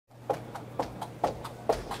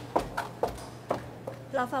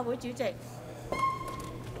立法會主席。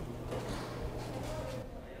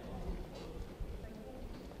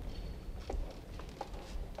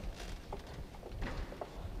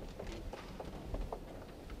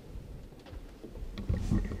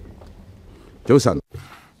早晨。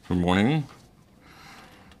 Good morning.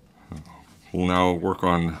 We'll now work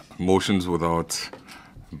on motions without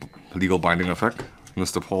legal binding effect.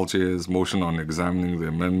 Mr. Paul TSE's motion on examining the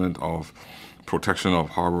amendment of Protection of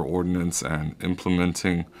Harbour Ordinance and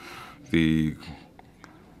implementing the...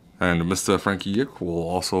 And Mr. Frankie YICK will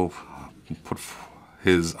also put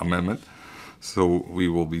his amendment. So we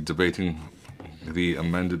will be debating the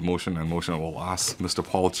amended motion and motion. We'll ask Mr.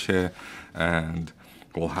 Paul Chair and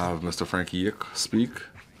we'll have Mr. Frankie YICK speak.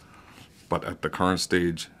 But at the current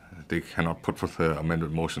stage, they cannot put forth the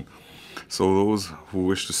amended motion. So those who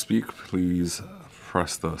wish to speak, please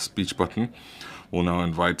press the speech button. We'll now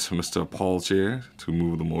invite Mr. Paul Chair to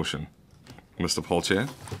move the motion. Mr. Paul Chair.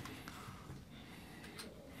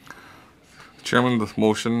 Chairman, the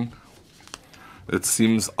motion, it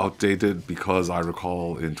seems outdated because I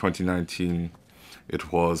recall in 2019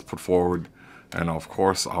 it was put forward, and of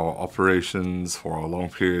course our operations for a long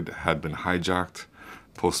period had been hijacked,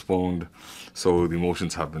 postponed, so the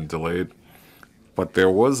motions have been delayed. But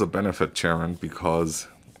there was a benefit, Chairman, because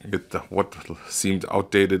what seemed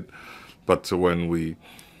outdated, but when we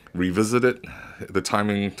revisit it, the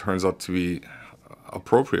timing turns out to be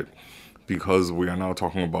appropriate because we are now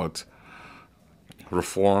talking about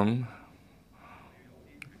reform,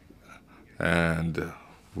 and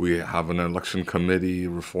we have an election committee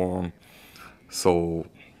reform. So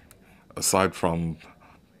aside from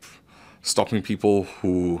stopping people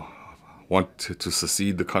who want to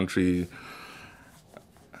secede the country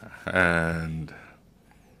and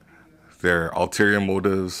their ulterior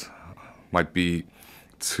motives might be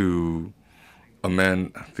to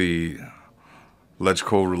amend the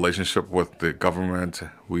LegCo relationship with the government,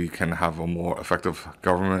 we can have a more effective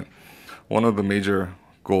government. One of the major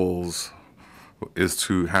goals is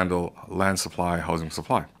to handle land supply, housing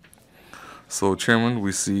supply. So, Chairman,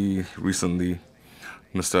 we see recently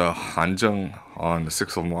Mr. Han Zheng on the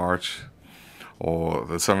 6th of March or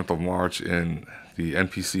the 7th of March in the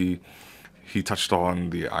NPC, he touched on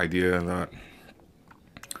the idea that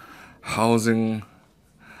housing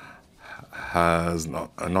has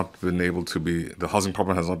not been able to be, the housing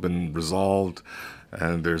problem has not been resolved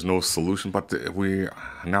and there's no solution, but we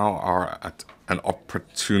now are at an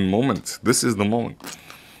opportune moment. This is the moment.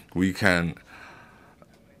 We can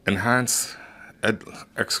enhance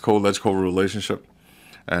EXCO-LegCo relationship,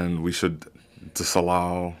 and we should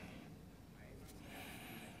disallow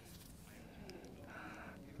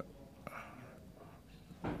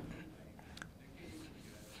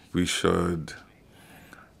we should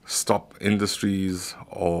stop industries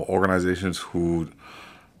or organizations who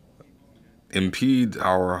impede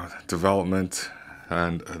our development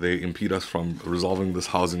and they impede us from resolving this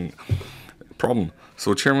housing problem.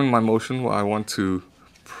 So, Chairman, my motion, I want to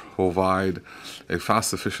provide a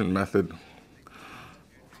fast, efficient method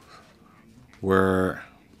where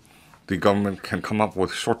the government can come up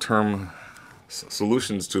with short-term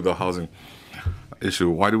solutions to the housing issue.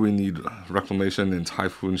 Why do we need reclamation in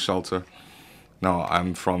Typhoon Shelter? Now,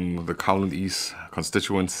 I'm from the Kowloon East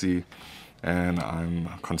constituency, and I'm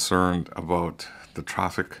concerned about the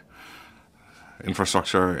traffic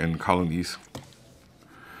infrastructure in Kowloon East.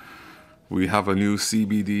 We have a new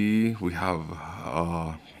CBD, we have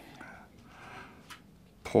a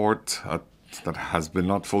port that has been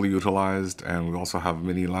not fully utilized, and we also have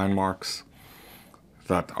many landmarks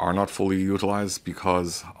that are not fully utilized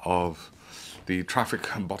because of the traffic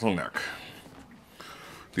bottleneck.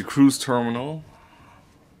 The cruise terminal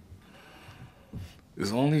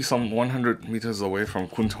is only some 100 meters away from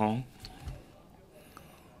Kwun Tong,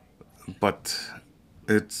 but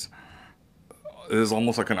it is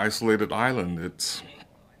almost like an isolated island. It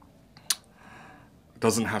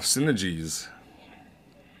doesn't have synergies.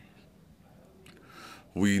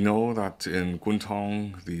 We know that in Kwun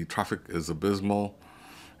Tong the traffic is abysmal,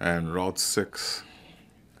 and Route 6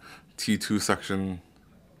 T2 section,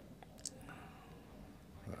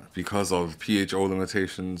 because of PHO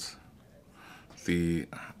limitations, the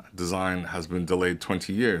design has been delayed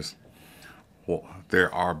 20 years. Well,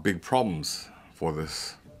 there are big problems for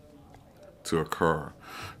this to occur.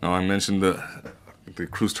 Now, I mentioned the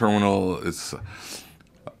cruise terminal. It's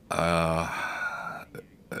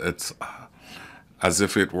as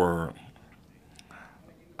if it were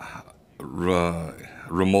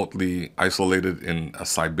remotely isolated in a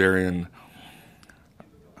Siberian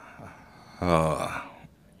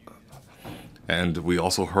and we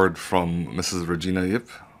also heard from Mrs. Regina Yip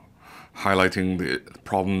highlighting the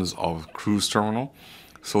problems of cruise terminal.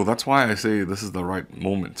 So that's why I say this is the right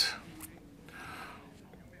moment.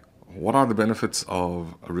 What are the benefits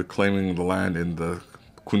of reclaiming the land in the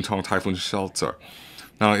Kwun Tong Typhoon Shelter?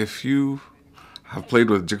 Now, if you have played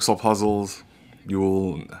with jigsaw puzzles, you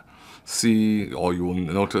will see or you will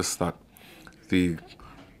notice that the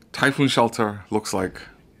typhoon shelter looks like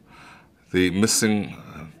the missing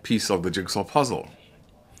piece of the jigsaw puzzle.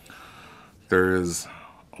 There is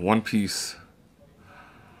one piece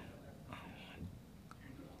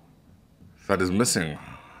that is missing,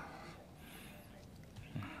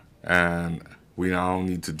 and we now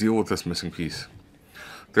need to deal with this missing piece.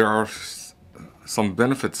 There are some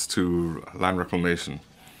benefits to land reclamation.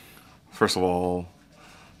 First of all,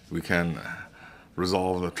 we can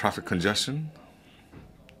resolve the traffic congestion.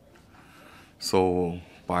 So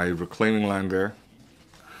by reclaiming land there,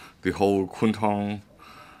 the whole Kwun Tong,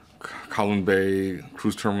 Kowloon Bay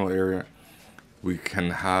cruise terminal area, we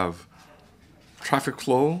can have traffic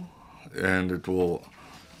flow, and it will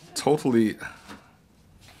totally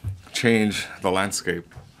change the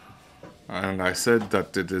landscape. And I said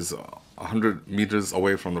that it is 100 meters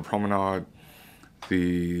away from the promenade.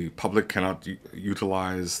 The public cannot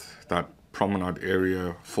utilize that promenade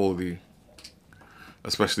area fully,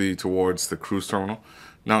 especially towards the cruise terminal.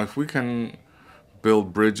 Now, if we can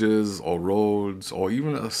build bridges or roads or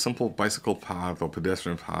even a simple bicycle path or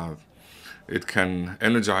pedestrian path, it can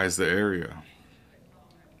energize the area.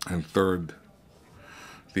 And third,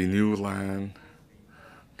 the new land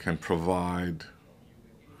can provide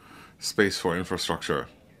space for infrastructure.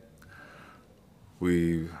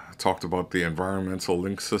 We've talked about the environmental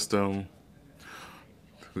link system.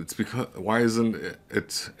 It's because, why isn't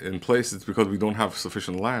it in place? It's because we don't have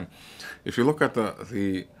sufficient land. If you look at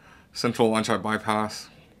the Central Wanchai bypass,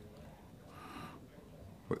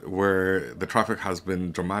 where the traffic has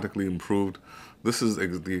been dramatically improved, this is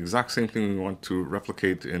the exact same thing we want to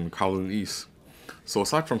replicate in Kowloon East. So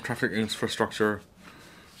aside from traffic infrastructure,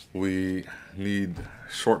 we need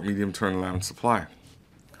short, medium-term land supply.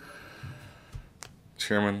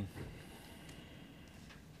 Chairman,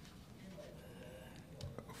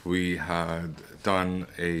 we had done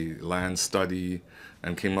a land study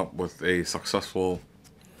and came up with a successful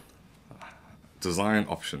design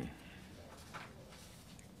option.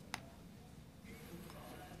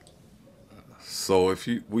 So if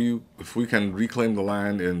we can reclaim the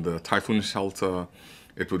land in the typhoon shelter,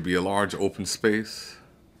 it would be a large open space.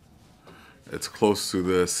 It's close to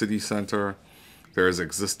the city center. There is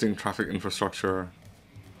existing traffic infrastructure,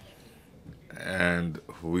 and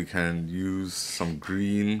we can use some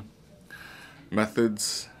green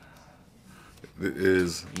methods. It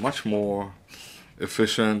is much more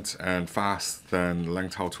efficient and fast than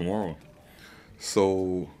Leng Tao tomorrow.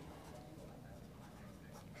 So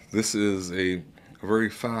this is a very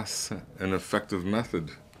fast and effective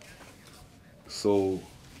method. So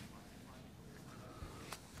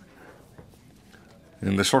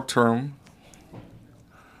in the short term,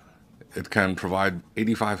 it can provide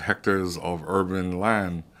 85 hectares of urban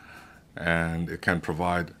land, and it can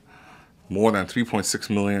provide more than 3.6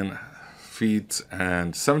 million feet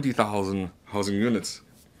and 70,000 housing units.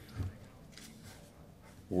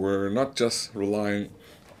 We're not just relying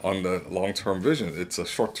on the long-term vision, it's a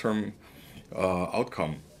short-term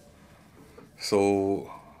outcome.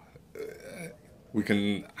 So we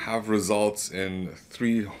can have results in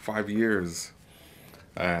 3 to 5 years,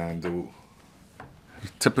 and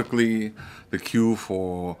typically the queue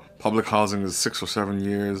for public housing is 6 or 7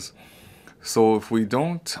 years. So if we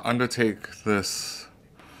don't undertake this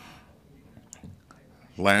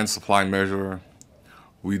land supply measure,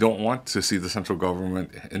 we don't want to see the central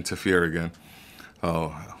government interfere again,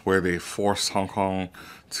 where they force Hong Kong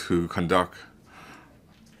to conduct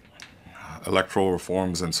electoral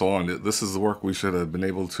reforms and so on. This is the work we should have been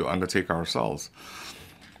able to undertake ourselves.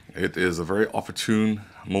 It is a very opportune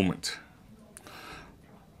moment.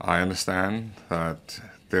 I understand that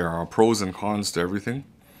there are pros and cons to everything.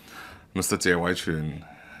 Mr. Tse Wai Chun,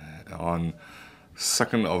 on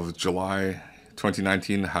 2nd of July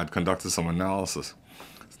 2019, had conducted some analysis.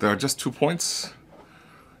 There are just 2 points.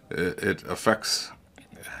 It affects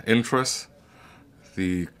interest.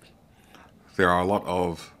 There's a lot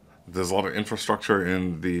of infrastructure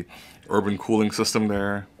in the urban cooling system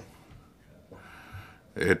there.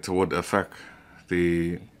 It would affect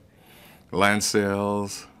the land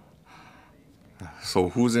sales. So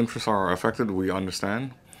whose interests are affected, we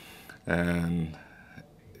understand. And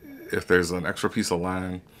if there's an extra piece of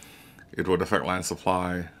land, it would affect land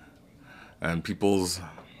supply, and people's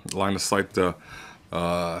line of sight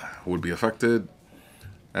would be affected.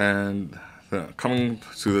 And Coming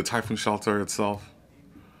to the typhoon shelter itself,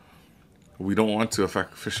 we don't want to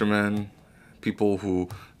affect fishermen, people who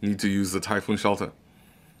need to use the typhoon shelter.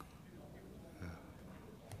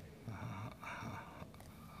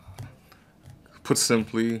 Put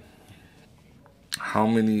simply, how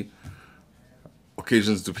many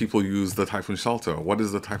occasions do people use the typhoon shelter? What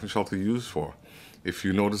is the typhoon shelter used for? If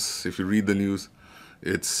you notice, if you read the news,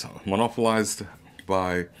 it's monopolized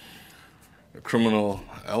by criminal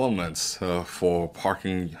elements for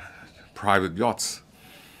parking private yachts.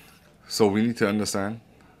 So we need to understand,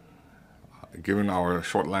 given our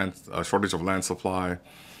shortage of land supply,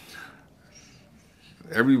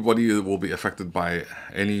 everybody will be affected by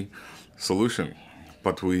any solution,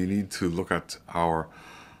 but we need to look at our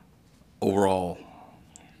overall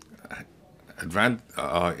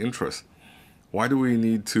interest. Why do we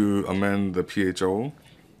need to amend the PHO?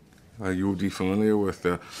 You would be familiar with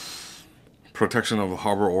the Protection of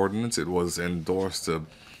Harbour Ordinance. It was endorsed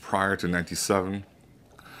prior to '97.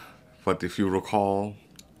 But if you recall,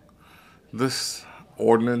 this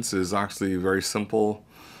ordinance is actually very simple.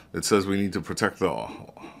 It says we need to protect the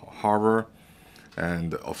harbor,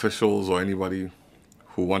 and officials or anybody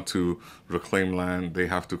who want to reclaim land, they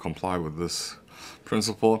have to comply with this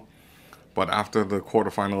principle. But after the Court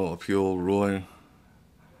of Final Appeal ruling,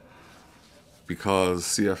 because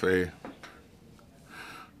CFA,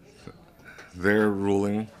 their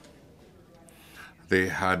ruling, they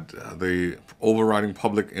had the overriding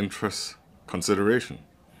public interest consideration.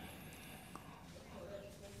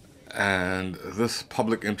 And this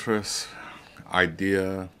public interest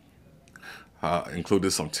idea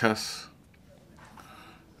included some tests.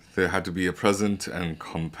 There had to be a present and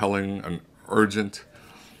compelling and urgent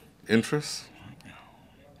interest,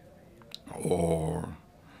 or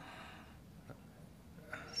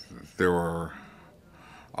there were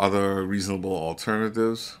other reasonable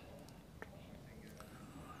alternatives,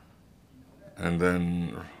 and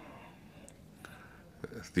then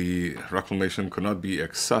the reclamation could not be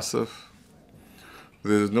excessive.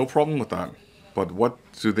 There's no problem with that. But what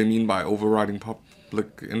do they mean by overriding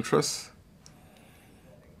public interest?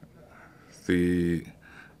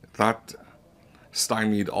 That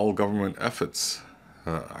stymied all government efforts.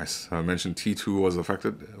 I mentioned T2 was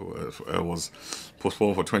affected, was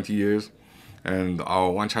postponed for 20 years, and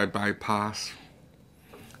our Wan Chai bypass,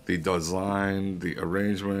 the design, the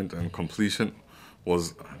arrangement, and completion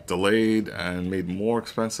was delayed and made more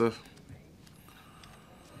expensive.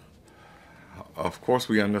 Of course,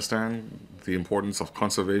 we understand the importance of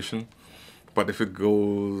conservation, but if it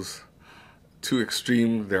goes too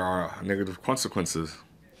extreme, there are negative consequences.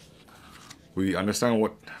 We understand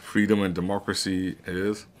what freedom and democracy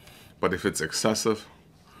is, but if it's excessive,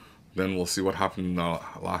 then we'll see what happened in the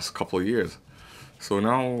last couple of years. So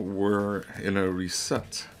now we're in a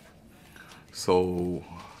reset. So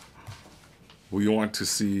we want to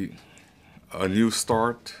see a new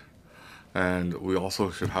start, and we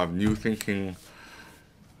also should have new thinking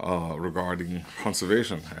regarding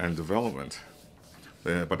conservation and development.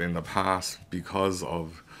 But in the past, because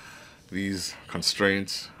of these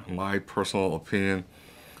constraints, my personal opinion,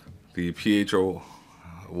 the PHO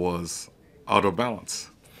was out of balance.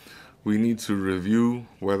 We need to review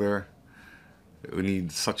whether we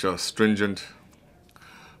need such a stringent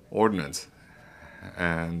ordinance,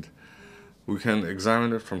 and we can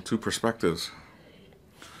examine it from two perspectives.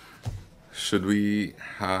 Should we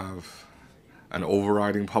have an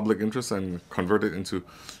overriding public interest and convert it into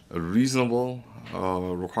a reasonable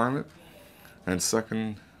requirement? And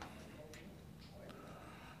second,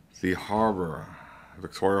 the harbor,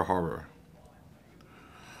 Victoria Harbor.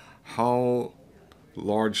 How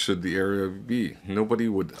large should the area be? Nobody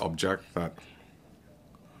would object that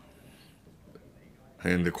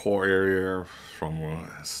in the core area from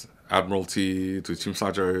Admiralty to Tsim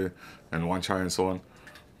Sha Tsui and Wan Chai and so on,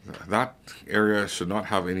 that area should not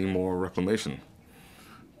have any more reclamation.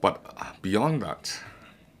 But beyond that,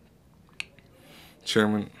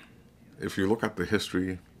 Chairman, if you look at the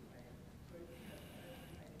history,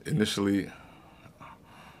 initially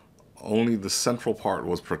only the central part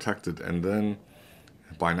was protected, and then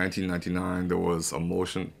by 1999 there was a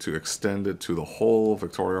motion to extend it to the whole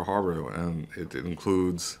Victoria Harbor, and it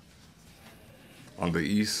includes on the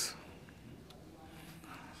east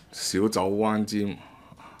Siu Zhao Wan Jim,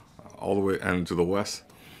 all the way, and to the west,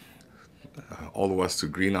 all the west to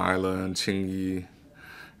Green Island, Qingyi,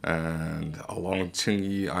 and along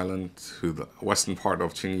Qingyi Island to the western part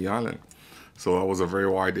of Qingyi Island. So that was a very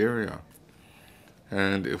wide area.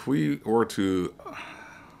 And if we were to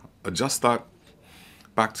adjust that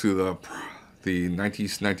back to the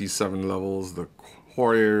 1997 levels, the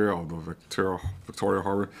port area of the Victoria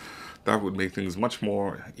Harbour, that would make things much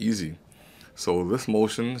more easy. So this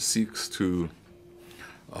motion seeks to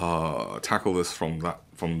tackle this from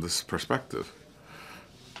this perspective.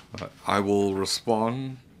 I will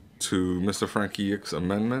respond to Mr. Frankie YICK's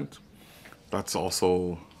amendment. That's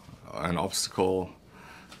also an obstacle,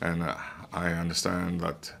 and I understand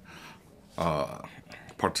that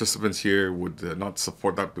participants here would not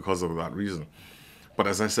support that because of that reason. But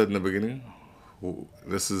as I said in the beginning,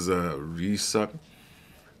 this is a reset.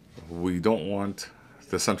 We don't want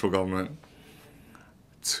the central government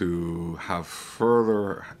to have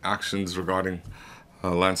further actions regarding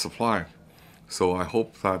land supply. So I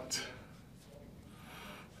hope that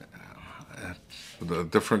the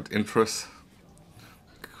different interests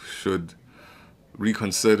should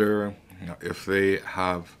reconsider if they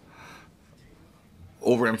have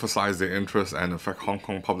overemphasized their interests and affect Hong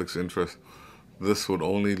Kong public's interest. This would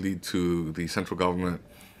only lead to the central government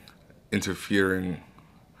interfering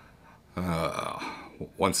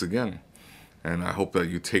once again. And I hope that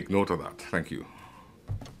you take note of that. Thank you.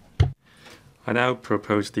 I now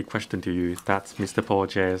propose the question to you that Mr. Paul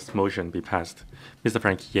TSE's motion be passed. Mr.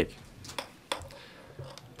 Frankie YICK.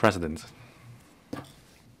 President.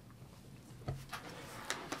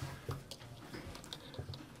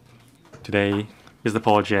 Today, Mr.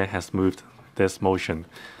 Paul TSE has moved this motion.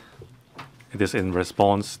 It is in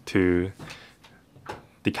response to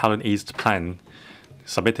the Kowloon East plan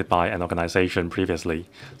submitted by an organization previously,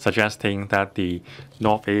 suggesting that the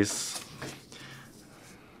Northeast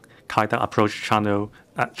Kai Tak approach channel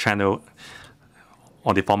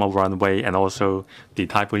on the former runway and also the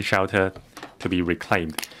typhoon shelter to be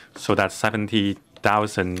reclaimed so that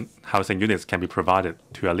 70,000 housing units can be provided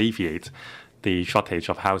to alleviate the shortage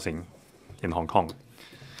of housing in Hong Kong.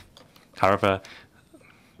 However,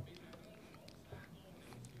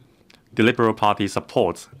 the Liberal Party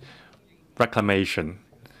supports reclamation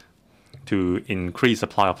to increase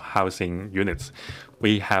supply of housing units.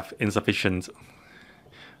 We have insufficient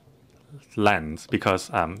land because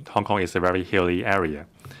Hong Kong is a very hilly area.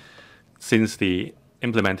 Since the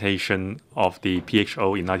implementation of the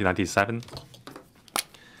PHO in 1997,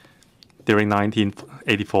 during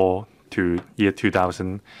 1984 to year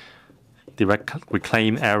 2000, the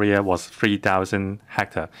reclaimed area was 3,000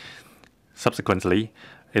 hectares. Subsequently,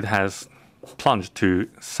 it has plunged to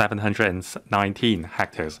 719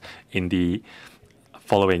 hectares in the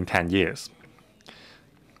following 10 years.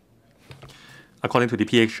 According to the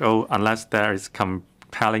PHO, unless there is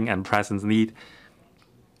compelling and present need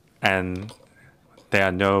and there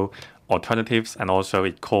are no alternatives and also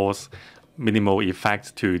it causes minimal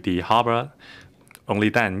effect to the harbour, only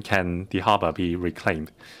then can the harbour be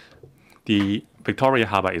reclaimed. The Victoria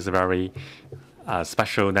Harbour is a very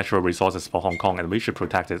special natural resources for Hong Kong and we should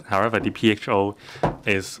protect it. However, the PHO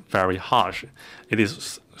is very harsh. It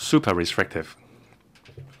is super restrictive.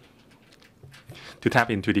 To tap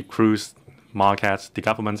into the cruise market, the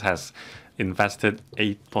government has invested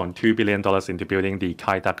 $8.2 billion into building the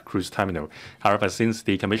Kai Tak cruise terminal. However, since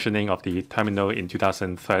the commissioning of the terminal in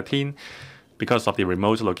 2013, because of the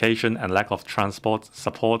remote location and lack of transport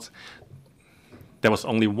support, there was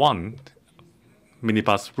only one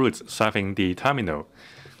minibus route serving the terminal.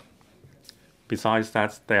 Besides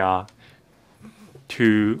that, there are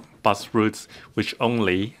two bus routes which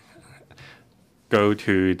only go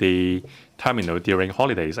to the terminal during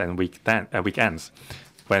holidays and weekends.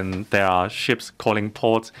 When there are ships calling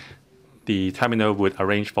port, the terminal would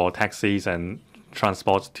arrange for taxis and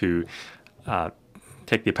transport to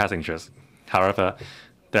take the passengers. However,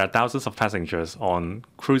 there are thousands of passengers on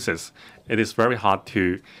cruises. It is very hard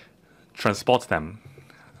to transport them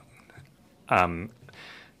in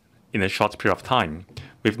a short period of time.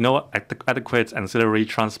 With no adequate ancillary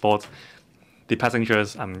transport, the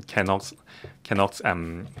passengers cannot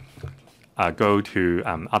go to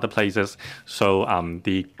other places. So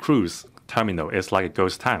the cruise terminal is like a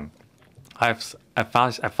ghost town. I've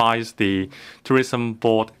advised the tourism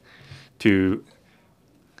board to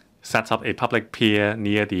set up a public pier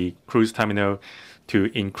near the cruise terminal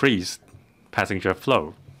to increase passenger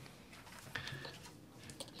flow.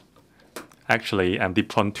 Actually, the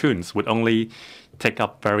pontoons would only take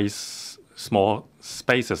up very small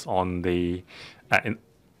spaces on the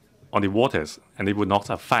waters, and it would not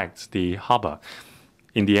affect the harbor.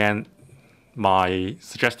 In the end, my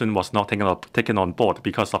suggestion was not taken on board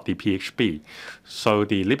because of the PHB. So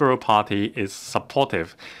the Liberal Party is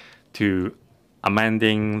supportive to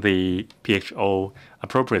amending the PHO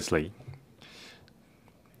appropriately.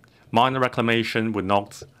 Minor reclamation would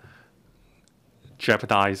not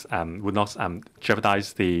jeopardize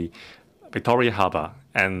the Victoria Harbour,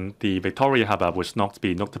 and the Victoria Harbour would not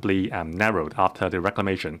be notably narrowed after the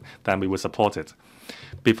reclamation, then we would support it.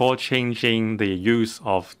 Before changing the use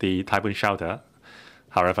of the typhoon shelter,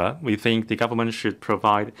 however, we think the government should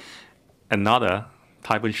provide another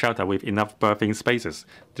typhoon shelter with enough berthing spaces.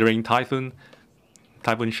 During typhoon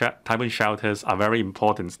shelters are very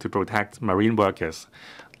important to protect marine workers'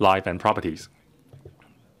 life and properties.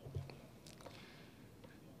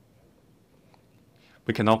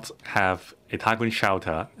 We cannot have a typhoon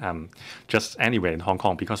shelter just anywhere in Hong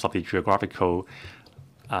Kong because of the geographical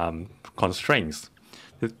constraints.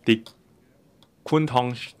 The Kwun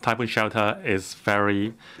Tong Typhoon Shelter is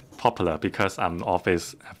very popular because of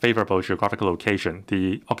its favorable geographical location.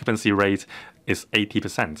 The occupancy rate is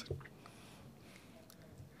 80%.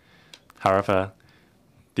 However,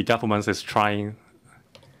 the government is trying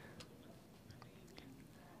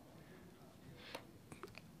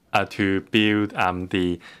to build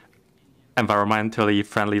the environmentally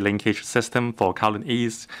friendly linkage system for Kowloon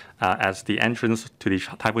East as the entrance to the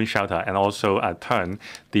typhoon shelter, and also turn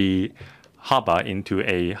the harbour into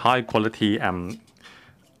a high-quality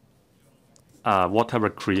water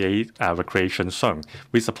recreation zone.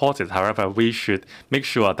 We support it. However, we should make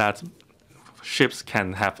sure that ships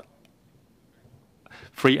can have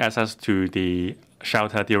free access to the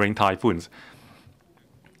shelter during typhoons.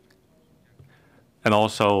 And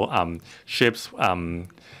also ships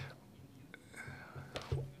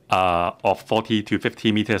of 40 to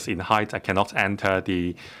 50 meters in height cannot enter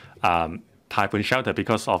the typhoon shelter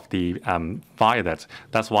because of the viaduct.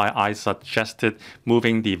 That's why I suggested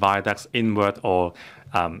moving the viaducts inward or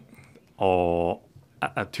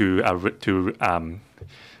to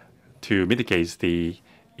mitigate the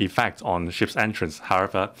effect on ships' entrance.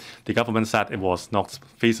 However, the government said it was not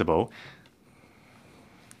feasible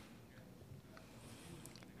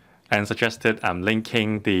and suggested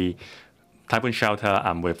linking the typhoon shelter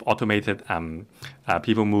with automated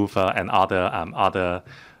people mover and other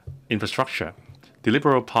infrastructure. The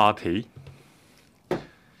Liberal Party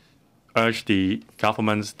urged the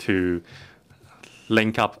government to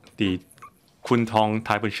link up the Kwun Tong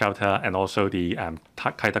Typhoon Shelter and also the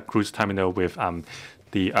Kai Tak Cruise Terminal with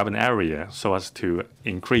the urban area so as to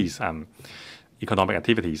increase economic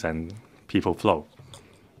activities and people flow.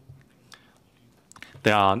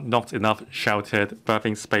 There are not enough sheltered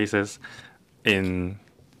berthing spaces in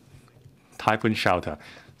typhoon shelter.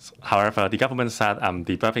 However, the government said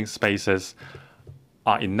the berthing spaces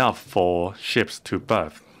are enough for ships to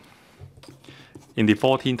berth. In the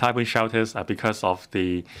 14 typhoon shelters, because of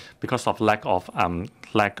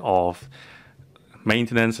lack of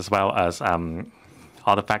maintenance as well as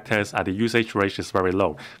other factors, the usage rate is very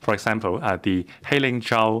low. For example, the Hailing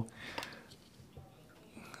Zhou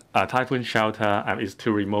typhoon shelter is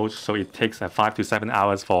too remote, so it takes 5 to 7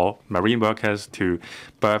 hours for marine workers to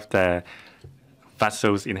berth their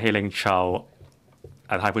vessels in Hailing Zhou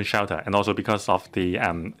typhoon shelter, and also because of the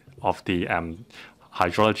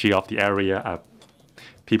hydrology of the area,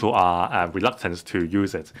 people are reluctant to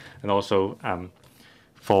use it. And also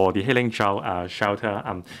for the Hailing Zhou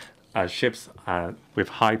shelter, ships with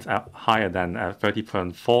height higher than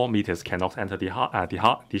 30.4 meters cannot enter the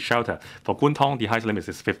shelter. For Kwun Tong, the height limit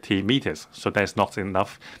is 50 meters, so there's not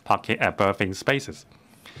enough berthing spaces.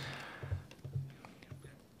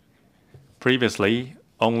 Previously,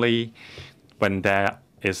 only when there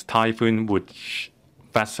is typhoon would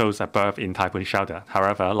vessels berth in typhoon shelter.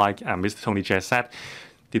 However, like Mr. Tony just said,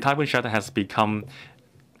 the typhoon shelter has become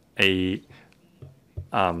a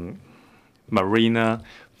marina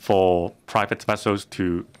for private vessels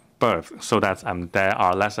to berth, so that there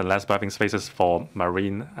are less and less berthing spaces for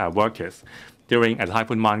marine workers. During a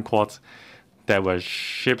typhoon Manquat, there were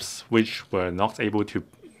ships which were not able to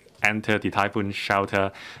enter the typhoon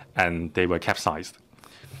shelter and they were capsized.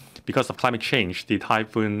 Because of climate change, the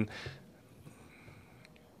typhoon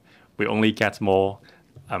will only get more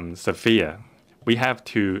severe. We have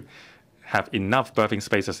to have enough berthing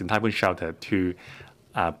spaces in typhoon shelter to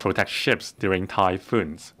protect ships during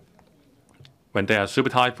typhoons. When there are super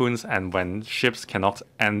typhoons and when ships cannot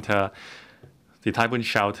enter the typhoon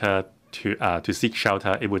shelter to seek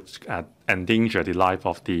shelter, it would endanger the life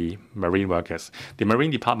of the marine workers. The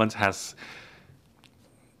Marine Department has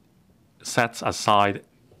set aside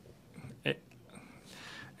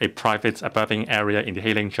a private berthing area in the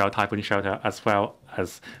Hailing Zhou typhoon shelter, as well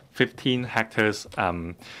as 15 hectares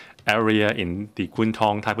area in the Kwun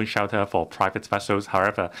Tong typhoon shelter for private vessels.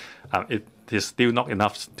 However, it is still not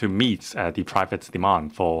enough to meet the private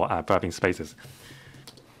demand for berthing spaces.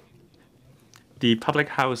 The public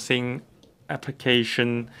housing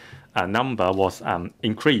application number was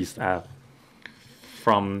increased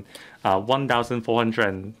from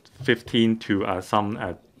 1,415 to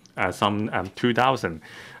some 2,000,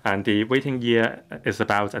 and the waiting year is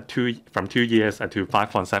about from 2 years to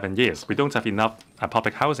 5.7 years. We don't have enough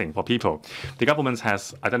public housing for people. The government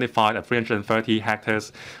has identified 330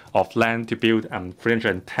 hectares of land to build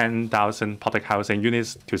 310,000 public housing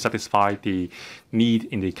units to satisfy the need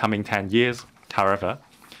in the coming 10 years. However,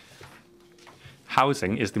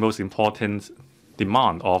 housing is the most important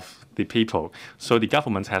demand of the people, so the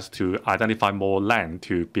government has to identify more land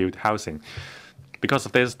to build housing. Because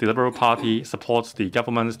of this, the Liberal Party supports the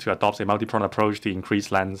government to adopt a multi-pronged approach to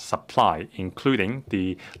increase land supply, including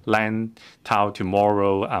the Land Town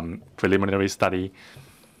Tomorrow preliminary study.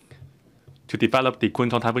 To develop the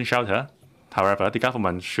Kwun Tong Typhoon Shelter, however, the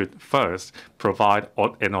government should first provide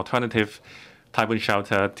an alternative typhoon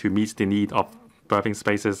shelter to meet the need of berthing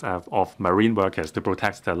spaces of marine workers to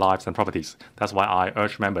protect their lives and properties. That's why I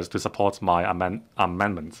urge members to support my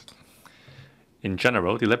amendments. In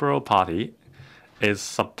general, the Liberal Party is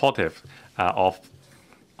supportive of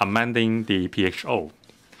amending the PHO.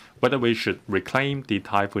 Whether we should reclaim the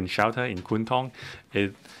typhoon shelter in Kwun Tong,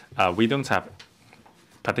 we don't have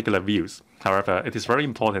particular views. However, it is very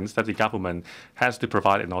important that the government has to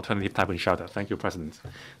provide an alternative typhoon shelter. Thank you, President.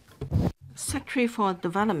 Secretary for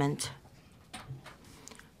Development.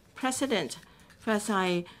 President, first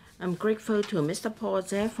I am grateful to Mr. Paul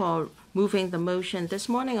TSE for moving the motion. This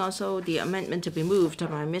morning also the amendment to be moved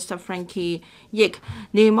by Mr. Frankie YICK.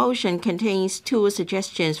 The motion contains two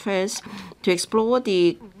suggestions. First, to explore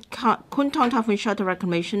the Kwun Tong Typhoon Shelter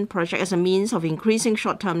reclamation project as a means of increasing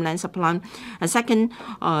short-term land supply. And second,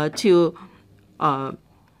 to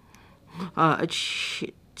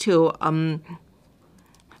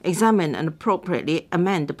examine and appropriately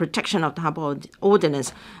amend the Protection of the Harbour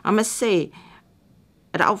Ordinance. I must say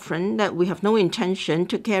at the outfront that we have no intention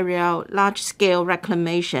to carry out large-scale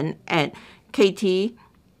reclamation at KTTS,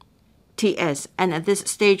 and at this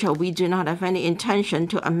stage we do not have any intention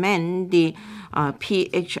to amend the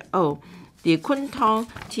PHO. The Kwun Tong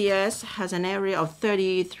TS has an area of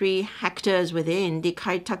 33 hectares within the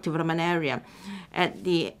Kai Tak development area. At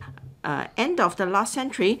the end of the last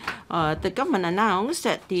century, the government announced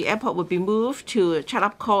that the airport would be moved to Chat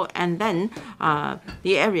Lap Kok, and then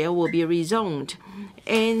the area will be rezoned.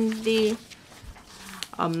 In the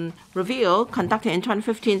review conducted in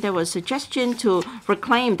 2015, there was a suggestion to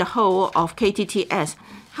reclaim the whole of KTTS.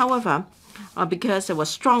 However, because there was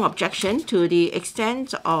strong objection to the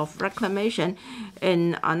extent of reclamation,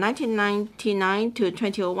 in 1999 to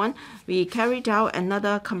 2001, we carried out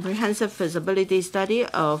another comprehensive feasibility study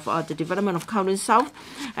of the development of Kowloon South,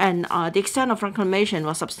 and the extent of reclamation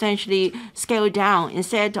was substantially scaled down.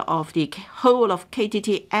 Instead of the whole of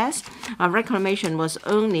KTTS, reclamation was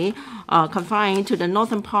only confined to the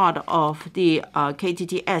northern part of the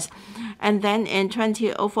KTTS. And then in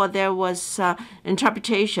 2004, there was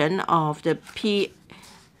interpretation of the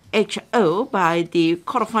PHO by the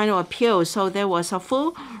Court of Final Appeal. So there was a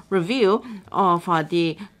full review of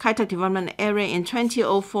the Kai Tak development area in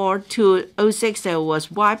 2004 to 2006. There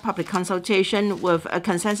was wide public consultation with a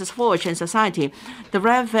consensus forged in society. The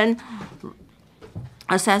relevant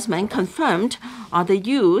assessment confirmed the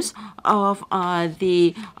use of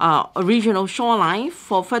the regional shoreline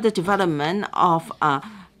for further development of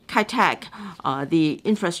Kai Tak. The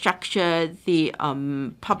infrastructure, the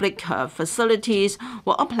public facilities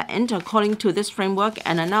were all planned according to this framework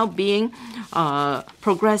and are now being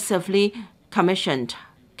progressively commissioned.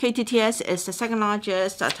 KTTS is the second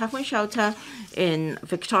largest typhoon shelter in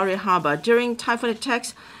Victoria Harbour. During typhoon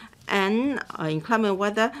attacks and inclement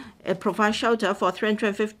weather, it provides shelter for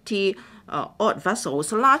 350 odd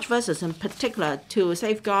vessels, large vessels in particular, to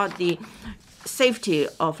safeguard the safety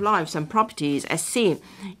of lives and properties at sea.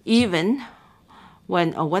 Even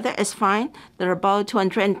when weather is fine, there are about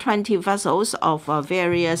 220 vessels of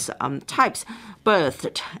various types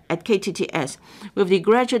berthed at KTTS. With the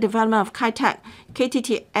gradual development of Kai Tak,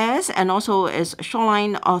 KTTS and also its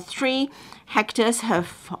shoreline of 3 hectares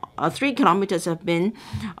have 3 kilometers have been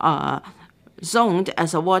zoned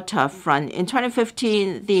as a waterfront. In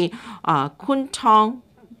 2015, the Kwun Tong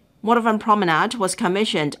Waterfront Promenade was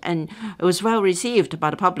commissioned, and it was well received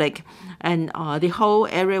by the public. And the whole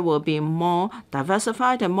area will be more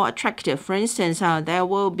diversified and more attractive. For instance, there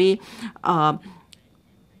will be a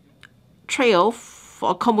trail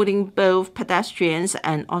for accommodating both pedestrians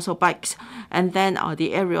and also bikes. And then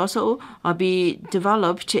the area also be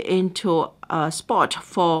developed into a spot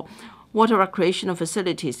for water recreational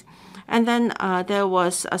facilities. And then there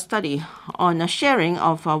was a study on a sharing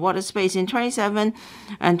of water space in 2017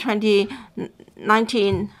 and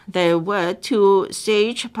 2019. There were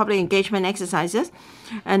 2-stage public engagement exercises.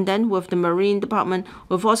 And then with the Marine Department,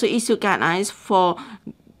 we've also issued guidelines for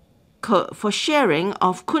sharing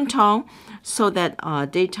of Kwun Tong, so that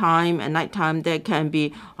daytime and nighttime there can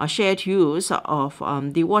be a shared use of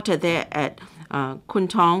the water there at Kwun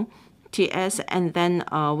Tong TSE. And then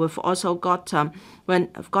we've also got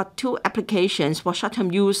I've got 2 applications for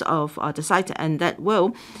short-term use of the site, and that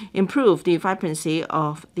will improve the vibrancy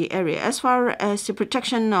of the area. As far as the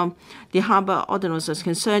Protection of the Harbour Ordinance is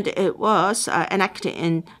concerned, it was enacted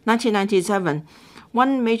in 1997.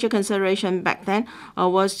 One major consideration back then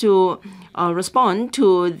was to respond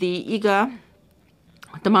to the eager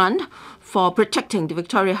demand for protecting the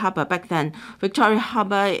Victoria Harbour back then. Victoria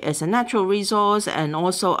Harbour is a natural resource and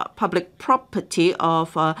also a public property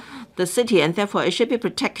of the city, and therefore it should be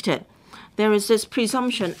protected. There is this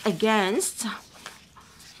presumption against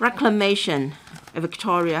reclamation of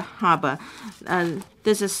Victoria Harbour, and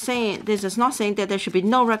this is not saying that there should be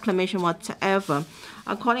no reclamation whatsoever.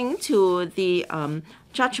 According to the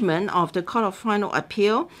judgment of the Court of Final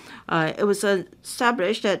Appeal, it was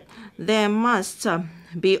established that there must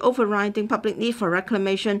be overriding public need for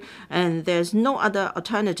reclamation, and there's no other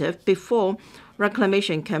alternative before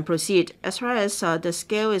reclamation can proceed. As far as the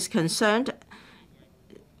scale is concerned,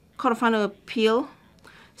 Court of Final Appeal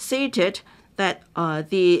stated that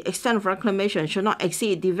the extent of reclamation should not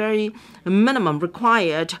exceed the very minimum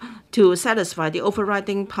required to satisfy the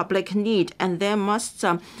overriding public need, and there must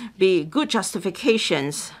be good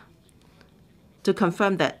justifications to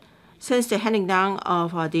confirm that. Since the handing down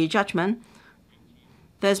of the judgment,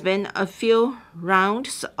 there's been a few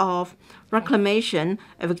rounds of reclamation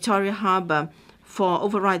at Victoria Harbour for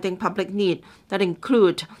overriding public need that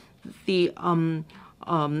include the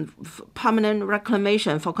permanent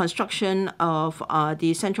reclamation for construction of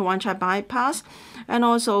the Central Wan Chai bypass, and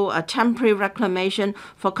also a temporary reclamation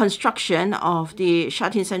for construction of the Sha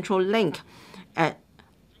Tin Central Link at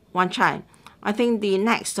Wan Chai. I think the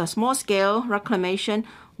next small-scale reclamation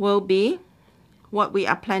will be what we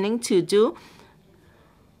are planning to do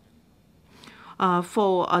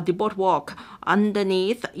for the boardwalk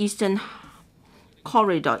underneath Eastern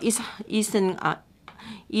Corridor, East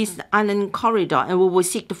Island Corridor, and we will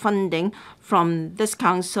seek the funding from this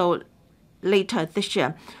council later this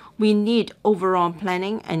year. We need overall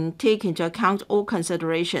planning and take into account all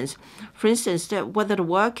considerations. For instance, whether the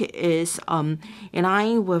work is in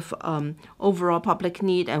line with overall public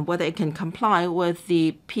need and whether it can comply with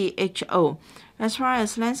the PHO. As far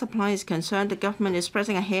as land supply is concerned, the government is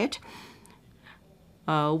pressing ahead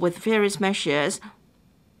with various measures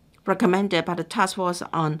recommended by the Task Force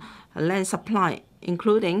on Land Supply,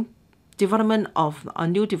 including development of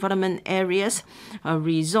new development areas,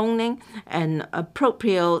 rezoning, and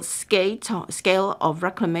appropriate scale of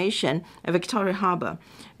reclamation at Victoria Harbour.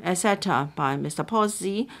 As said by Mr. Paul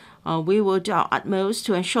TSE, we will do our utmost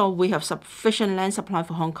to ensure we have sufficient land supply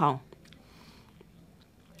for Hong Kong.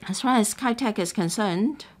 As far as Kai Tak is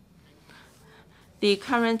concerned, the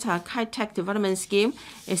current Kai Tak development scheme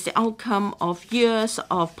is the outcome of years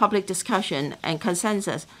of public discussion and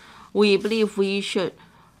consensus. We believe we should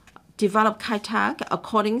develop Kai Tak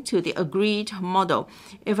according to the agreed model.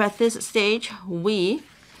 If at this stage we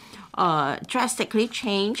drastically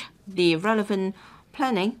change the relevant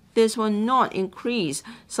planning, this will not increase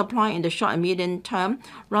supply in the short and medium term.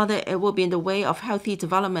 Rather, it will be in the way of healthy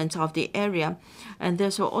development of the area, and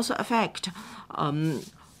this will also affect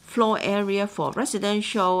floor area for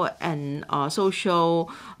residential and social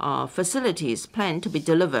facilities planned to be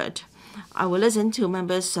delivered. I will listen to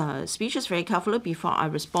members' speeches very carefully before I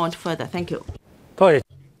respond further. Thank you.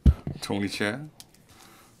 Tony Chair,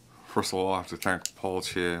 first of all, I have to thank Paul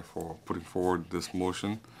Chair for putting forward this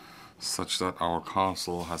motion such that our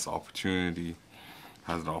council has an opportunity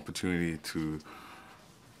to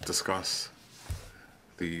discuss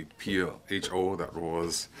the PHO that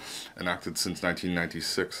was enacted since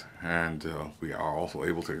 1996, and we are also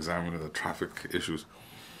able to examine the traffic issues.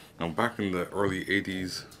 Now, back in the early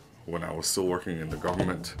 80s, when I was still working in the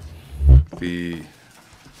government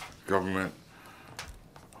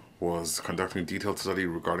was conducting detailed study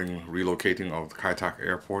regarding relocating of the Kai Tak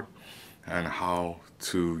Airport and how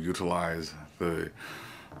to utilize the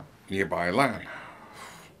nearby land.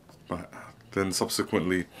 But then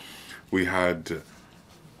subsequently, we had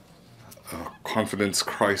a confidence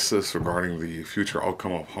crisis regarding the future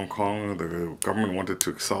outcome of Hong Kong. The government wanted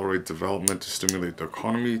to accelerate development to stimulate the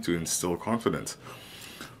economy, to instill confidence.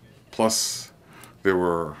 Plus, there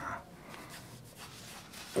was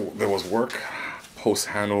work post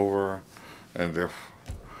Hanover and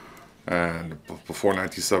before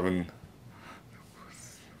 97,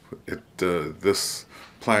 this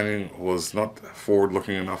planning was not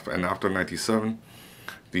forward-looking enough, and after 97,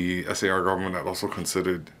 the SAR government had also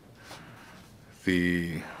considered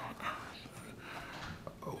the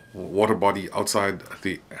water body outside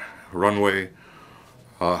the runway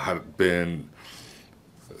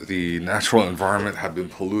the natural environment had been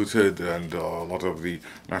polluted, and a lot of the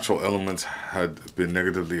natural elements had been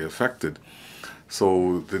negatively affected.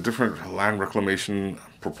 So the different land reclamation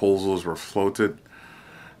proposals were floated,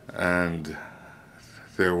 and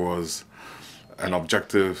there was an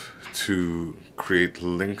objective to create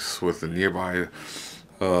links with the nearby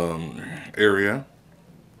area.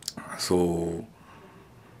 So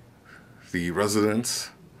the residents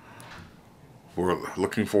were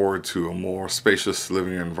looking forward to a more spacious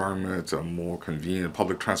living environment, a more convenient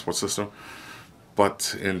public transport system.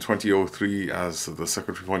 But in 2003, as the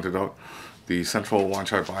Secretary pointed out, the Central Wan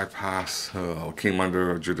Chai bypass came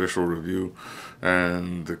under judicial review,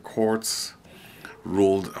 and the courts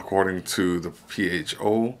ruled according to the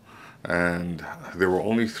PHO, and there were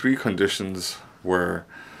only 3 conditions where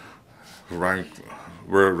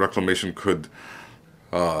reclamation could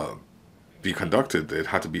be conducted. It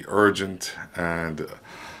had to be urgent, and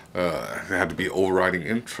there had to be overriding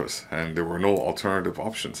interest, and there were no alternative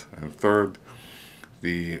options. And third,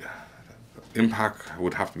 the impact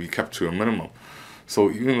would have to be kept to a minimum. So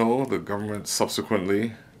even though the government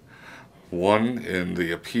subsequently won in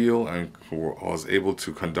the appeal and was able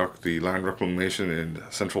to conduct the land reclamation in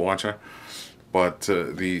Central Wan Chai, but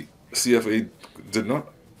the CFA did not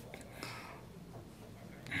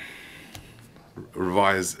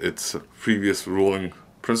revise its previous ruling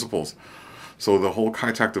principles. So the whole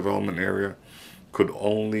Kai Tak development area could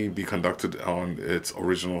only be conducted on its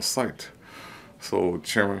original site. So,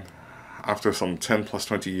 Chairman, after some 10 plus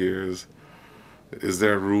 20 years, is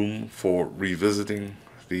there room for revisiting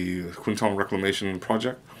the Kwun Tong reclamation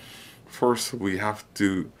project? First, we have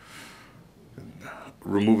to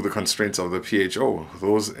remove the constraints of the PHO.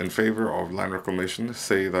 Those in favor of land reclamation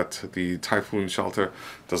say that the typhoon shelter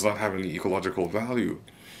does not have any ecological value,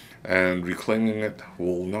 and reclaiming it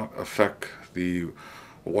will not affect the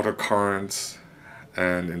water currents,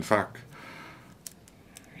 and in fact,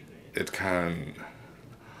 it can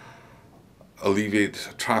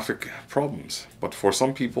alleviate traffic problems. But for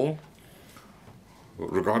some people,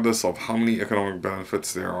 regardless of how many economic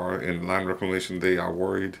benefits there are in land reclamation, they are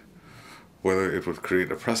worried whether it would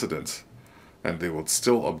create a precedent, and they would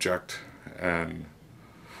still object, and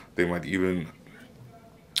they might even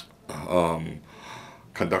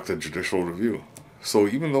conduct a judicial review. So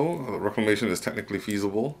even though reclamation is technically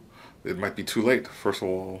feasible, it might be too late. First of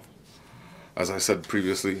all, as I said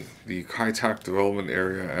previously, the Kai Tak development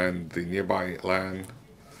area and the nearby land,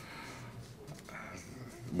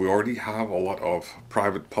 we already have a lot of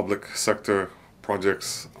private-public sector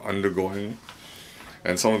projects undergoing,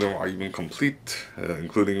 and some of them are even complete,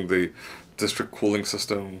 including the district cooling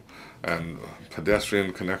system and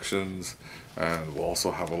pedestrian connections, and we'll also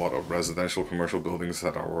have a lot of residential commercial buildings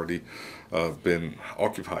that are already been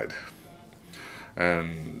occupied.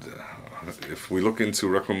 And if we look into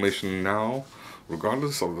reclamation now,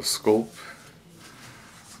 regardless of the scope,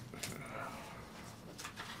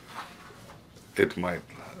 it might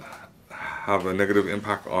have a negative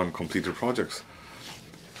impact on completed projects.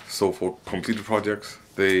 So for completed projects,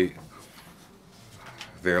 their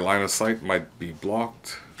line of sight might be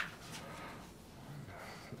blocked.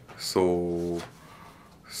 So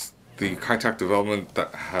the Kai Tak development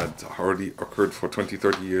that had already occurred for 20,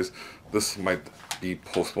 30 years, this might be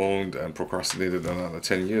postponed and procrastinated another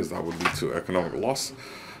 10 years. That would lead to economic loss.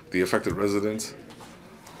 The affected residents,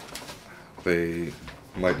 they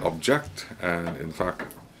might object, and in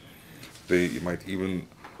fact, they might even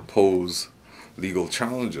pose legal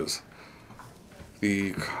challenges.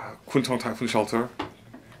 The Kwun Tong Typhoon Shelter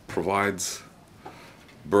provides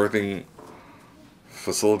berthing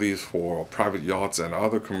facilities for private yachts and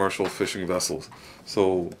other commercial fishing vessels.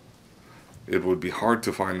 So it would be hard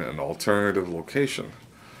to find an alternative location.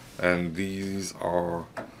 And these are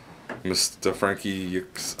Mr. Frankie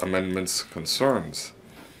YICK's amendments concerns.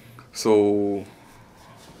 So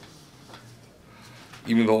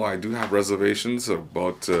even though I do have reservations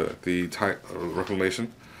about the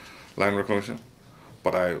reclamation, land reclamation,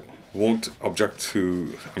 but I won't object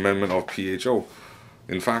to amendment of PHO.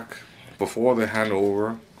 In fact, before the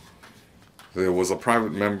handover, there was a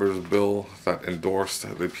private member's bill that endorsed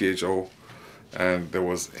the PHO, and there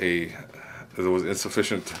was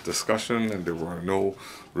insufficient discussion, and there were no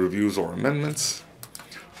reviews or amendments.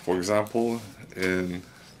 For example, in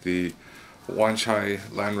the Wan Chai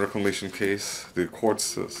land reclamation case, the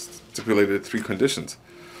courts stipulated 3 conditions.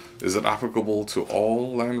 Is it applicable to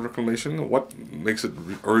all land reclamation? What makes it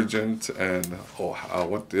urgent, and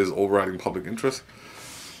what is overriding public interest?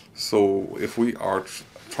 So if we are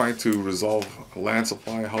trying to resolve land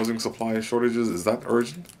supply, housing supply shortages, is that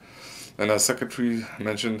urgent? And as Secretary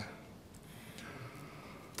mentioned,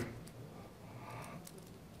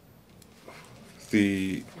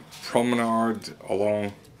 the promenade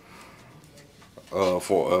along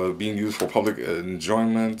for being used for public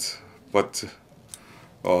enjoyment, but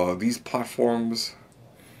these platforms,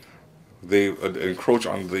 they encroach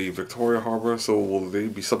on the Victoria Harbour, so will they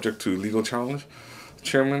be subject to legal challenge?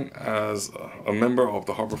 Chairman, as a member of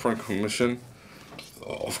the Harbourfront Commission,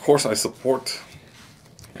 of course I support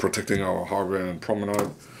protecting our harbour and promenade,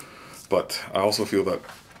 but I also feel that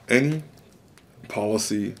any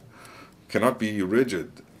policy cannot be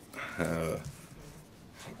rigid.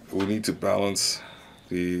 We need to balance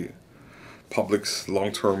the public's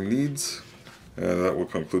long-term needs, and that will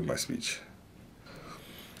conclude my speech.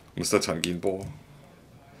 Mr. Chan Gin-bo,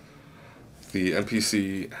 the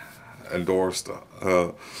NPC endorsed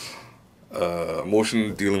a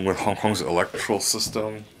motion dealing with Hong Kong's electoral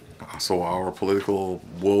system, so our political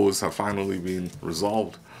woes have finally been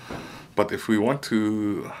resolved. But if we want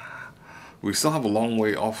to, we still have a long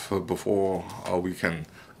way off before we can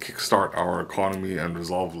kickstart our economy and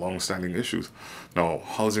resolve long-standing issues. Now,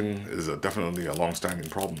 housing is definitely a long-standing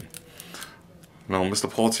problem. Now, Mr.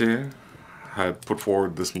 Paul TSE had put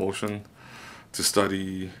forward this motion to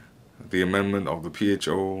study the amendment of the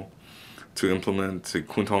PHO to implement the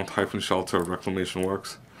Kwun Tong Typhoon Shelter reclamation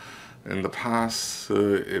works. In the past,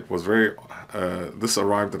 it was very, this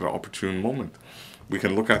arrived at an opportune moment. We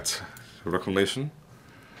can look at reclamation,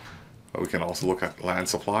 we can also look at land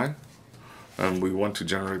supply, and we want to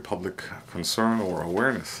generate public concern or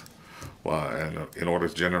awareness, and in order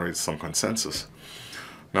to generate some consensus.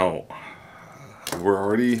 Now, we're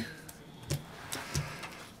already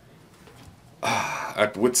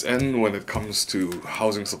at wit's end when it comes to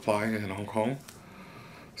housing supply in Hong Kong.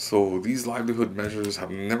 So these livelihood measures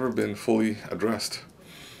have never been fully addressed.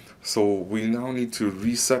 So we now need to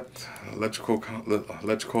reset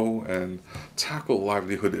LegCo and tackle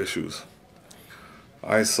livelihood issues.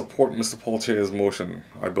 I support Mr. Paul TSE's motion.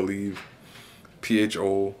 I believe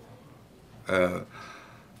PHO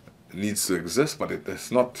needs to exist, but it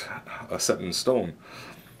is not set in stone.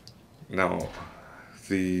 Now,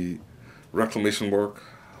 the reclamation work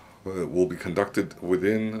will be conducted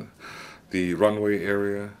within the runway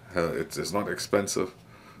area. It is not expensive,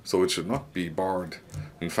 so it should not be barred.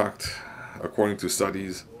 In fact, according to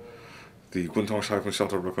studies, the Kwun Tong Typhoon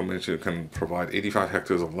Shelter reclamation can provide 85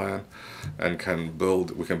 hectares of land and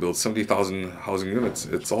we can build 70,000 housing units.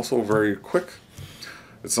 It's also very quick.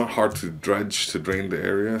 It's not hard to dredge to drain the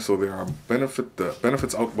area, so there are the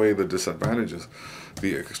benefits outweigh the disadvantages.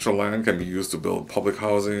 The extra land can be used to build public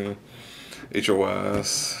housing,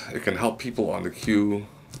 HOS. It can help people on the queue.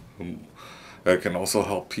 It can also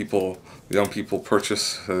help young people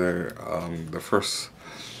purchase their first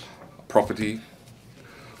property.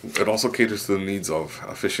 It also caters to the needs of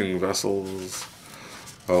fishing vessels.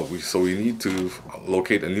 So we need to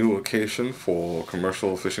locate a new location for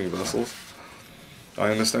commercial fishing vessels.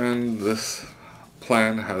 I understand this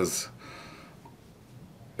plan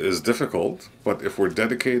is difficult, but if we're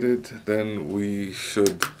dedicated, then we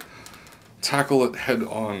should tackle it head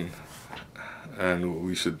on, and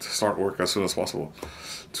we should start work as soon as possible.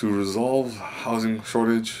 To resolve housing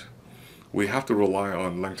shortage, we have to rely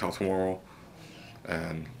on Lang Tao Tomorrow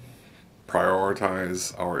and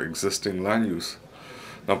prioritize our existing land use.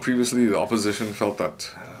 Now, previously the opposition felt that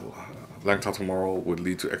Lang Tao Tomorrow would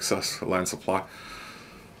lead to excess land supply.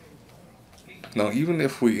 Now, even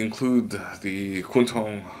if we include the Kwun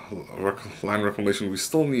Tong land reclamation, we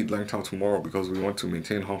still need Lang Tao Tomorrow because we want to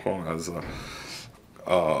maintain Hong Kong as a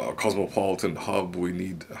cosmopolitan hub. We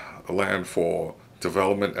need land for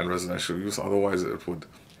development and residential use, otherwise it would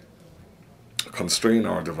constrain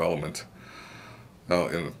our development. Now,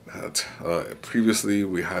 previously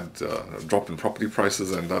we had a drop in property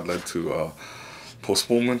prices, and that led to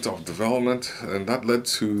postponement of development, and that led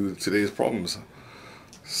to today's problems.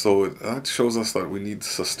 So that shows us that we need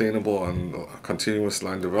sustainable and continuous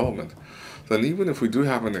land development. Then even if we do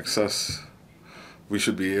have an excess, we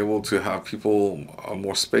should be able to have people a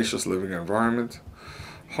more spacious living environment.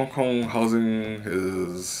 Hong Kong housing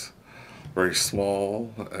is very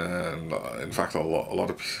small, and in fact a lot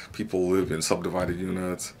of people live in subdivided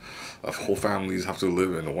units. Whole families have to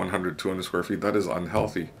live in 100, 200 square feet. That is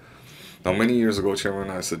unhealthy. Now, many years ago,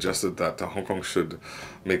 Chairman, I suggested that Hong Kong should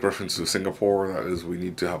make reference to Singapore. That is, we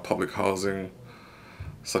need to have public housing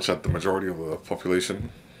such that the majority of the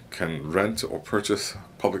population can rent or purchase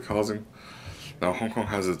public housing. Now, Hong Kong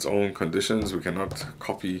has its own conditions. We cannot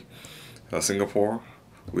copy Singapore.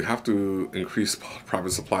 We have to increase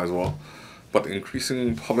private supply as well. But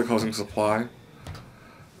increasing public housing supply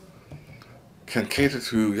can cater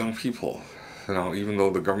to young people. Now, even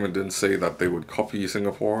though the government didn't say that they would copy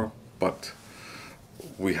Singapore, but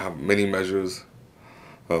we have many measures.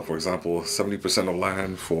 For example, 70% of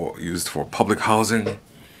land used for public housing.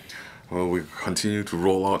 We continue to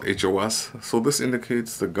roll out HOS. So this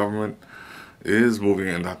indicates the government is moving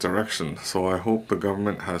in that direction. So I hope the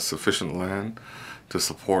government has sufficient land to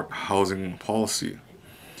support housing policy.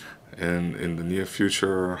 And in the near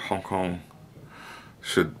future, Hong Kong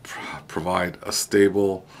should provide a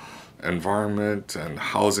stable environment and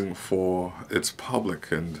housing for its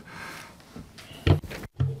public. And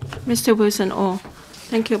Mr. Wilson,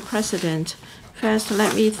 thank you, President. First,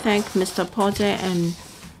 let me thank Mr. Paul TSE and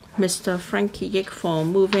Mr. Frankie YICK for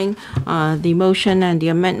moving the motion and the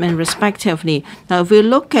amendment respectively. Now, if we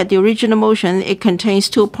look at the original motion, it contains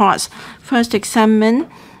two parts. First, examine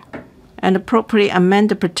and appropriately amend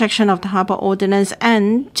the Protection of the Harbour Ordinance,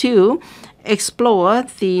 and two, explore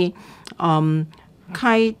the Kwun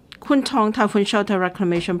Tong Typhoon Shelter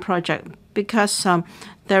reclamation project, because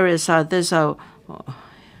there's a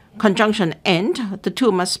conjunction and the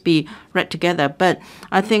two must be read together. But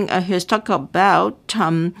I think he's talking about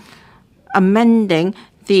amending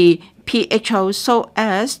the PHO so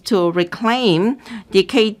as to reclaim the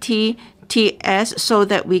KTTS so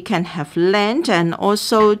that we can have land, and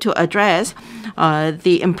also to address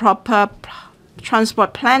the improper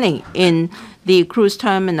transport planning in the cruise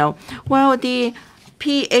terminal. Well, the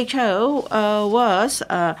PHO was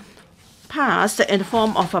passed in the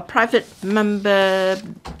form of a private member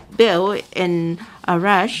bill in a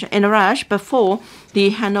rush before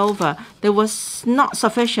the handover. There was not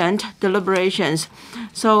sufficient deliberations.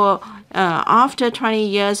 So after 20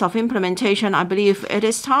 years of implementation, I believe it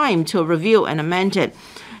is time to review and amend it.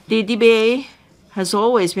 The DBA has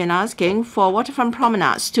always been asking for waterfront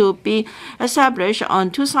promenades to be established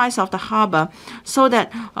on two sides of the harbour so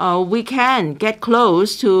that we can get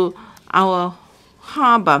close to our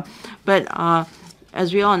harbour. But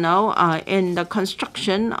as we all know, in the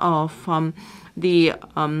construction of the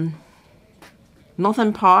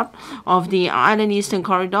northern part of the Island Eastern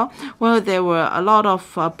Corridor, well, there were a lot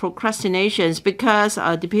of procrastinations because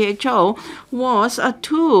the PHO was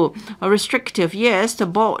too restrictive. Yes, the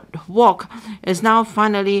boardwalk is now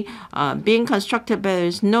finally being constructed, but there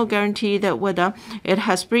is no guarantee that whether it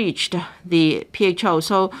has breached the PHO.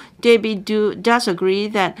 So DB does agree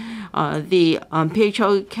that the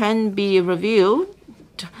PHO can be reviewed,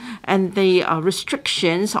 and the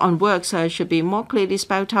restrictions on works should be more clearly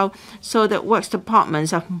spelled out so that works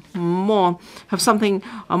departments have something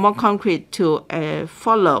more concrete to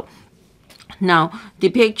follow. Now, the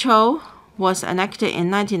PHO was enacted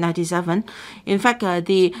in 1997. In fact,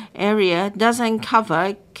 the area doesn't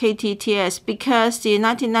cover KTTS because the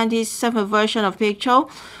 1997 version of PHO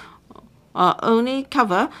only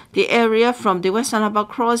cover the area from the Western Harbour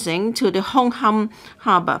crossing to the Hong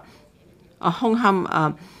Harbour, Hong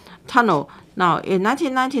Ham Tunnel. Now, in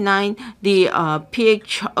 1999, the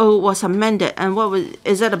PHO was amended, and what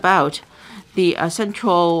is it about? The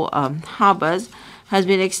central harbours has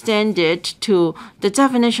been extended to the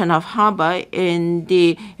definition of harbour in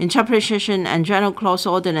the Interpretation and General Clause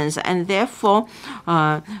Ordinance, and therefore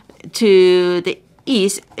to the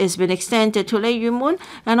east has been extended to Lei Yue Mun,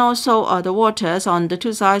 and also the waters on the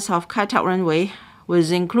two sides of Kai Tak Runway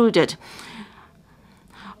was included.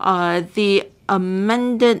 The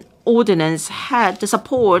amended ordinance had the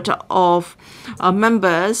support of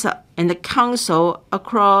members in the council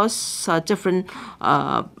across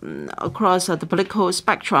across the political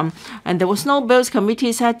spectrum, and there was no bills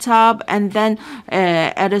committee set up. And then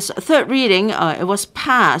at its third reading, it was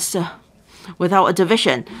passed without a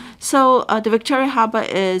division. So the Victoria Harbour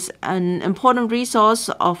is an important resource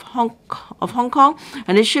of Hong Kong,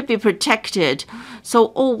 and it should be protected. So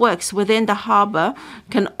all works within the harbour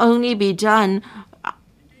can only be done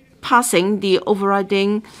passing the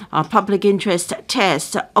overriding public interest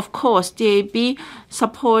test. Of course, DAB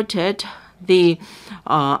supported the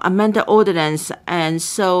amended ordinance, and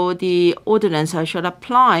so the ordinance should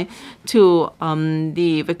apply to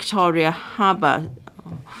the Victoria Harbour.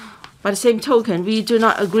 By the same token, we do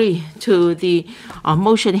not agree to the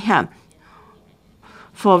motion here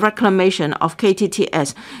for reclamation of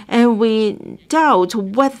KTTS, and we doubt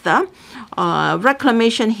whether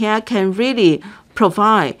reclamation here can really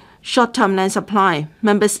provide short-term land supply.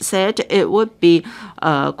 Members said it would be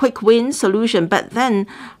a quick win solution, but then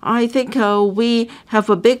I think we have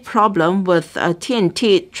a big problem with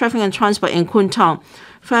TNT, Traffic and Transport in Kwun Tong.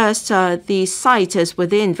 First, the site is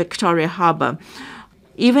within Victoria Harbour.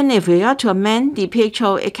 Even if we are to amend the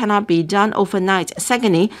PHO, it cannot be done overnight.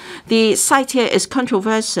 Secondly, the site here is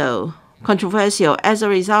controversial. As a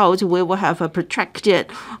result, we will have a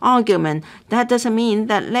protracted argument. That doesn't mean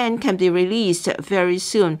that land can be released very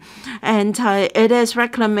soon. And it is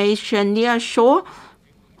reclamation near shore.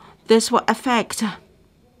 This will affect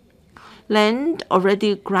land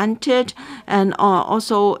already granted and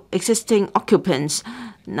also existing occupants.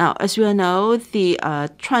 Now, as you know, the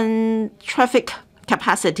traffic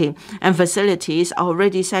capacity and facilities are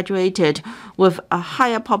already saturated with a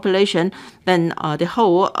higher population than the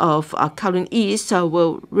whole of Kowloon East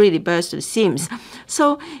will really burst the seams.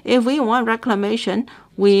 So if we want reclamation,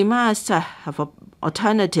 we must have an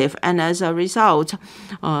alternative, and as a result,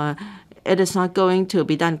 it is not going to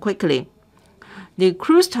be done quickly. The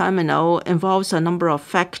cruise terminal involves a number of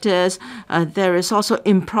factors. There is also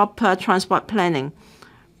improper transport planning.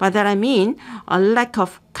 By that I mean a lack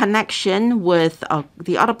of connection with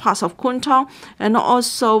the other parts of Kwun Tong, and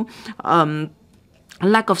also a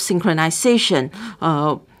lack of synchronization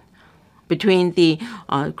between the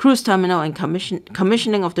cruise terminal and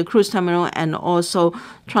commissioning of the cruise terminal and also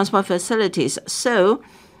transport facilities. So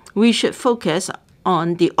we should focus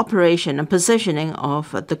on the operation and positioning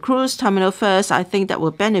of the cruise terminal first. I think that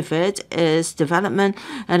will benefit its development,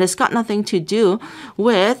 and it's got nothing to do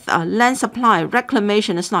with land supply.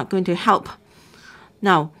 Reclamation is not going to help.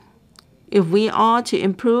 Now, if we are to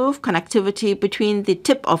improve connectivity between the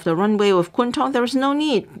tip of the runway with Kwun Tong, there is no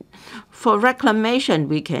need for reclamation.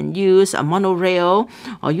 We can use a monorail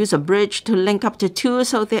or use a bridge to link up the two,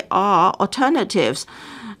 so there are alternatives.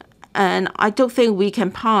 And I don't think we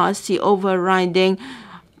can pass the overriding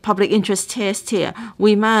public interest test here.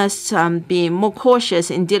 We must be more cautious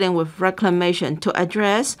in dealing with reclamation to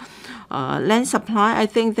address land supply. I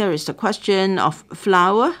think there is the question of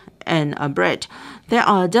flour and bread. There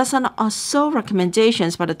are a dozen or so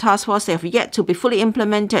recommendations by the task force. They have yet to be fully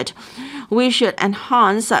implemented. We should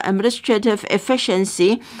enhance administrative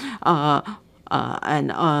efficiency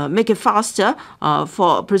and make it faster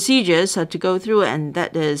for procedures to go through, and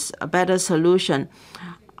that is a better solution.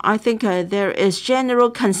 I think there is general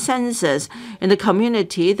consensus in the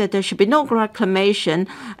community that there should be no reclamation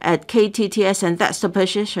at KTTS, and that's the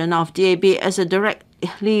position of DAB. As a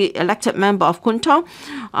directly elected member of Kwun Tong,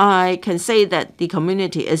 I can say that the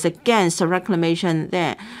community is against the reclamation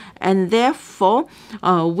there. And therefore,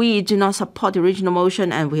 we do not support the original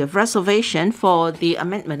motion, and we have reservation for the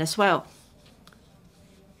amendment as well.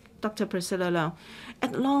 Dr. Priscilla Leung.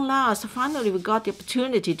 At long last, finally, we got the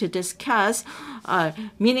opportunity to discuss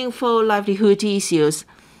meaningful livelihood issues.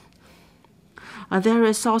 There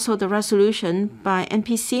is also the resolution by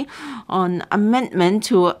NPC on amendment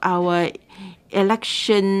to our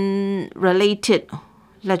election-related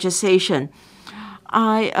legislation.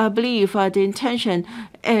 I believe the intention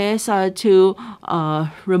is to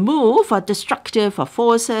remove destructive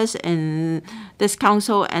forces in this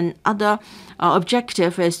council, and other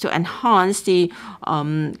objective is to enhance the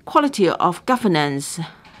quality of governance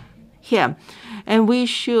here. And we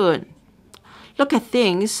should look at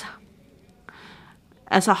things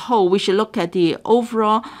as a whole. We should look at the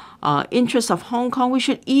overall interests of Hong Kong. We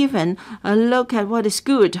should even look at what is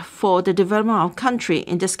good for the development of our country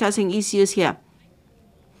in discussing issues here.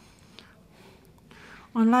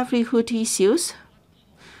 On livelihood issues,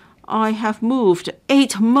 I have moved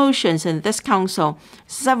 8 motions in this council,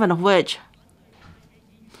 7 of which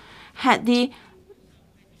had the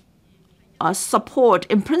support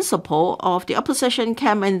in principle of the opposition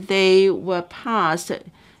camp, and they were passed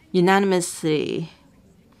unanimously.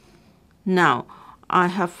 Now, I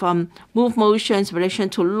have moved motions in relation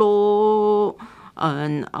to law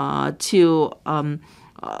and to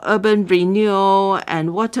urban renewal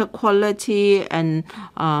and water quality and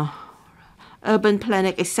urban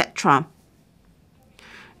planning, etc.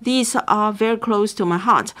 These are very close to my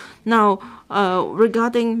heart. Now,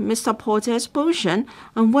 regarding Mr. Paul TSE's motion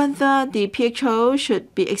on whether the PHO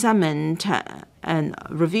should be examined and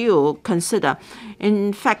reviewed, consider.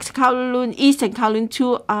 In fact, Kowloon East and Kowloon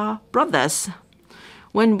 2 are brothers.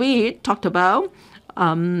 When we talked about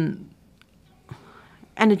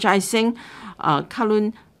energizing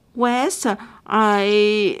Kowloon West,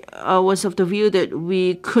 I was of the view that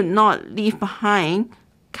we could not leave behind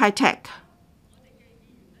Kai Tak.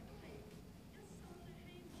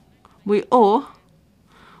 We all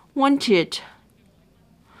wanted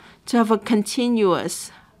to have a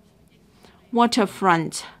continuous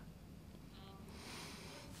waterfront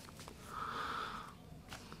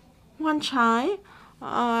Wan Chai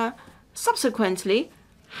subsequently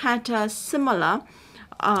had a similar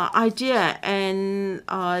idea, and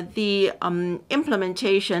the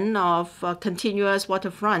implementation of continuous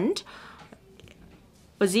waterfront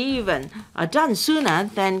was even done sooner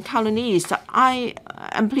than Kowloon East. I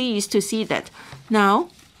am pleased to see that. Now,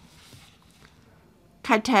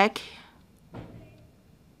 Kai Tak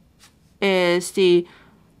is the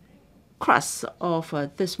crux of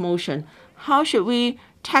this motion. How should we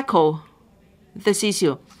tackle this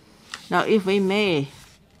issue? Now, if we may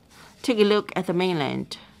take a look at the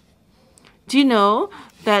mainland. Do you know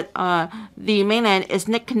that the mainland is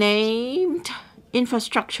nicknamed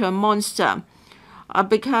infrastructure monster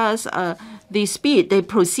because the speed they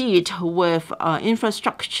proceed with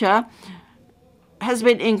infrastructure has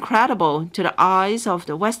been incredible to the eyes of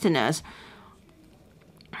the Westerners.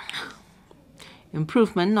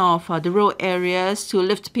 Improvement of the rural areas to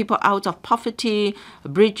lift people out of poverty,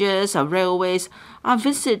 bridges, railways. I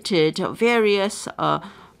visited various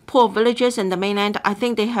poor villages in the mainland. I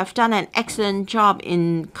think they have done an excellent job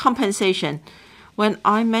in compensation. When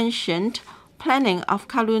I mentioned planning of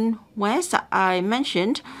Kowloon West, I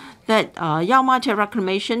mentioned that Yau Ma Tei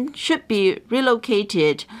reclamation should be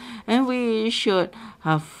relocated, and we should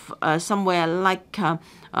have somewhere like a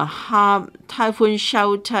typhoon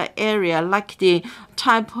shelter area, like the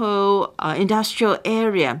Taipo industrial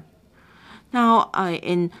area. Now,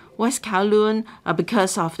 in West Kowloon,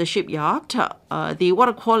 because of the shipyard, the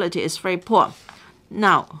water quality is very poor.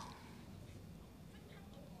 Now,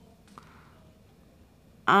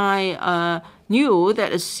 I knew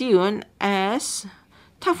that as soon as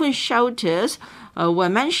typhoon shelters were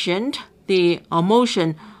mentioned, the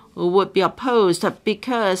motion would be opposed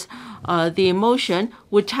because the motion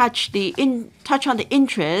would touch on the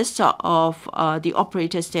interests of the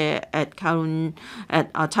operators there at Kowloon,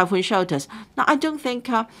 at typhoon shelters. Now, I don't think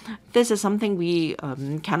this is something we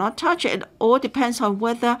cannot touch. It all depends on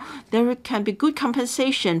whether there can be good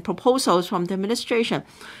compensation proposals from the administration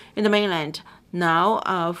in the mainland.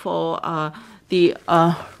 Now, for the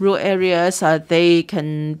rural areas, they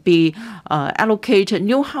can be allocated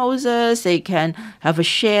new houses. They can have a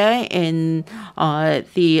share in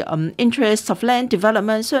the interests of land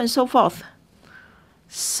development, so on and so forth.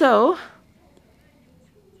 So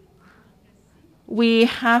we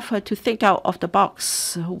have to think out of the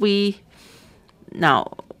box.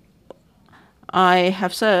 Now, I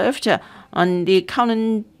have served on the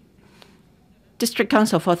Kowloon District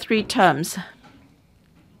Council for 3 terms.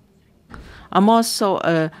 I'm also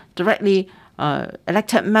a directly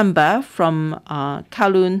elected member from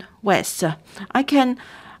Kowloon West. I can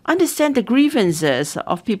understand the grievances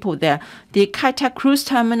of people there. The Kai Tak cruise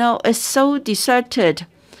terminal is so deserted.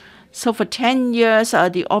 So for 10 years,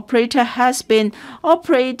 the operator has been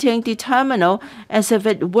operating the terminal as if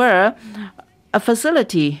it were a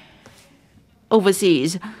facility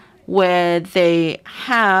overseas, where they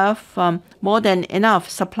have more than enough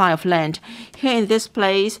supply of land. Here in this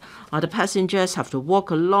place, the passengers have to walk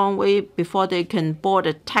a long way before they can board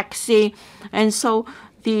a taxi. And so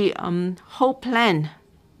the whole plan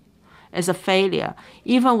is a failure.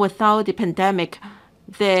 Even without the pandemic,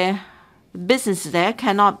 their business there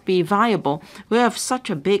cannot be viable. We have such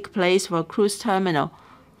a big place for a cruise terminal.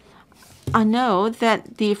 I know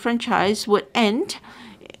that the franchise would end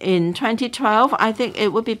in 2012. I think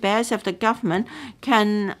it would be best if the government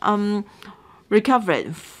can recover it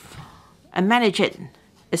and manage it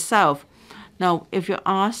itself. Now, if you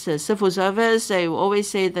ask the civil service, they will always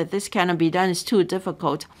say that this cannot be done. It's too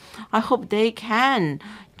difficult. I hope they can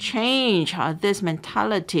change this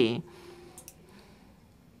mentality.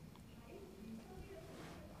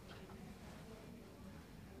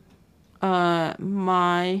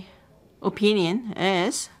 My opinion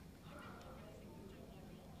is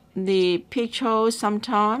the PHO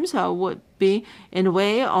sometimes would be in the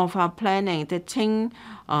way of planning. The Qingzhou,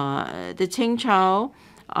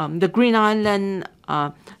 the Green Island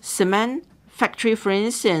cement factory, for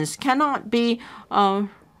instance, cannot be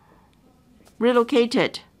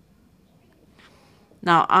relocated.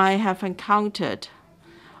 Now, I have encountered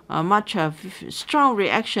much of strong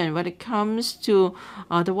reaction when it comes to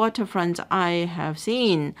the waterfront. I have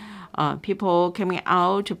seen people coming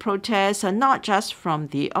out to protest, not just from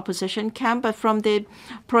the opposition camp, but from the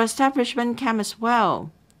pro-establishment camp as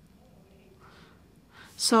well.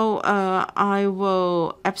 So I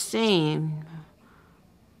will abstain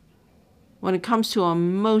when it comes to a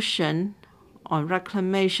motion on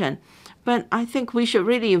reclamation. But I think we should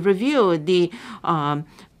really review the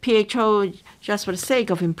PHO just for the sake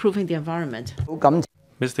of improving the environment.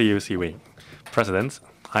 Mr. Yu Siwei, President,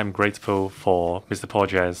 I'm grateful for Mr. Paul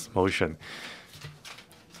TSE's motion.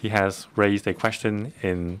 He has raised a question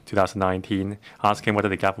in 2019 asking whether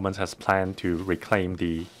the government has planned to reclaim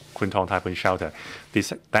the Kwun Tong Typhoon Shelter.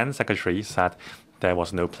 The then secretary said there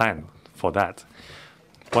was no plan for that.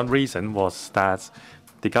 One reason was that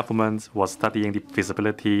the government was studying the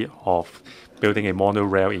feasibility of building a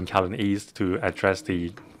monorail in Kowloon East to address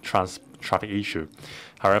the traffic issue.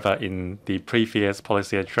 However, in the previous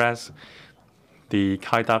policy address, the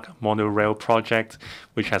Kai Tak monorail project,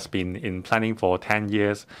 which has been in planning for 10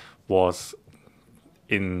 years, was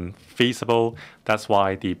infeasible. That's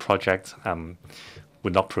why the project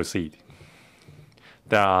would not proceed.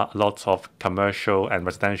 There are lots of commercial and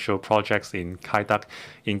residential projects in Kai Tak,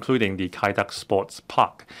 including the Kai Tak Sports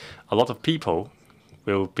Park. A lot of people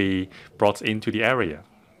will be brought into the area.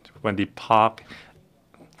 When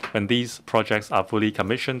these projects are fully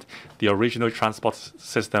commissioned, the original transport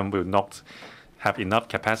system will not have enough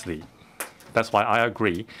capacity. That's why I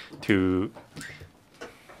agree to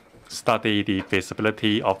study the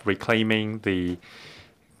feasibility of reclaiming the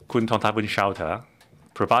Kwun Tong Typhoon Shelter,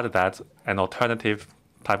 provided that an alternative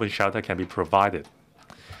typhoon shelter can be provided.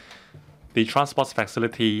 The transport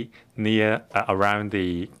facility around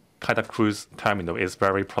the Kai Tak cruise terminal is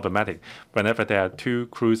very problematic. Whenever there are two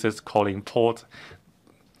cruises calling port,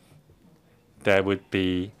 there would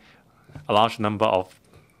be a large number of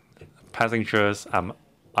passengers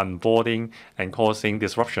unboarding and causing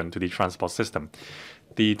disruption to the transport system.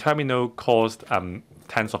 The terminal cost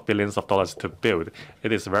tens of billions of dollars to build.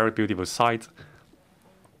 It is a very beautiful site.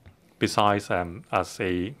 Besides serving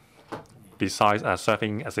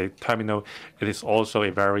as a terminal, it is also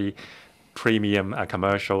a very premium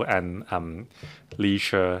commercial and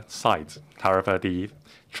leisure site. However, the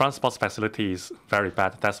transport facility is very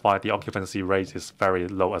bad. That's why the occupancy rate is very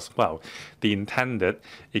low as well. The intended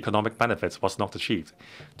economic benefits was not achieved.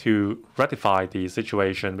 To rectify the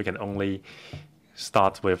situation, we can only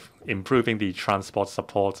start with improving the transport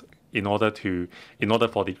support in order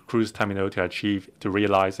for the cruise terminal to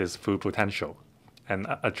realize its full potential and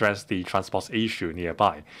address the transport issue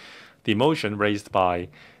nearby. The motion moved by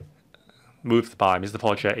Mr.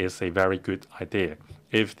 Paul TSE is a very good idea.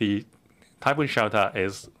 If the typhoon shelter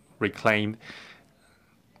is reclaimed,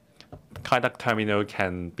 Kai Tak terminal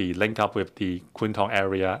can be linked up with the Kwun Tong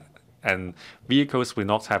area, and vehicles will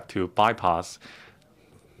not have to bypass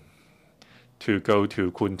to go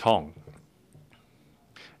to Kwun Tong.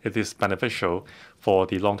 It is beneficial for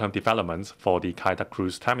the long-term development for the Kai Tak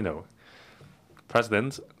cruise terminal.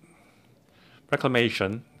 President,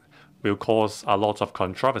 reclamation will cause a lot of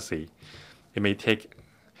controversy. It may take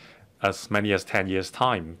as many as 10 years'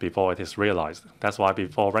 time before it is realized. That's why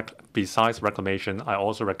besides reclamation, I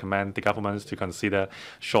also recommend the governments to consider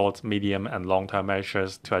short, medium, and long-term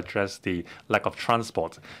measures to address the lack of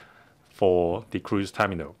transport for the cruise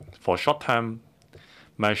terminal. For short-term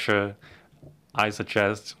measure, I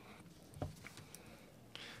suggest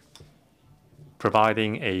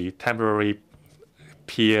providing a temporary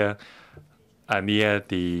pier near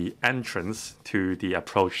the entrance to the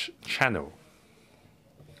approach channel.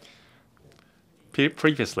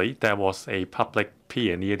 Previously, there was a public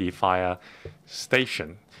pier near the fire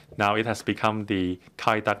station. Now it has become the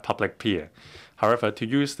Kai Tak public pier. However, to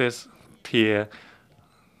use this pier,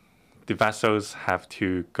 the vessels have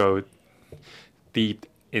to go deep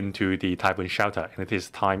into the typhoon shelter, and it is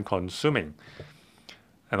time-consuming.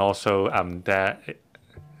 And also, there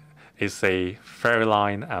is a ferry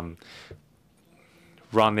line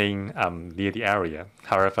running near the area.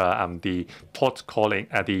 However, the port calling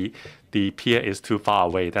the pier is too far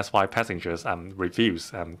away. That's why passengers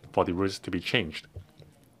refuse for the routes to be changed.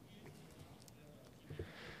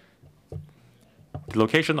 The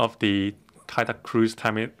location of the Kai Tak cruise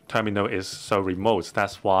terminal is so remote.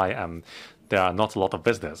 That's why there are not a lot of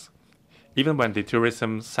visitors. Even when the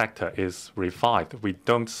tourism sector is revived, we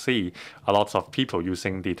don't see a lot of people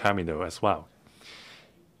using the terminal as well.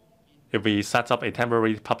 If we set up a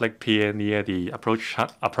temporary public pier near the approach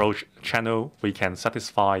channel, we can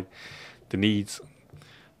satisfy the needs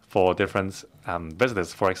for different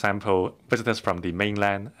visitors. For example, visitors from the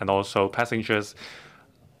mainland and also passengers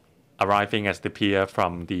arriving at the pier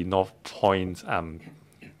from the North Point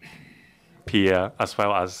pier, as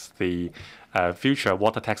well as the future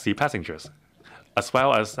water taxi passengers, as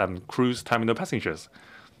well as cruise terminal passengers.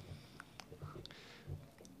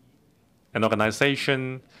 An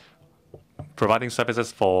organization providing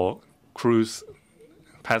services for cruise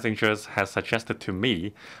passengers has suggested to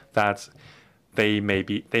me that they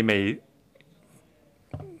may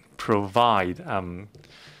provide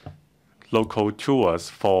local tours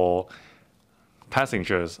for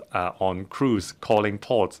passengers on cruise calling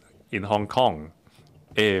ports in Hong Kong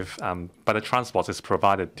if better transport is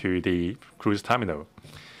provided to the cruise terminal.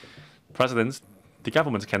 President, the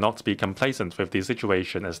government cannot be complacent with the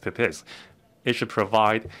situation as it is. It should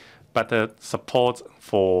provide better support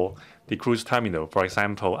for the cruise terminal, for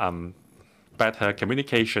example, better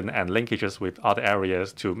communication and linkages with other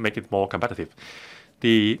areas to make it more competitive.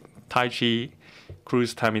 The Taichi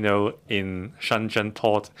cruise terminal in Shenzhen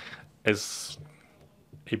port is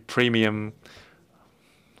a premium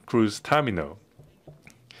cruise terminal.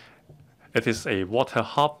 It is a water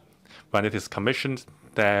hub. When it is commissioned,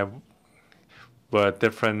 there were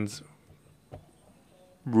different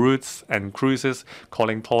routes and cruises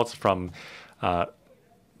calling ports from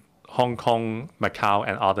Hong Kong, Macau,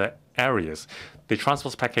 and other areas. The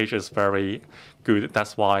transport package is very good.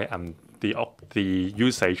 That's why the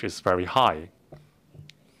usage is very high.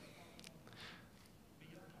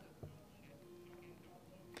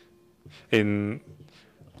 In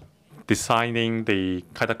designing the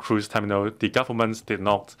Kai Tak cruise terminal, the government did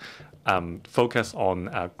not focus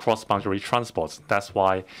on cross-boundary transports. That's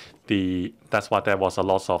why there was a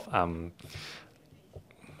lot of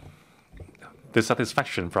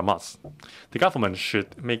dissatisfaction from us. The government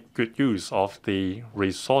should make good use of the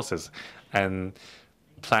resources and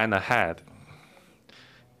plan ahead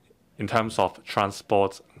in terms of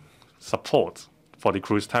transport support for the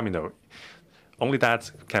cruise terminal. Only that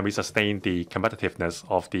can we sustain the competitiveness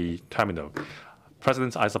of the terminal.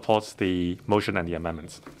 President, I support the motion and the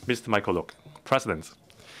amendments. Mr. Michael Look. President,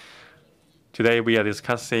 today we are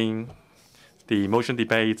discussing the motion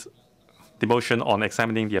debate, the motion on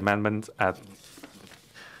examining the amendment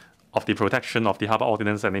of the Protection of the Harbour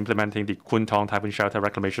Ordinance and implementing the Kwun Tong Typhoon Shelter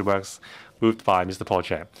reclamation works, moved by Mr. Paul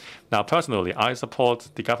Chair. Now, personally, I support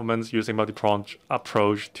the government's using multi-pronged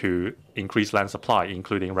approach to increase land supply,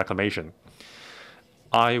 including reclamation.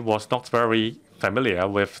 I was not very familiar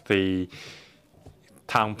with the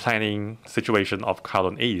town planning situation of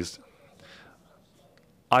Kowloon East.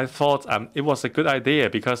 I thought it was a good idea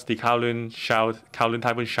because the Kowloon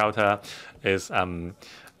Typhoon Shelter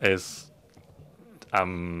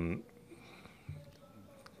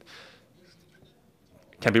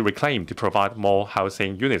can be reclaimed to provide more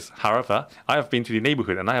housing units. However, I have been to the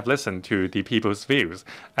neighborhood and I have listened to the people's views,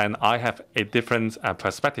 and I have a different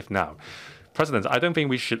perspective now. President, I don't think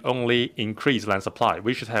we should only increase land supply.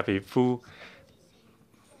 We should have a full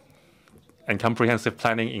and comprehensive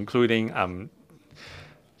planning, including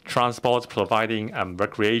transport, providing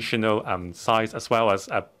recreational sites, as well as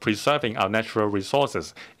preserving our natural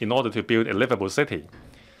resources in order to build a livable city.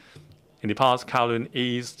 In the past, Kowloon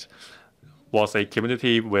East was a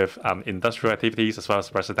community with industrial activities as well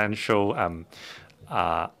as residential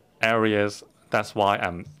areas. That's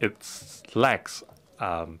why it lacks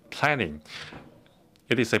planning.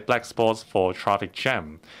 It is a black spot for traffic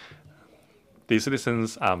jam. The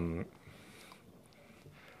citizens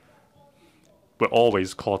were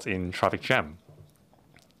always caught in traffic jam.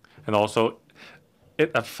 And also, it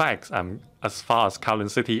affects, as far as Kowloon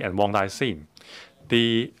City and Wong Tai Sin.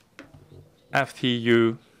 The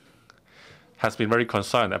FTU has been very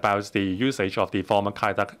concerned about the usage of the former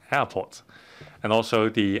Kai Tak airport, and also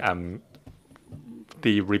the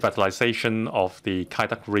revitalization of the Kai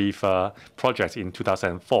Tak River project in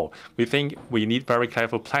 2004. We think we need very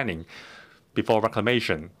careful planning before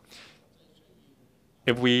reclamation.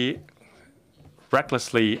 If we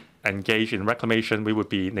recklessly engage in reclamation, we would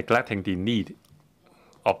be neglecting the need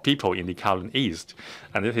of people in the Kowloon East.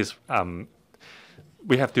 And it is,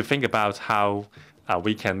 we have to think about how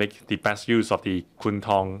we can make the best use of the Kwun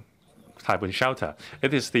Tong Typhoon Shelter.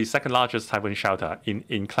 It is the second largest typhoon shelter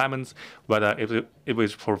in Clements. Whether it will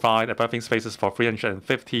provide berthing spaces for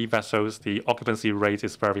 350 vessels, the occupancy rate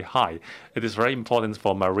is very high. It is very important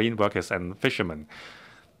for marine workers and fishermen.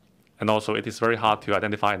 And also, it is very hard to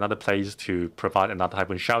identify another place to provide another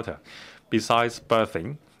typhoon shelter. Besides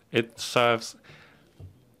berthing, it serves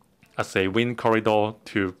as a wind corridor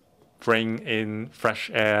to bring in fresh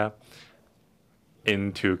air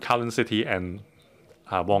into Kowloon City and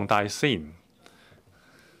Wong Tai Sin.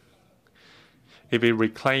 If we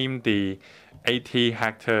reclaim the 80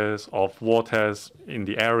 hectares of waters in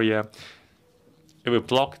the area, it will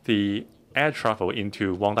block the air travel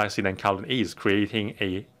into Wong Tai Sin and Kowloon East, creating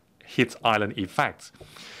a heat island effect.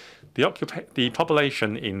 The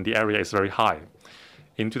population in the area is very high.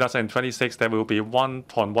 In 2026, there will be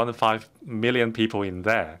 1.15 million people in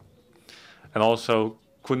there. And also,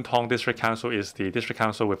 Kwun Tong District Council is the district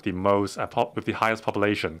council with the highest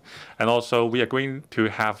population. And also, we are going to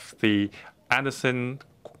have the Anderson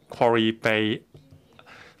Quarry Bay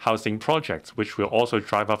housing project, which will also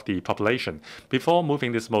drive up the population. Before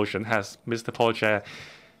moving this motion, has Mr. Paul Chair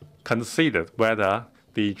considered whether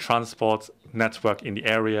the transport network in the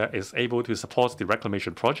area is able to support the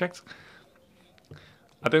reclamation project.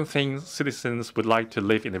 I don't think citizens would like to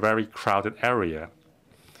live in a very crowded area.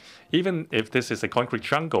 Even if this is a concrete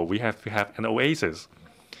jungle, we have to have an oasis.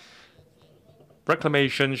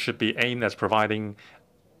 Reclamation should be aimed at providing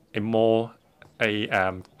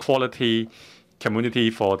a quality community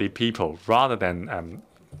for the people rather than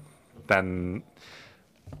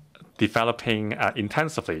developing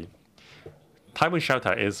intensively. Typhoon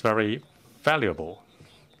shelter is very valuable.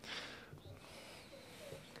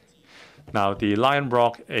 Now, the Lion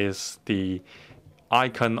Rock is the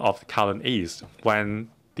icon of Kowloon East. When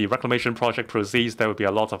the reclamation project proceeds, there will be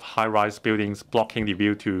a lot of high-rise buildings blocking the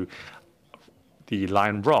view to the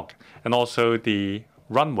Lion Rock and also the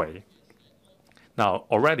runway. Now,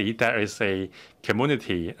 already there is a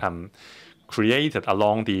community created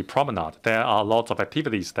along the promenade. There are lots of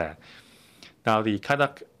activities there. Now, the Kai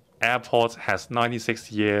Tak Airport has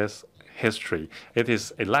 96 years history. It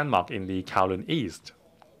is a landmark in the Kowloon East.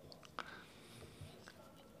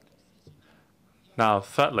 Now,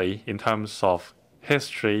 thirdly, in terms of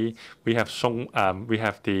history, we have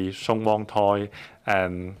the Song Wong Toi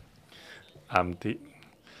and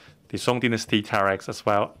the Song Dynasty Terrace, as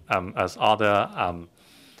well as other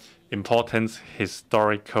important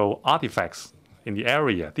historical artifacts in the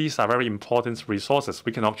area. These are very important resources.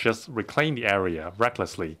 We cannot just reclaim the area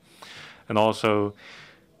recklessly. And also,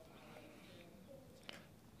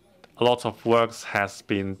 a lot of works has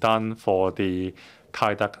been done for the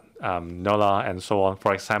Kai Tak Nola and so on.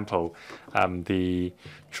 For example, the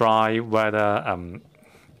dry weather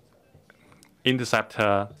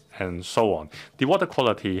interceptor and so on. The water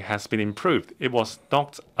quality has been improved. It was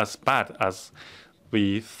not as bad as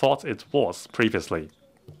we thought it was previously.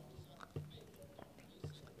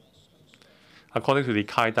 According to the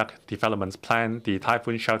Kai Tak development plan, the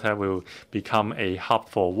typhoon shelter will become a hub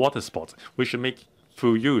for water sports. We should make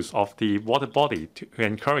full use of the water body to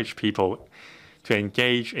encourage people to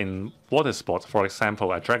engage in water sports, for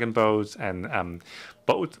example, dragon boats and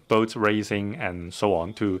boat racing and so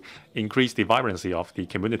on, to increase the vibrancy of the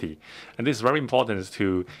community. And this is very important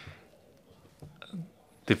to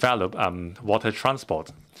develop water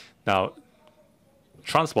transport. Now,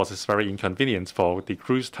 transport is very inconvenient for the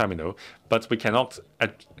cruise terminal, but we cannot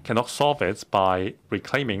solve it by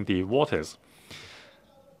reclaiming the waters.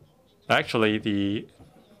 Actually, the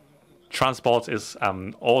transport is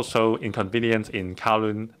also inconvenient in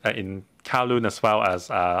Kowloon as well as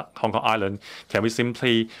Hong Kong Island. Can we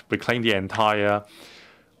simply reclaim the entire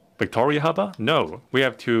Victoria Harbour? No. We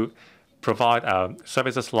have to provide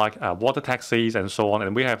services like water taxis and so on,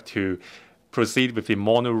 and we have to proceed with the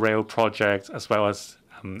monorail project as well as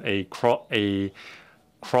a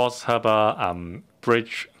cross-harbour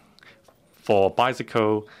bridge for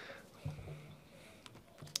bicycle,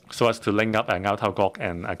 so as to link up Ngau Tau Kok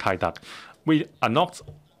and Kai Tak. We are not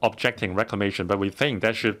objecting reclamation, but we think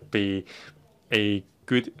there should be a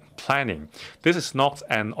good planning. This is not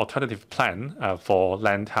an alternative plan for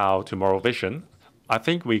Lantau to Moral Vision. I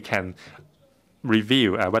think we can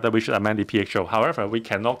review whether we should amend the PHO. However, we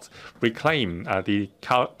cannot reclaim the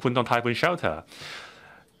Kwun Tong Typhoon Shelter.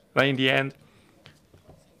 But in the end,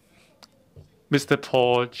 Mr.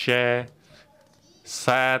 Paul TSE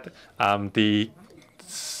said the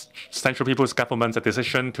Central People's Government's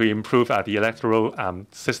decision to improve the electoral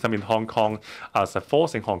system in Hong Kong as a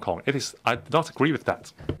force in Hong Kong. I do not agree with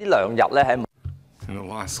that. In the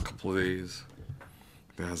last couple of days,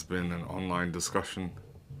 there has been an online discussion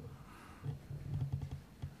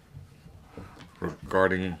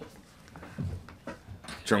regarding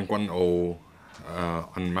Zheng Guan-o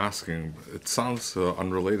unmasking. It sounds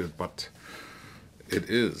unrelated, but it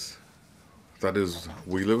is. That is,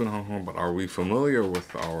 we live in Hong Kong, but are we familiar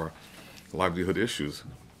with our livelihood issues?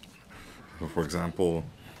 For example,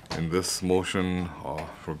 in this motion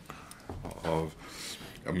of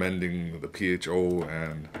amending the PHO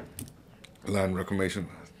and land reclamation,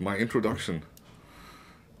 my introduction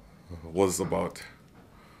was about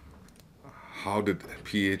how did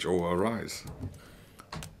PHO arise?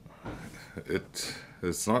 It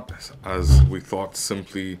is not, as we thought,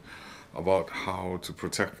 simply about how to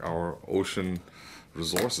protect our ocean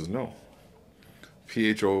resources. No.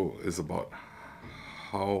 PHO is about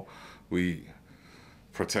how we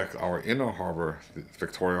protect our inner harbor, the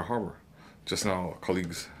Victoria Harbour. Just now,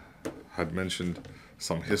 colleagues had mentioned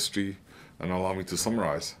some history, and allow me to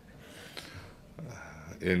summarize.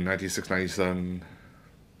 In 1996-97,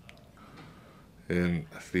 in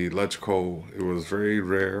the LegCo, it was very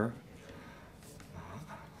rare.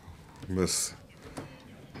 Miss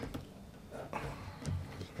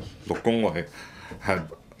Lok Kong Wai had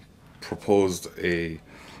proposed a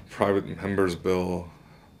private members bill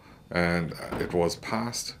and it was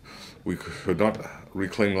passed, we could not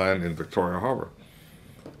reclaim land in Victoria Harbour.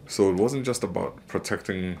 So it wasn't just about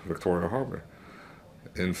protecting Victoria Harbour.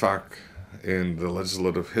 In fact, in the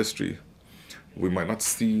legislative history, we might not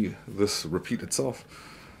see this repeat itself.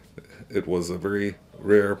 It was a very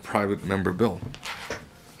rare private member bill.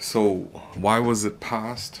 So why was it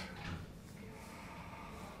passed?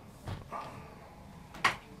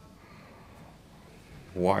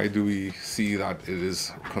 Why do we see that it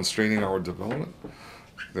is constraining our development?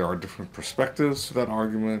 There are different perspectives to that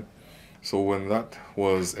argument. So when that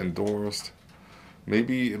was endorsed,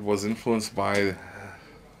 maybe it was influenced by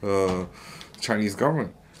the Chinese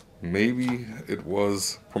government. Maybe it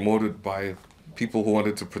was promoted by people who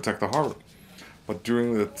wanted to protect the harbor. But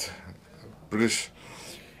during the British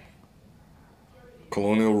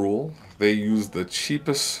colonial rule, they used the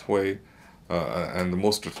cheapest way and the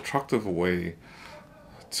most attractive way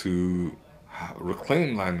to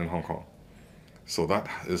reclaim land in Hong Kong. So that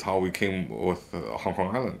is how we came with Hong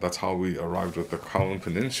Kong Island. That's how we arrived with the Kowloon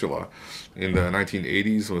Peninsula in the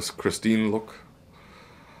 1980s with Christine Look.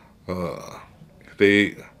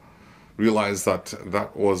 They realized that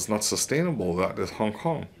that was not sustainable. That is Hong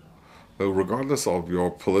Kong. Regardless of your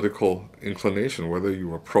political inclination, whether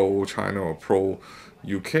you are pro-China or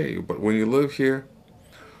pro-UK. But when you live here,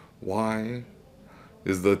 why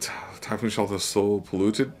is the typhoon shelter so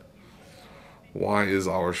polluted? Why is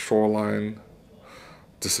our shoreline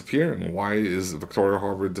disappearing? Why is Victoria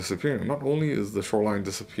Harbour disappearing? Not only is the shoreline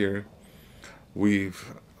disappearing,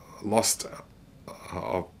 we've lost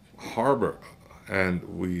a harbour and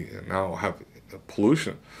we now have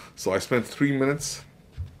pollution. So I spent 3 minutes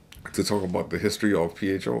to talk about the history of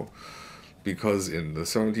PHO because in the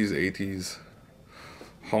 70s, 80s,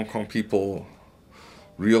 Hong Kong people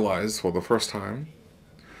realized for the first time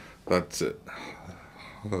that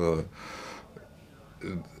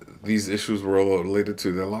these issues were related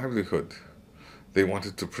to their livelihood. They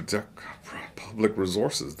wanted to protect public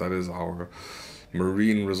resources, that is our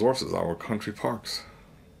marine resources, our country parks,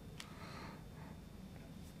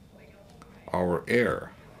 our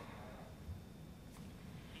air,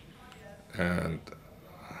 and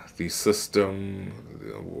the system.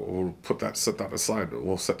 We'll set that aside.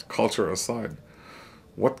 We'll set culture aside.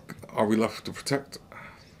 What are we left to protect?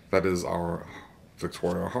 That is our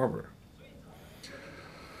Victoria Harbour.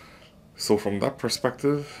 So from that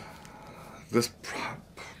perspective, this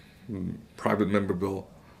private member bill,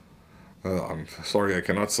 I'm sorry, I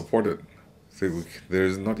cannot support it.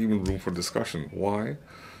 There's not even room for discussion. Why?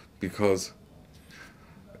 Because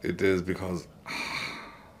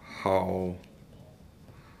how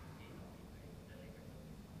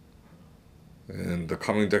in the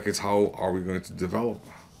coming decades, how are we going to develop?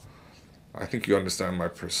 I think you understand my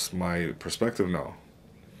perspective now.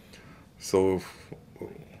 So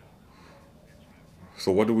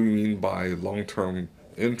what do we mean by long-term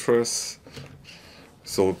interests?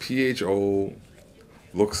 So PHO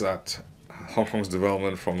looks at Hong Kong's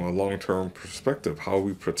development from a long-term perspective, how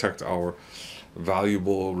we protect our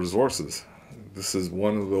valuable resources. This is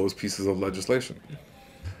one of those pieces of legislation.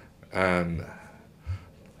 And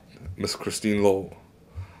Ms. Christine Low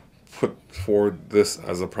put forward this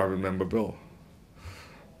as a private member bill.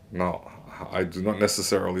 Now, I do not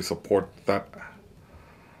necessarily support that.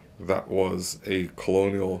 That was a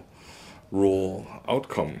colonial rule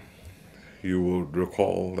outcome. You will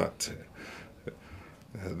recall that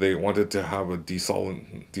they wanted to have a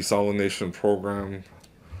desalination program,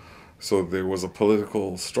 so there was a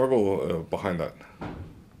political struggle behind that.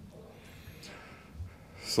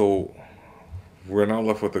 So we're now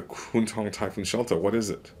left with the Kwun Tong Typhoon Shelter. What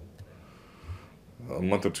is it? A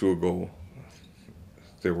month or two ago,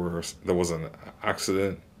 there was an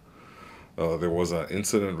accident. There was an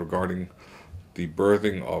incident regarding the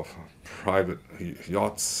berthing of private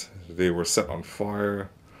yachts. They were set on fire.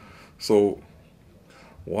 So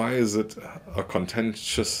why is it a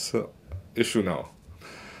contentious issue now?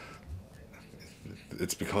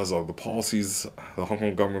 It's because of the policies, the Hong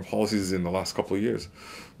Kong government policies in the last couple of years.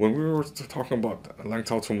 When we were talking about Lang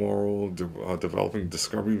Tao tomorrow, developing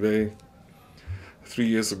Discovery Bay, 3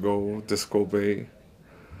 years ago, Disco Bay,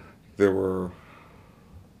 there were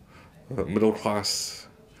middle class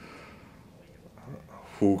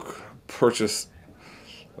who purchased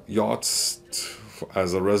yachts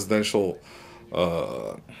as a residential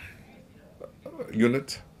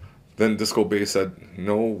unit. Then Disco Bay said,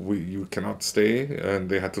 no, you cannot stay, and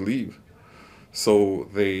they had to leave. So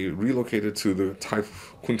they relocated to the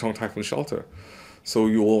Kwun Tong Typhoon Shelter. So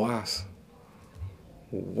you will ask,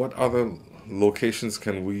 what other locations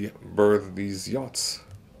can we berth these yachts?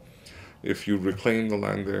 If you reclaim the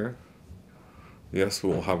land there, yes,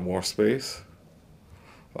 we'll have more space.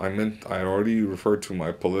 I already referred to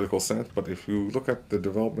my political stance, but if you look at the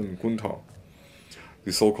development in Kwun Tong,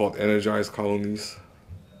 the so-called energized colonies,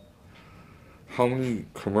 how many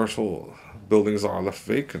commercial buildings are left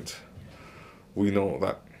vacant? We know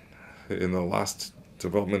that in the last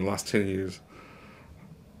 10 years,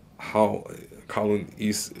 how Kowloon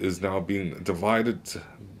East is now being divided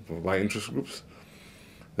by interest groups.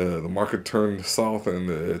 The market turned south and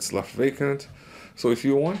it's left vacant. So if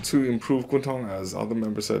you want to improve Kwun Tong, as other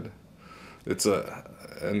members said, it's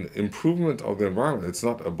an improvement of the environment. It's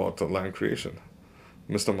not about the land creation.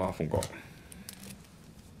 Mr. Ma Fung Gok.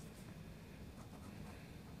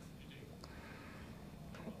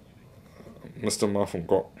 Mr. Ma Fung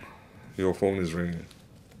Gok, your phone is ringing.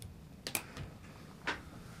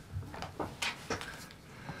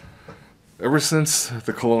 Ever since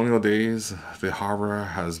the colonial days, the harbor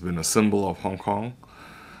has been a symbol of Hong Kong.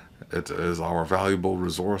 It is our valuable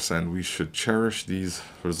resource, and we should cherish these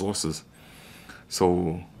resources.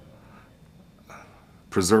 So,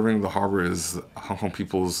 preserving the harbor is Hong Kong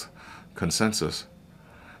people's consensus.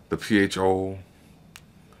 The PHO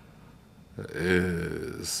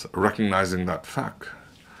is recognizing that fact.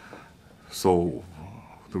 So,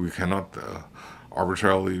 we cannot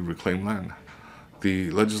arbitrarily reclaim land.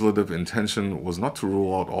 The legislative intention was not to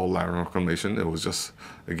rule out all land reclamation. It was just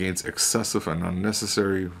against excessive and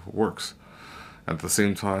unnecessary works. At the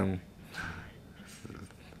same time,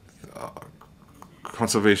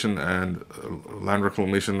 conservation and land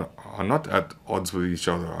reclamation are not at odds with each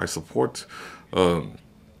other. I support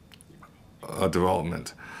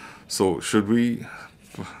development. So should we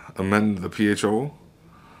amend the PHO?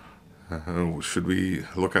 Should we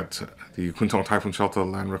look at the Kwun Tong Typhoon Shelter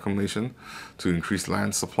land reclamation to increase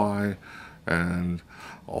land supply and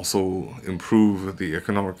also improve the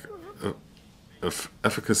economic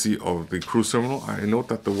efficacy of the cruise terminal? I note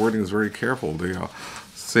that the wording is very careful. They are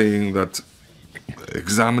saying that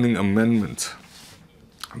examining amendment,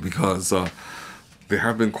 because there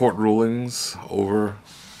have been court rulings over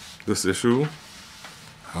this issue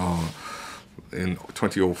in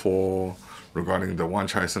 2004 regarding the Wan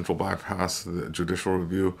Chai Central Bypass. The judicial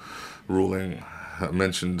review ruling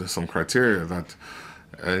mentioned some criteria that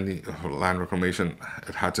any land reclamation,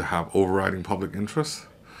 it had to have overriding public interest,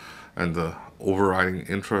 and the overriding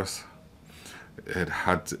interest, it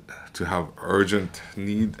had to have urgent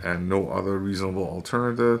need and no other reasonable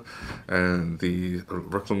alternative, and the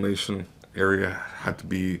reclamation area had to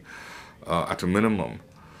be at a minimum.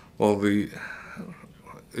 Well, the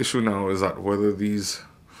issue now is that whether these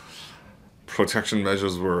protection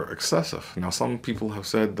measures were excessive. Now, some people have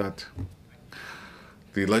said that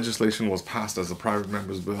the legislation was passed as a private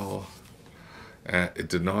member's bill, and it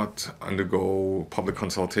did not undergo public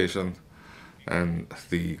consultation, and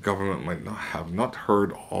the government might not have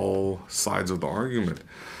heard all sides of the argument.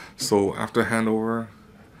 So after handover,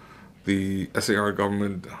 the SAR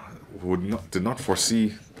government did not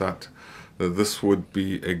foresee that this would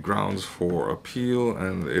be a grounds for appeal,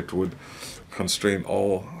 and it would constrain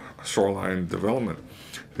all shoreline development.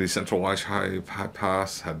 The Central Wan Chai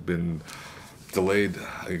Bypass had been delayed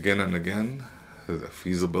again and again. The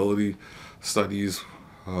feasibility studies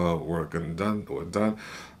were done,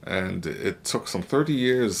 and it took some 30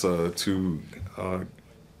 years to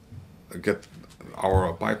get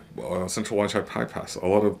our Central Wan Chai Bypass. A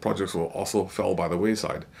lot of projects also fell by the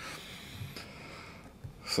wayside.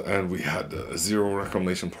 And we had zero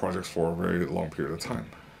reclamation projects for a very long period of time.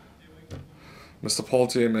 Mr. Paul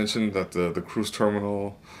TSE mentioned that the cruise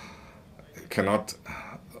terminal cannot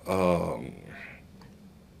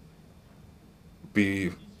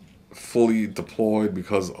be fully deployed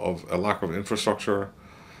because of a lack of infrastructure,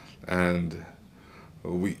 and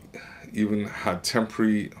we even had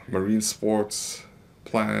temporary marine sports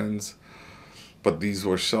plans, but these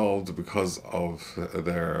were shelved because of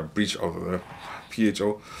their breach of the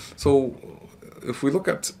PHO. So if we look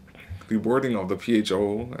at the wording of the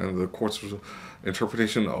PHO and the court's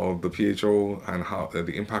interpretation of the PHO and how the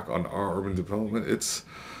impact on our urban development, it's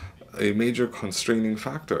a major constraining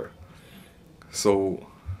factor. So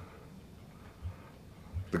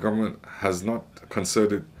the government has not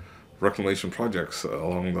considered reclamation projects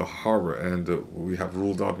along the harbor, and we have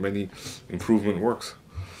ruled out many improvement works.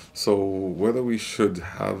 So whether we should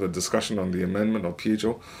have a discussion on the amendment of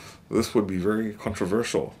PHO, this would be very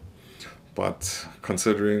controversial. But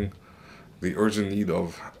considering the urgent need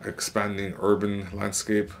of expanding urban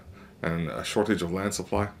landscape and a shortage of land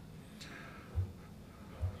supply,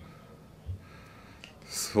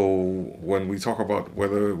 So when we talk about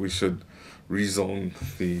whether we should rezone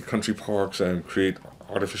the country parks and create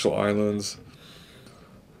artificial islands,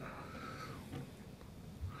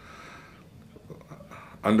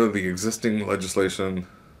 under the existing legislation,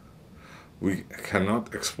 we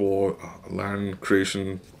cannot explore land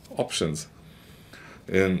creation options.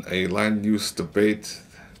 In a land use debate,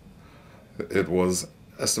 it was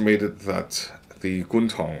estimated that the Kwun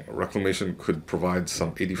Tong reclamation could provide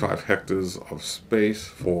some 85 hectares of space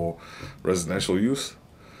for residential use.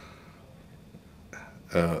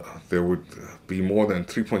 There would be more than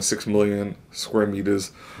 3.6 million square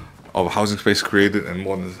meters of housing space created and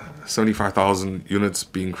more than 75,000 units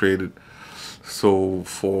being created. So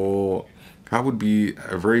that would be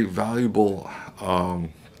a very valuable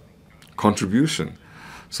contribution.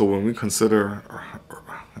 So when we consider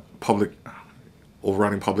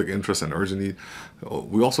overriding public interest and urgent need,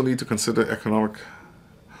 we also need to consider economic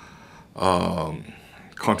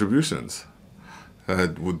contributions.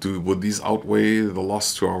 Would these outweigh the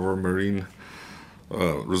loss to our marine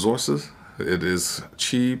resources? It is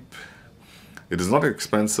cheap. It is not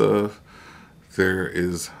expensive. There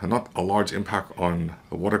is not a large impact on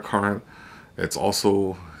the water current. It's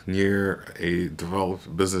also near a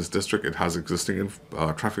developed business district. It has existing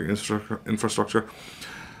traffic infrastructure.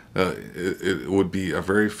 It would be a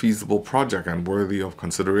very feasible project and worthy of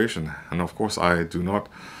consideration. And of course, I do not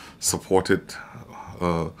support it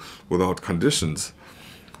without conditions.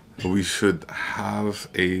 We should have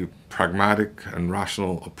a pragmatic and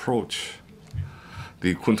rational approach.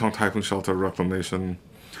 The Kwun Tong Typhoon Shelter reclamation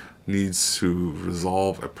needs to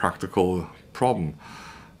resolve a practical problem.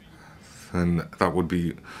 And that would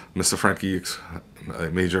be Mr. Frankie YICK's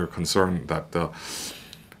major concern, that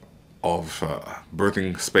of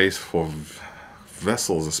berthing space for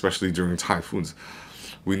vessels, especially during typhoons.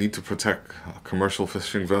 We need to protect commercial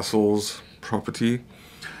fishing vessels' property.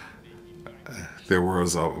 There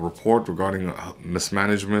was a report regarding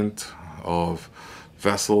mismanagement of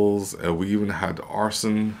vessels. We even had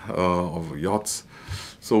arson of yachts.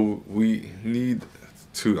 So we need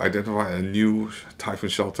to identify a new typhoon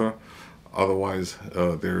shelter. Otherwise,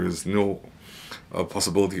 there is no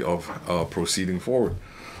possibility of proceeding forward.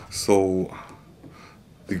 So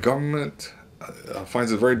the government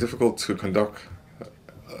finds it very difficult to conduct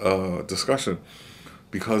discussion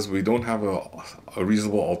because we don't have a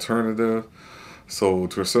reasonable alternative. So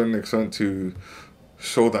to a certain extent, to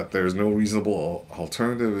show that there's no reasonable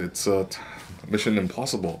alternative, it's mission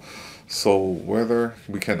impossible. So whether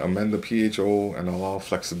we can amend the PHO and allow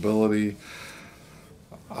flexibility,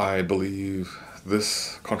 I believe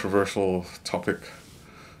this controversial topic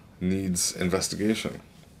needs investigation.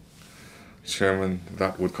 Chairman,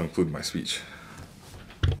 that would conclude my speech.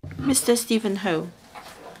 Mr. Stephen Ho.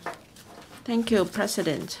 Thank you,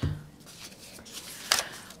 President.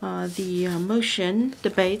 The motion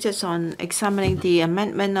debate is on examining the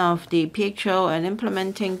amendment of the PHO and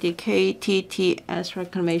implementing the KTTS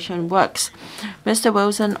reclamation works. Mr.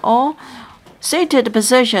 Wilson Orr stated the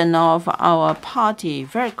position of our party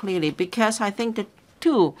very clearly, because I think the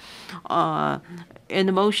two in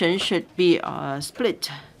the motion should be split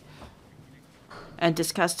and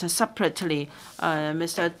discussed separately.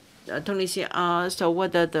 Mr. Tony C. asked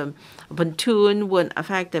whether the pontoon would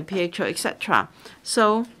affect the PHO, etc.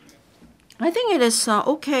 So I think it is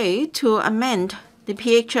okay to amend the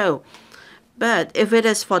PHO. But if it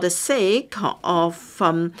is for the sake of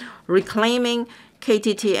reclaiming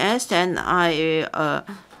KTTS, then I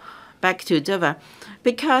beg to differ,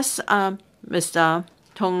 because Mr.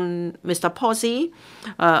 Paul TSE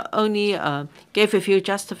only gave a few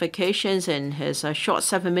justifications in his short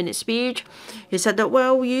 7-minute speech. He said that,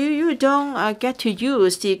 well, you don't get to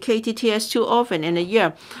use the KTTS too often in a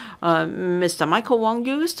year. Mr. Michael Wong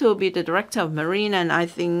used to be the Director of Marine, and I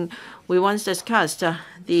think we once discussed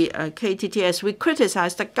the KTTS. We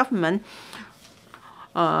criticized the government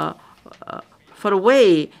for the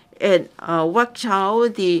way it worked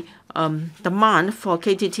out the demand for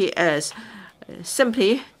KTTS.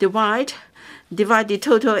 Simply divide the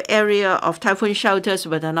total area of typhoon shelters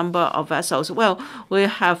with the number of vessels. Well, we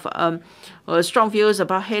have strong views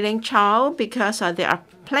about Hailing Chow because there are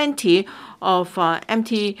plenty of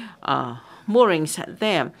empty moorings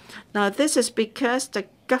there. Now, this is because the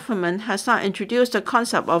government has not introduced the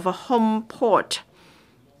concept of a home port,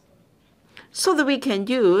 so that we can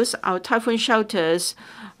use our typhoon shelters.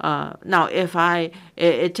 Now, if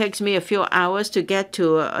it takes me a few hours to get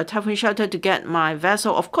to a typhoon shelter to get my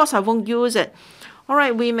vessel, of course I won't use it. All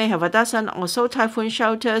right, we may have a dozen or so typhoon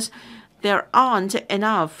shelters. there aren't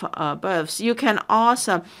enough berths. You can ask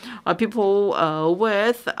people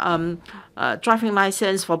with driving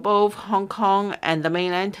license for both Hong Kong and the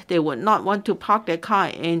mainland. They would not want to park their car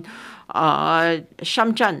in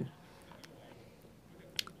Shenzhen.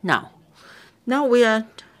 Now we are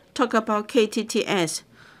talking about KTTS.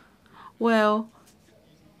 Well,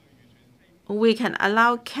 we can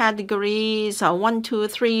allow categories 1, 2,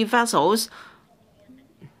 3 vessels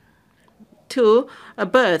to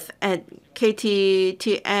berth at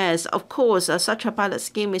KTTS. Of course, such a pilot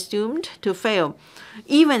scheme is doomed to fail,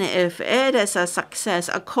 even if it is a success.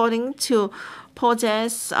 According to Paul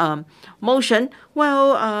TSE's motion,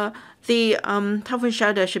 well, the typhoon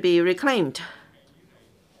shelter should be reclaimed.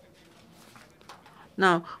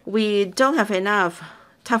 Now, we don't have enough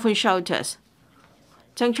typhoon shelters.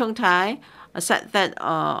 Zheng Chongtai said that,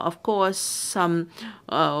 of course,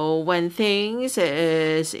 when things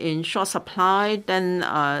is in short supply, then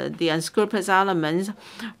the unscrupulous elements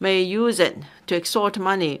may use it to extort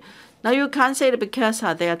money. Now, you can't say that because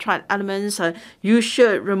they are tried elements, you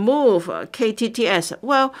should remove KTTS.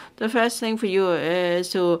 Well, the first thing for you is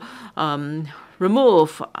to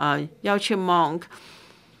remove Yao Qin Monk.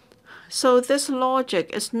 So this logic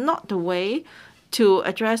is not the way to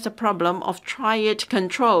address the problem of triad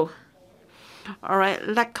control. All right,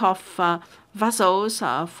 lack of vessels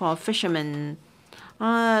for fishermen.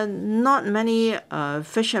 Not many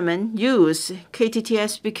fishermen use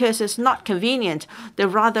KTTS because it's not convenient. They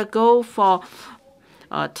rather go for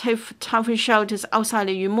typhoon shelters outside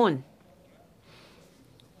the Yumun.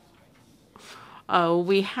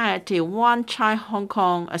 We had the Wan Chai Hong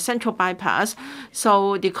Kong central bypass,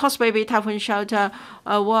 so the Causeway Bay Typhoon Shelter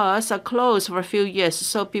was closed for a few years.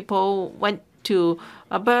 So people went to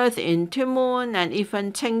berth in Tuen Mun and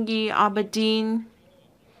even Tsing Yi, Aberdeen.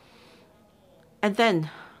 And then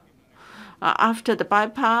after the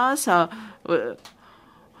bypass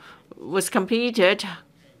was completed,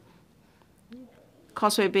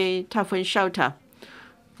 Causeway Bay Typhoon Shelter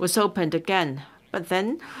was opened again. But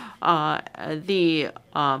then but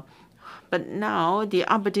now the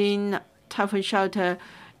Aberdeen Typhoon Shelter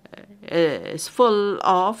is full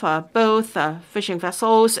of both fishing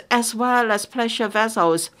vessels as well as pleasure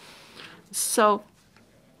vessels. So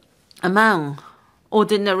among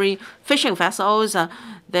ordinary fishing vessels,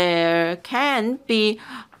 there can be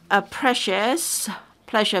precious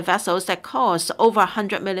pleasure vessels that cost over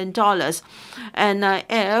 $100 million. And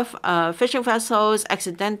if fishing vessels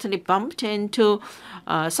accidentally bumped into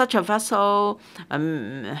such a vessel,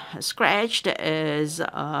 scratched is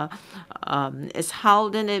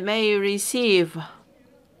held, and it may receive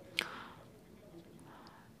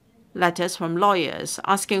letters from lawyers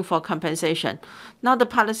asking for compensation. Now, the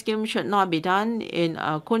pilot scheme should not be done in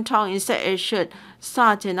Kwun Tong. Instead, it should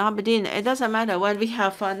start in Aberdeen. It doesn't matter when we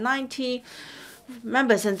have 90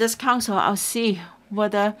 members in this council. I'll see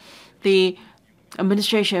whether the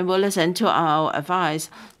administration will listen to our advice.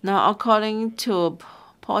 Now, according to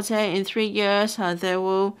Paul TSE, in 3 years, there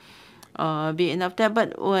will be enough there.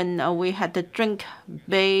 But when we had the Drink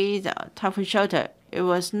Bay Typhoon Shelter, it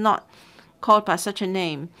was not called by such a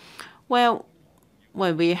name. Well,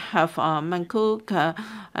 when we have Mangkok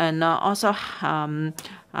and also had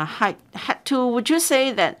to, would you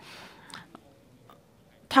say that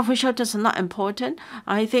typhoon shelters are not important?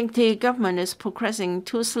 I think the government is progressing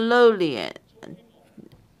too slowly,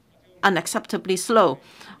 unacceptably slow.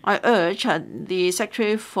 I urge the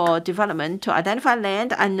Secretary for Development to identify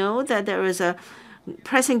land. I know that there is a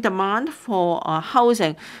pressing demand for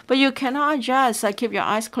housing, but you cannot just keep your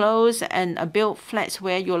eyes closed and build flats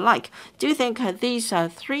where you like. Do you think these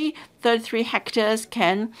 33 hectares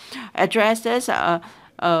can address this?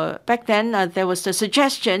 Back then, there was the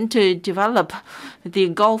suggestion to develop the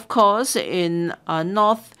golf course in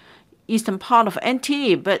northeastern part of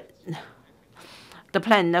NT, but the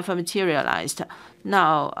plan never materialized.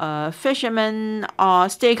 Now, fishermen are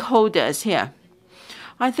stakeholders here.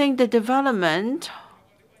 I think the development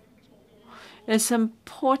is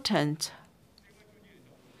important.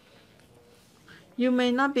 You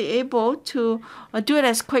may not be able to do it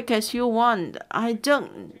as quick as you want. I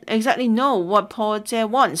don't exactly know what Paul TSE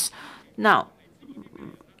wants. Now,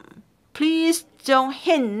 please don't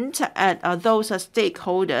hint at those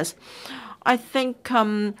stakeholders. I think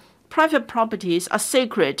private properties are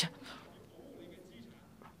sacred.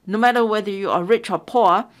 No matter whether you are rich or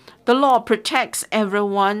poor, the law protects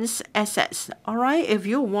everyone's assets. All right? If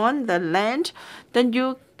you want the land, then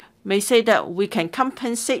you may say that we can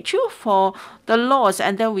compensate you for the loss,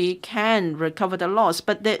 and then we can recover the loss.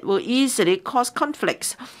 But that will easily cause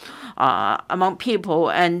conflicts among people,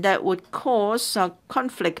 and that would cause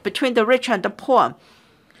conflict between the rich and the poor.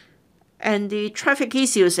 And the traffic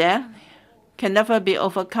issues there can never be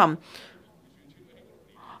overcome.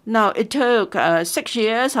 Now, it took 6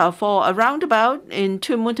 years for a roundabout in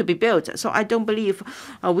Tuen Mun to be built. So I don't believe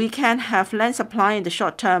we can have land supply in the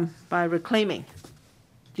short term by reclaiming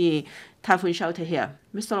the typhoon shelter here.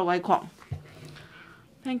 Mr. Wai Kwok.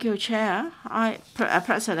 Thank you, Chair.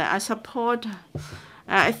 President, I support.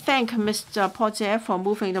 I thank Mr. Paul TSE for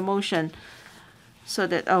moving the motion so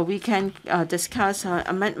that we can discuss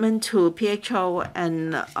amendment to PHO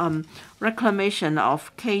and reclamation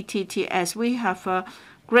of KTTS. We have a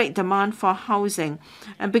great demand for housing,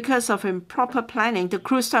 and because of improper planning, the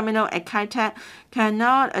cruise terminal at Kai Tak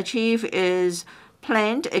cannot achieve its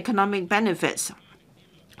planned economic benefits.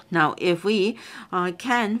 Now, if we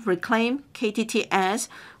can reclaim KTTS,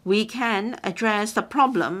 we can address the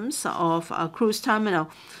problems of a cruise terminal,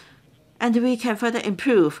 and we can further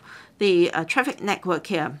improve the traffic network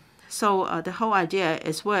here. So the whole idea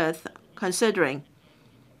is worth considering.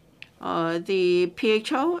 The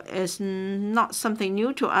PHO is not something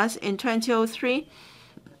new to us. In 2003,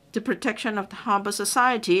 the Protection of the Harbour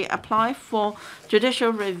Society applied for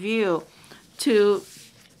judicial review to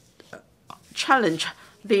challenge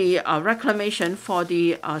the reclamation for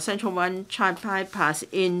the Central Wan Chai bypass.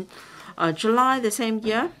 In July the same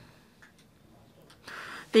year,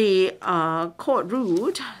 the court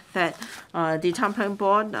ruled that the Town Planning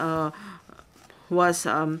Board was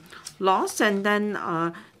lost, and then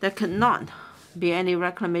there could not be any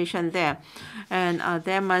reclamation there. And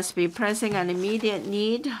there must be pressing and immediate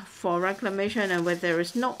need for reclamation, and where there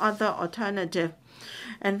is no other alternative.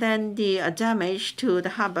 And then the damage to the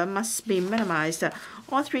harbour must be minimized.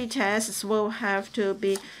 All three tests will have to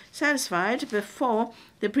be satisfied before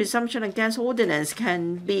the presumption against ordinance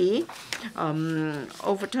can be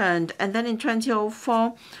overturned. And then in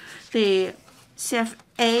 2004, the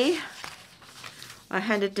CFA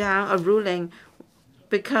handed down a ruling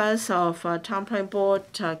because of a Town Planning Board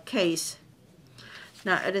case.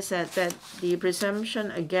 Now, it is said that the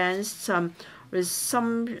presumption against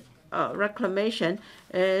reclamation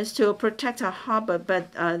is to protect a harbour,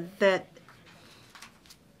 but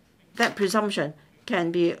that presumption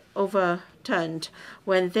can be overturned.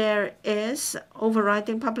 When there is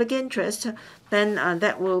overriding public interest, then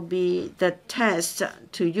that will be the test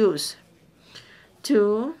to use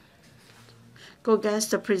to go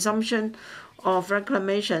against the presumption of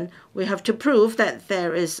reclamation. We have to prove that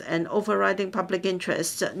there is an overriding public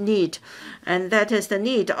interest need, and that is the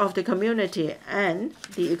need of the community and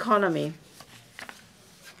the economy.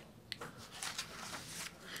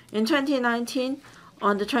 In 2019,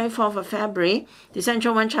 on the 24th of February, the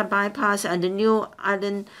Central Wan Chai bypass and the New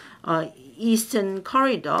Island Eastern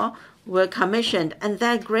Corridor were commissioned, and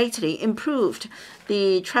that greatly improved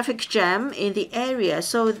the traffic jam in the area.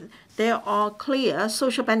 So there are clear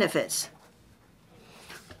social benefits.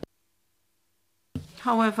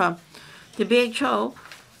 However, the BHO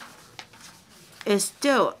is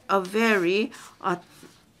still a very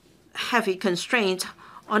heavy constraint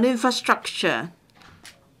on infrastructure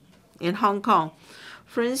in Hong Kong.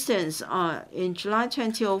 For instance, in July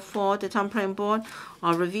 2004, the Town Planning Board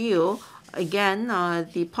reviewed again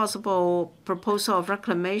the possible proposal of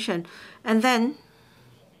reclamation, and then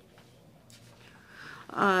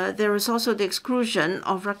there is also the exclusion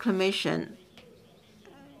of reclamation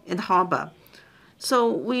in the harbour.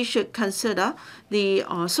 So we should consider the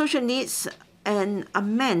social needs and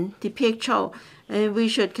amend the PHO, and we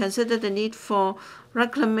should consider the need for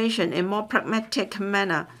reclamation in a more pragmatic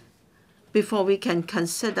manner before we can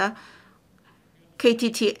consider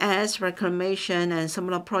KTTS reclamation and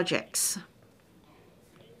similar projects.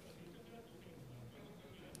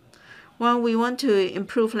 While we want to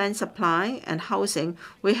improve land supply and housing,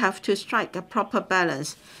 we have to strike a proper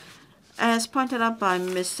balance. As pointed out by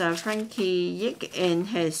Mr. Frankie YICK in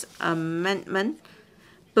his amendment,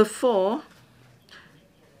 before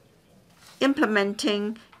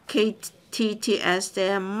implementing KTTS,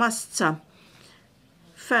 there must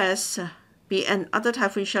first be another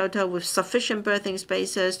typhoon shelter with sufficient berthing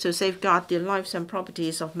spaces to safeguard the lives and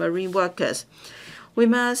properties of marine workers. We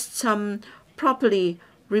must properly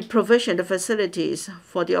reprovision the facilities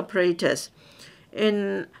for the operators.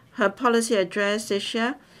 In her policy address this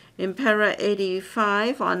year, in para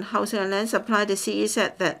 85 on housing and land supply, the CE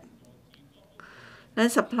said that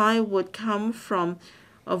land supply would come from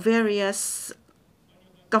various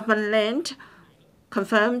government land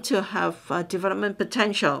confirmed to have development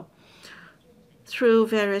potential. Through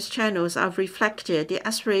various channels, I've reflected the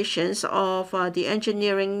aspirations of the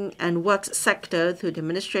engineering and works sector through the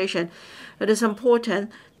administration. It is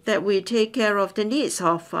important that we take care of the needs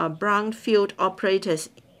of brownfield operators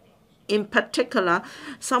In particular,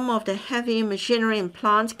 some of the heavy machinery and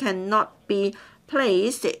plants cannot be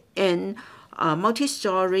placed in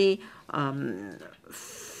multi-story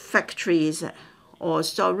factories or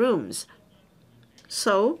storerooms.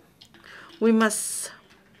 So we must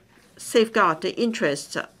safeguard the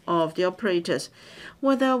interests of the operators.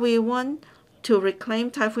 Whether we want to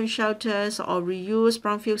reclaim typhoon shelters or reuse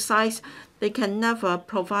brownfield sites, they can never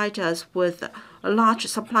provide us with a large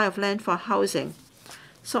supply of land for housing.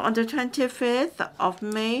 So on the 25th of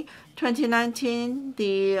May 2019,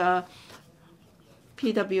 the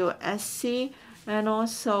PWSC and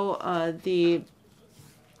also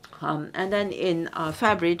and then in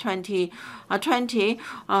February 2020,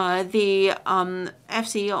 the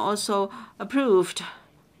FCE also approved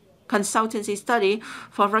consultancy study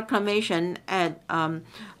for reclamation at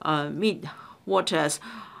mid-waters.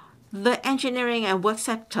 The engineering and work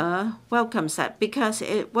sector welcomes that because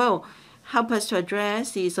it will help us to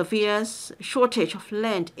address the severe shortage of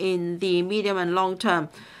land in the medium and long term.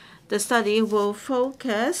 The study will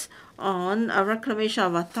focus on a reclamation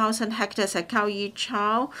of 1,000 hectares at Khao Yi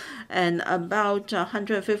Chau, and about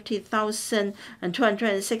 150,000 and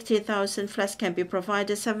 260,000 flats can be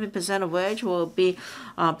provided, 7% of which will be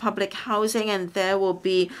public housing, and there will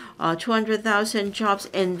be 200,000 jobs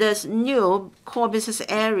in this new core business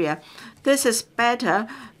area. This is better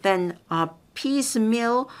than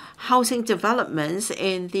piecemeal housing developments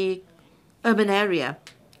in the urban area.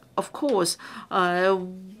 Of course,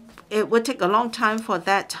 it would take a long time for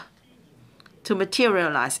that to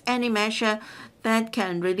materialize. Any measure that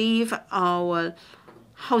can relieve our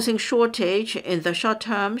housing shortage in the short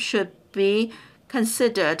term should be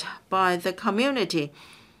considered by the community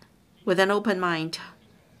with an open mind.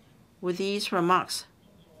 With these remarks,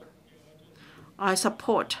 I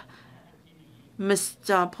support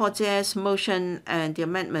Mr. Paul TSE's motion and the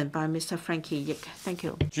amendment by Mr. Frankie YICK. Thank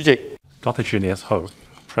you. Dr. Junius Ho,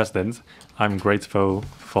 President, I'm grateful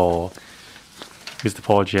for Mr.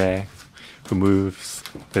 Paul TSE who moves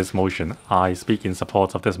this motion. I speak in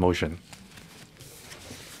support of this motion.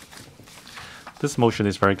 This motion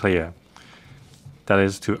is very clear. That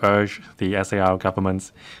is to urge the SAR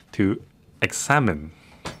government to examine,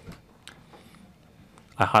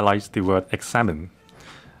 I highlight the word examine,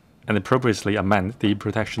 and appropriately amend the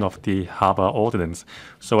Protection of the Harbour Ordinance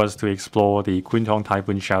so as to explore the Kwun Tong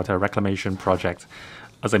Typhoon Shelter reclamation project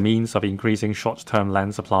as a means of increasing short-term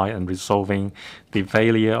land supply and resolving the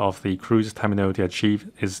failure of the cruise terminal to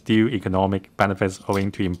achieve its due economic benefits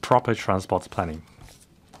owing to improper transport planning.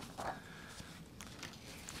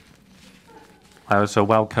 I also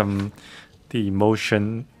welcome the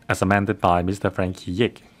motion as amended by Mr. Frankie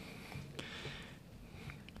YICK.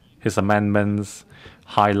 His amendments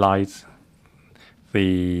highlight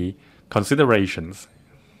the considerations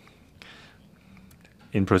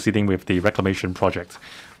in proceeding with the reclamation project.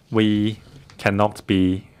 We cannot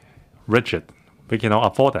be rigid. We cannot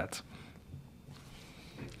afford that.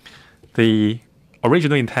 The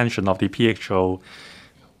original intention of the PHO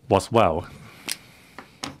was well.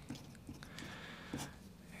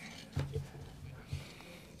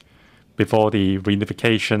 Before the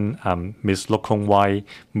reunification, Ms. Look Kong Wai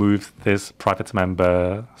moved this private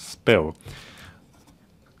member's bill.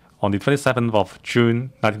 On the 27th of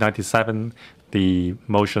June 1997, the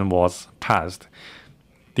motion was passed.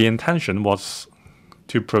 The intention was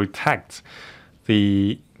to protect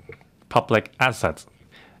the public assets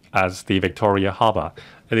as the Victoria Harbour.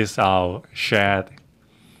 It is our shared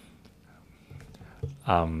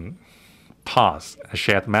past, a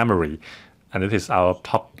shared memory, and it is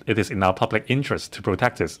in our public interest to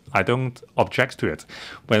protect this. I don't object to it.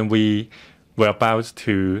 When we were about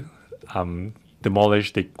to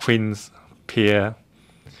demolish the Queen's Pier,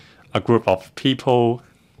 a group of people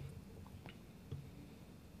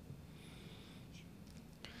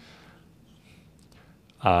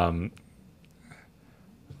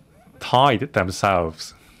tied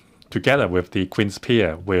themselves together with the Queen's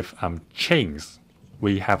Pier with chains.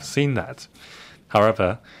 We have seen that.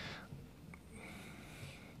 However,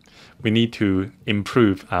 we need to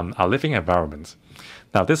improve our living environment.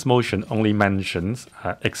 Now, this motion only mentions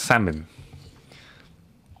examine.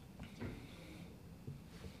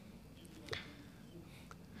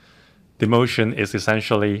 The motion is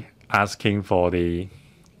essentially asking for the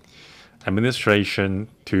administration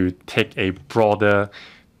to take a broader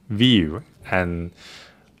view and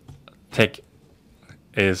take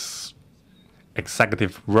its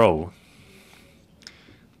executive role.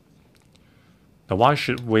 Now, why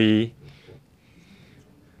should we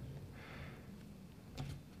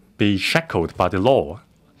be shackled by the law?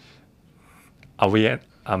 Are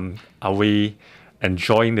we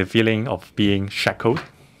enjoying the feeling of being shackled?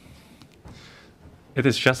 it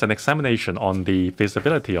is just an examination on the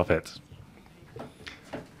feasibility of it.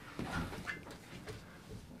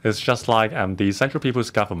 It's just like the Central People's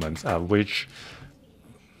Government, which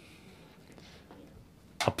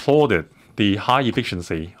applauded the high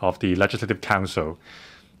efficiency of the Legislative Council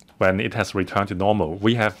when it has returned to normal.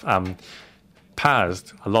 We have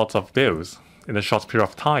passed a lot of bills in a short period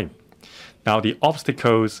of time. Now the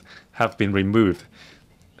obstacles have been removed,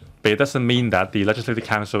 but it doesn't mean that the Legislative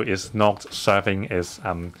Council is not serving its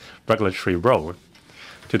regulatory role.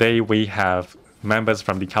 Today we have members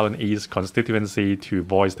from the Kowloon East constituency to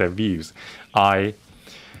voice their views. I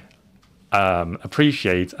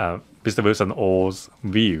appreciate Mr. Wilson Orr's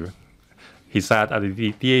view. He said that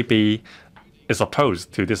the DAB is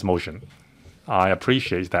opposed to this motion. I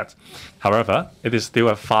appreciate that. However, it is still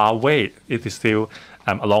a far way. It is still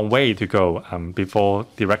a long way to go before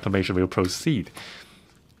the reclamation will proceed.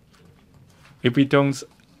 If we don't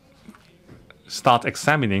start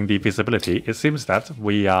examining the feasibility, it seems that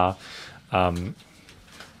we are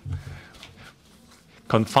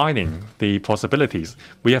confining the possibilities.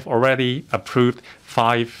 We have already approved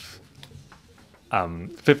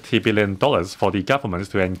 $50 billion for the governments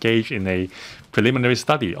to engage in a preliminary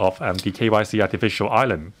study of the KYC artificial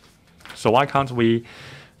island. So why can't we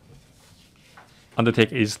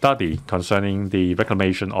undertake a study concerning the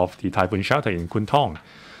reclamation of the typhoon shelter in Kwun Tong?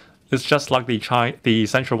 It's just like the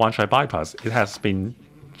Central Wan Chai bypass. It has been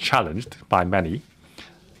challenged by many.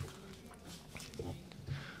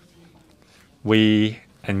 We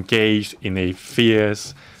engaged in a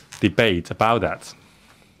fierce debate about that.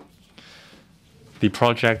 The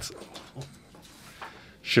project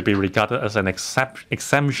should be regarded as an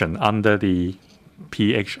exemption under the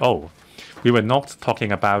PHO. We were not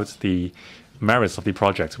talking about the merits of the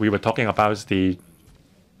project. We were talking about the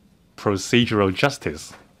procedural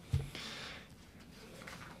justice.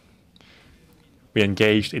 We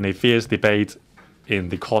engaged in a fierce debate in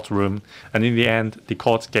the courtroom, and in the end, the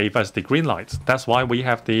court gave us the green light. That's why we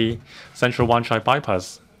have the Central Wan Chai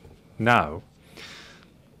bypass now.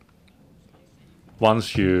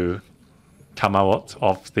 Once you come out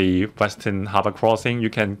of the Western Harbour crossing, you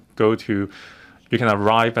can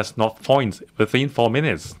arrive at North Point within 4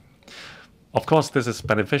 minutes. Of course, this is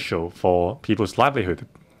beneficial for people's livelihood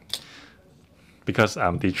because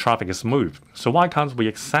the traffic is smooth. So why can't we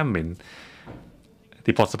examine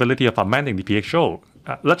the possibility of amending the PHO?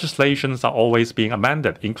 Legislations are always being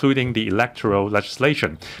amended, including the electoral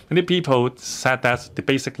legislation. Many people said that the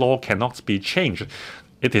basic law cannot be changed.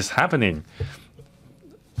 It is happening.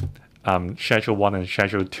 Schedule 1 and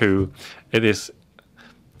Schedule 2, it is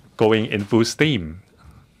going in full steam.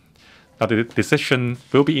 Now the decision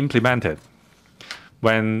will be implemented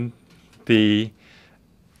when the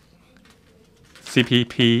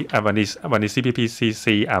CPP, when the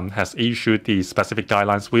CPPCC has issued the specific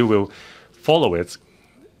guidelines, we will follow it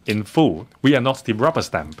in full. We are not the rubber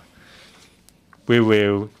stamp. We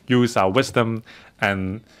will use our wisdom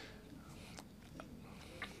and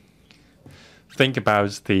think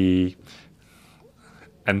about the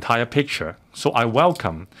entire picture. So I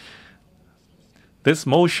welcome this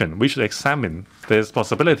motion. We should examine this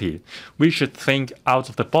possibility. We should think out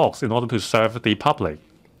of the box in order to serve the public.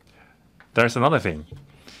 There's another thing.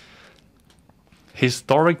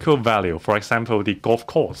 Historical value, for example, the golf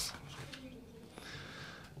course.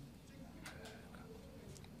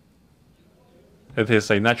 It is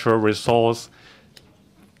a natural resource.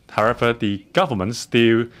 However, the government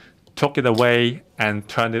still took it away and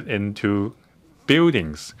turned it into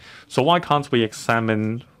buildings. So why can't we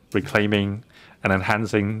examine reclaiming and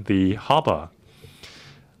enhancing the harbor?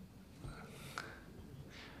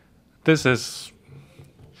 This is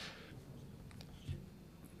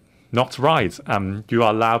not right. You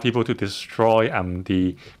allow people to destroy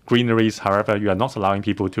the greeneries. However, you are not allowing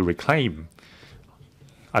people to reclaim.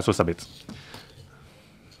 I so submit.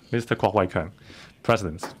 Mr. Kwok Wai-Keung,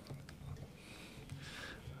 President.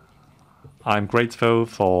 I'm grateful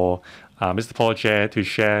for Mr. Paul TSE to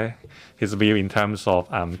share his view in terms of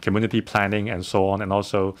community planning and so on, and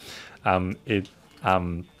also it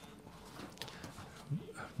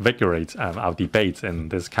invigorates our debate in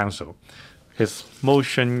this council. His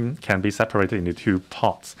motion can be separated into 2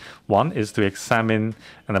 parts. One is to examine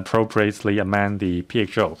and appropriately amend the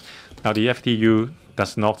PHO. Now, the FTU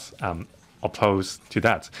does not oppose to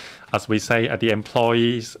that. As we say, the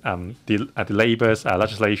employees, the labor's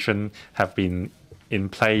legislation have been in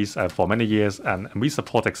place for many years, and we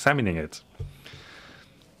support examining it.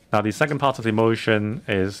 Now, the second part of the motion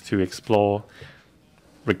is to explore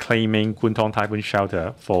reclaiming Kwun Tong Typhoon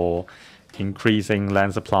Shelter for increasing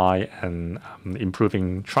land supply and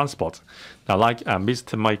improving transport. Now, like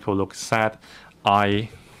Mr. Michael Look said, I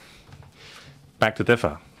beg to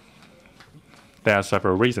differ. There are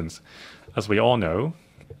several reasons. As we all know,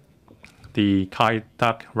 the Kai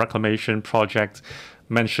Tak reclamation project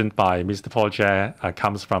mentioned by Mr. Paul TSE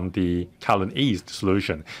comes from the Kowloon East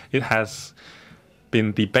solution. It has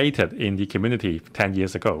been debated in the community 10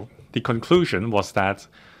 years ago. The conclusion was that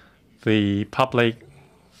the public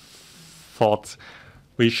thought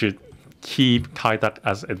we should keep Kai Tak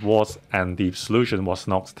as it was, and the solution was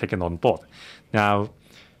not taken on board. Now,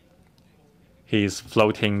 he's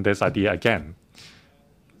floating this idea again,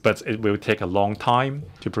 but it will take a long time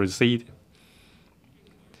to proceed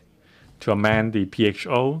to amend the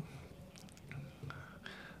PHO,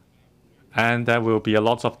 and there will be a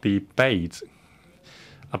lot of debate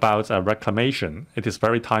about reclamation. It is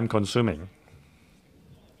very time-consuming.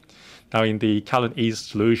 Now, in the Kowloon East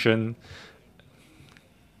solution,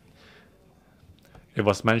 it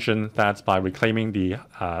was mentioned that by reclaiming the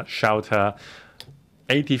shelter,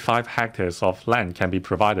 85 hectares of land can be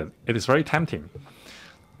provided. It is very tempting.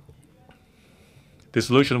 The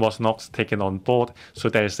solution was not taken on board, so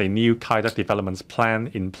there is a new Kai Tak development plan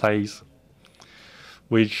in place,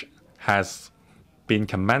 which has been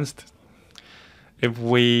commenced. If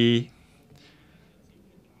we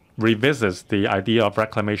revisit the idea of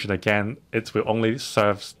reclamation again, it will only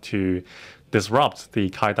serve to disrupt the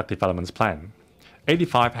Kai Tak development plan.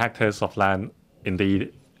 85 hectares of land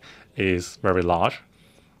indeed is very large.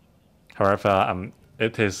 However,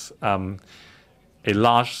 it is a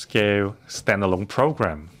large-scale standalone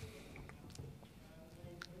program.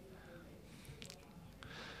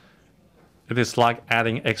 It is like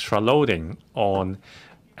adding extra loading on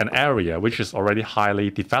an area which is already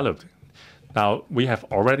highly developed. Now, we have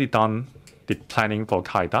already done the planning for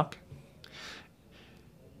Kai Tak.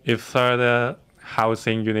 If further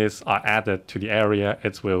housing units are added to the area,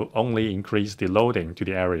 it will only increase the loading to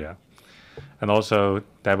the area. And also,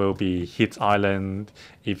 there will be heat island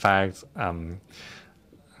effects,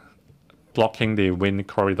 blocking the wind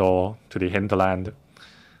corridor to the hinterland.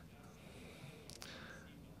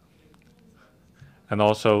 And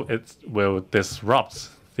also, it will disrupt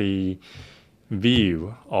the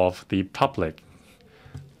view of the public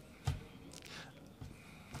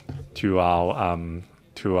to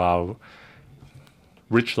our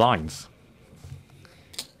ridge lines.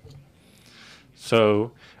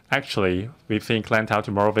 So actually, we think Land Town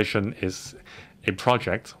Tomorrow Vision is a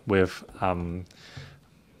project with a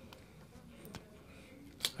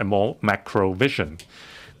more macro vision.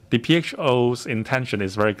 The PHO's intention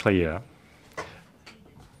is very clear.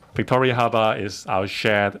 Victoria Harbour is our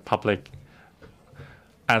shared public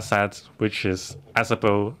asset, which is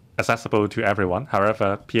accessible to everyone.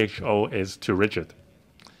 However, PHO is too rigid.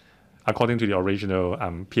 According to the original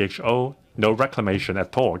PHO, no reclamation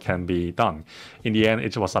at all can be done. In the end,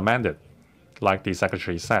 it was amended, like the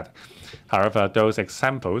Secretary said. However, those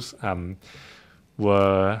examples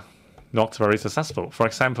were not very successful. For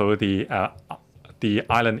example, the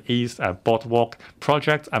Island East Boardwalk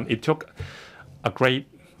project, it took a great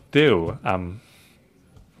deal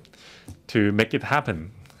to make it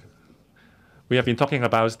happen. We have been talking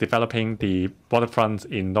about developing the waterfront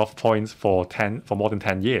in North Point for more than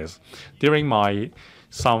 10 years. During my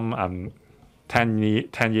 10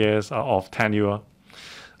 years of tenure,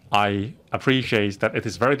 I appreciate that it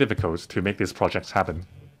is very difficult to make these projects happen.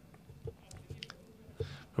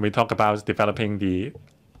 When we talk about developing the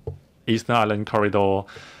Eastern Island Corridor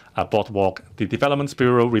boardwalk, the Development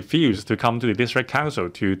Bureau refused to come to the District Council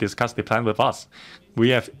to discuss the plan with us.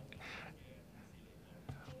 We have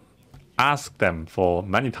asked them for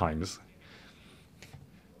many times,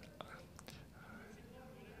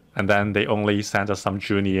 and then they only sent us some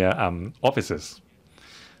junior officers.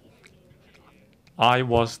 I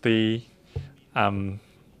was the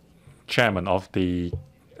chairman of the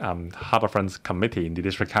Harbourfront Committee in the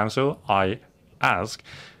District Council. I asked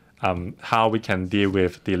how we can deal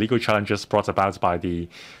with the legal challenges brought about by the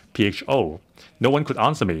PHO. No one could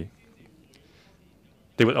answer me.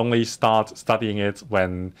 They would only start studying it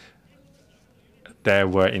when there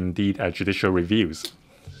were indeed judicial reviews.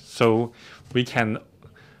 So we don't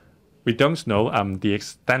know the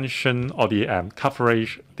extension or the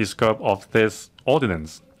coverage, the scope of this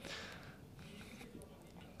ordinance.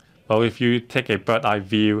 Well, if you take a bird's eye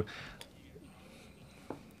view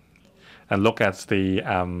and look at the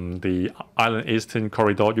Island Eastern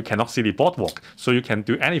Corridor, you cannot see the boardwalk, so you can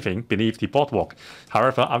do anything beneath the boardwalk.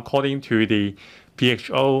 However, according to the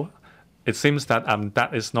PHO, it seems that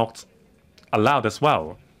that is not allowed as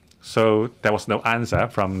well. So there was no answer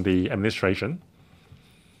from the administration.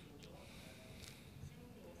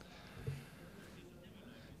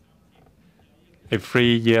 A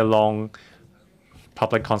 3-year-long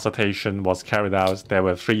public consultation was carried out. There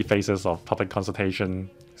were 3 phases of public consultation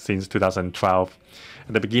since 2012.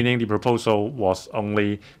 At the beginning, the proposal was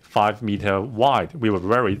only 5 meters wide. We were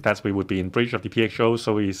worried that we would be in breach of the PHO,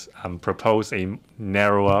 so we proposed a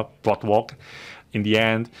narrower boardwalk. In the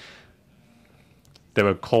end, there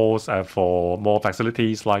were calls for more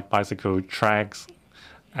facilities like bicycle tracks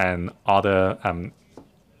and other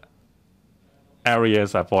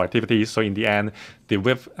areas for activities. So in the end, the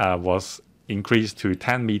width was increased to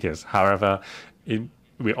 10 meters. However, it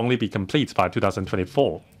will only be complete by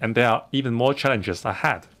 2024, and there are even more challenges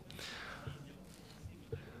ahead.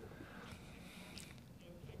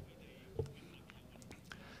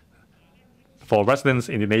 For residents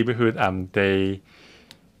in the neighborhood, they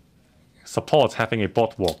support having a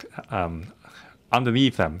boardwalk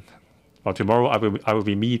underneath them. Well, tomorrow I will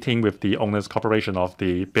be meeting with the owners corporation of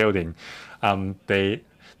the building. The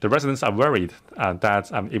residents are worried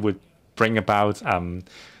that it would bring about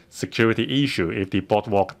security issue if the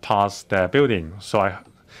boardwalk pass their building. So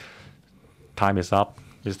time is up,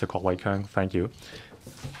 Mr. Kwok Wai-Keung. Thank you.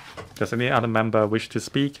 Does any other member wish to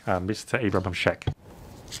speak? Mr. Abraham Sheck.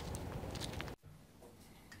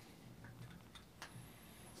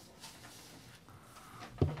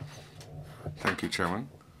 Thank you, Chairman.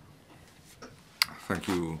 Thank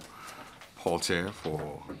you, Paul Chair,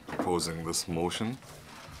 for proposing this motion,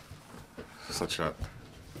 such that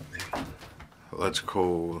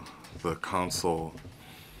LegCo, the Council,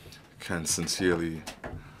 can sincerely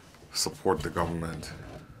support the government.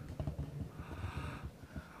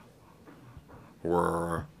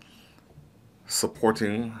 We're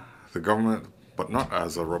supporting the government, but not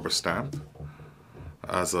as a rubber stamp,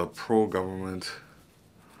 as a pro-government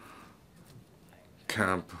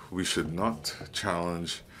camp. We should not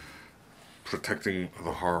challenge protecting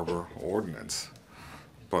the Harbour Ordinance,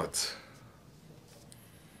 but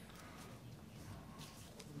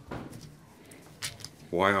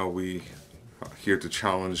why are we here to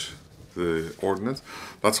challenge the ordinance?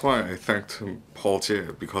 That's why I thanked Paul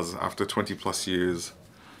Chair, because after 20+ years,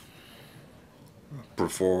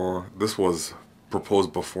 before this was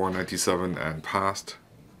proposed before 97 and passed,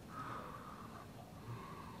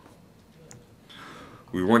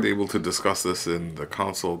 we weren't able to discuss this in the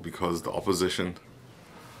council because the opposition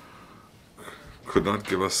could not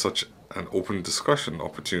give us such an open discussion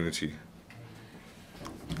opportunity.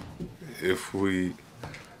 If we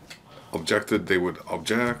objected, they would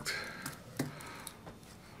object.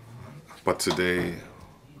 But today,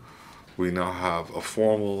 we now have a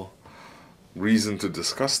formal reason to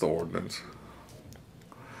discuss the ordinance.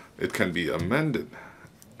 It can be amended.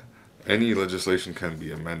 Any legislation can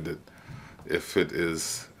be amended if it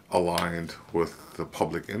is aligned with the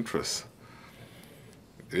public interest.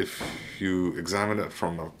 If you examine it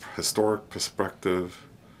from a historic perspective,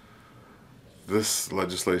 this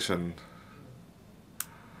legislation,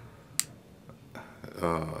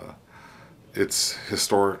 its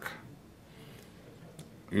historic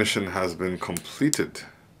mission has been completed.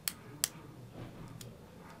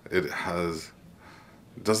 It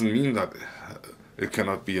doesn't mean that it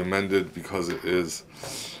cannot be amended because it is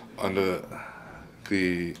under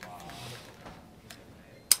the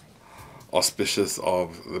auspices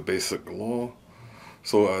of the basic law.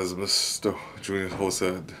 So as Mr. Junior Ho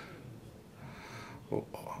said,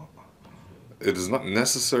 it is not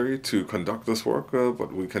necessary to conduct this work,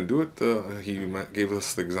 but we can do it. He gave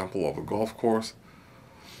us the example of a golf course.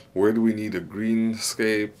 Where do we need a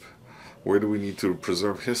greenscape? Where do we need to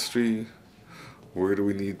preserve history? Where do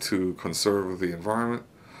we need to conserve the environment?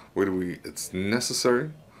 It's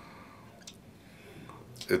necessary.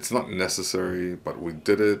 It's not necessary, but we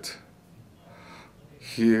did it.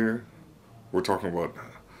 Here, we're talking about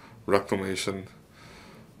reclamation.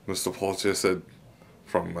 Mr. Paul just said,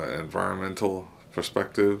 from an environmental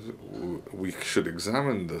perspective, we should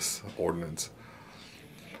examine this ordinance.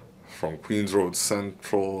 From Queens Road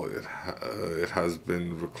Central, it has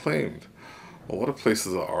been reclaimed. A lot of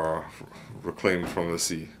places are reclaimed from the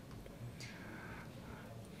sea.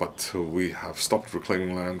 But we have stopped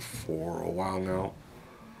reclaiming land for a while now.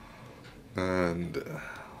 And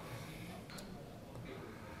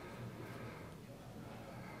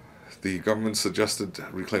the government suggested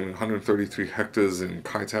reclaiming 133 hectares in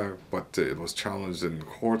Kai Tak, but it was challenged in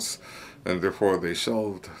courts, and therefore they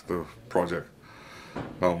shelved the project.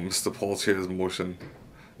 Now, Mr. Paul Chair's motion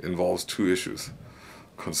involves 2 issues: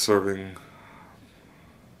 conserving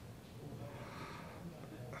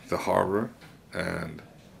the harbor, and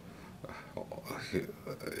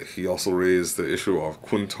he also raised the issue of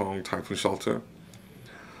Kwun Tong Typhoon Shelter.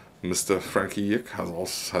 Mr. Frankie YICK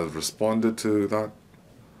has responded to that.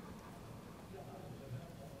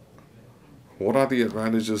 What are the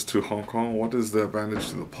advantages to Hong Kong? What is the advantage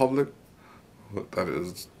to the public? That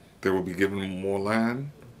is, they will be given more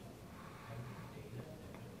land.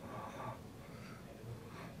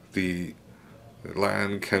 The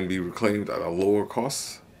land can be reclaimed at a lower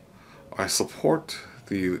cost. I support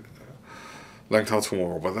the Lang Tao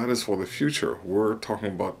tomorrow, but that is for the future. We're talking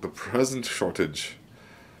about the present shortage,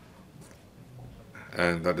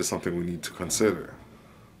 and that is something we need to consider.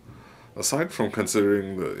 Aside from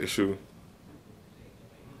considering the issue,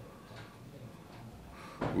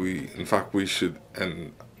 we should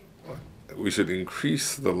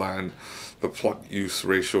increase the plot use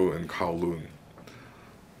ratio in Kowloon.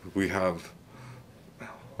 We have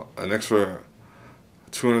an extra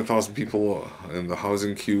 200,000 people in the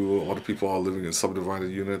housing queue. A lot of people are living in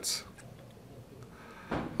subdivided units.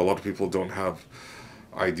 A lot of people don't have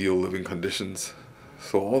ideal living conditions.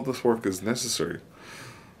 So all this work is necessary.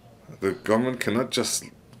 The government cannot just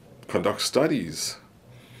conduct studies.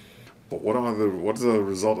 But what is the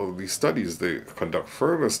result of these studies? They conduct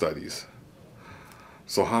further studies.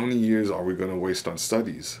 So how many years are we going to waste on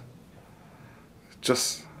studies?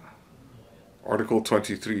 Just Article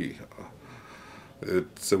 23.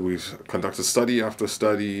 So we've conducted study after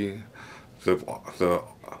study. The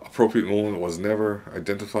appropriate moment was never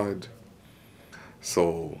identified.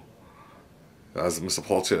 So, as Mr.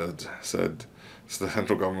 Paul TSE said, the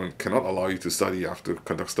central government cannot allow you to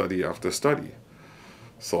conduct study after study.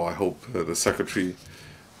 So I hope the Secretary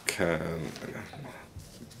can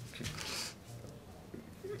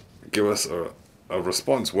give us a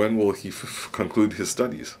response. When will he conclude his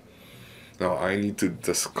studies? Now, I need to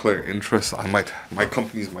declare interest. My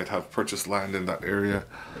companies might have purchased land in that area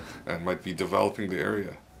and might be developing the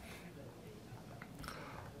area.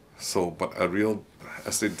 So, but a real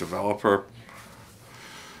estate developer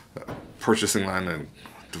purchasing land and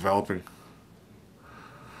developing,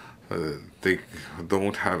 they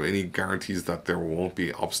don't have any guarantees that there won't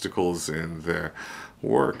be obstacles in their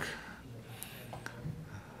work.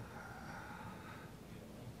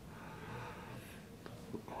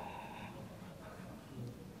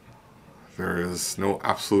 There is no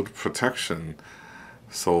absolute protection,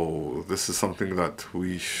 so this is something that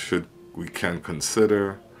we can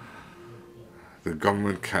consider. The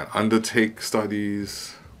government can undertake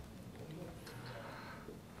studies.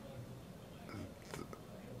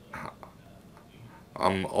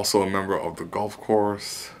 I'm also a member of the golf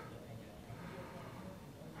course.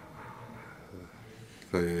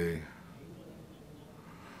 The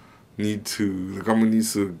government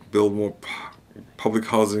needs to build more public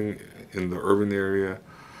housing in the urban area.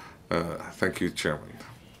 Thank you, Chairman.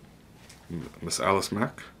 Ms. Alice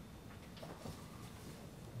Mack.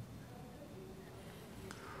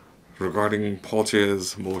 Regarding Paul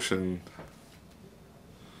TSE's motion,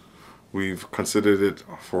 we've considered it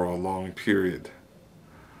for a long period.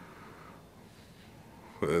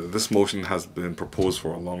 This motion has been proposed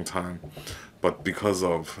for a long time, but because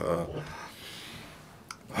of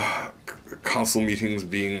council meetings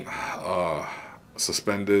being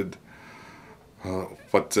suspended,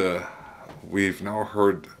 but we've now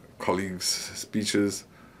heard colleagues' speeches,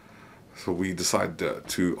 so we decided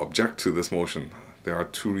to object to this motion. There are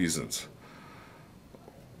two reasons.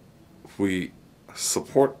 We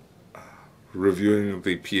support reviewing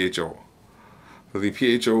the PHO. The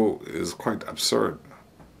PHO is quite absurd.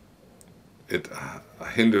 It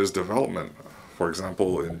hinders development. For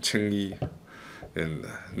example, in Qingyi, in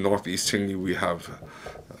northeast Qingyi, we have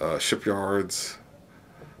shipyards.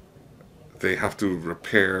 They have to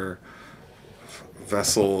repair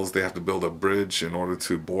vessels. They have to build a bridge in order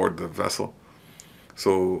to board the vessel.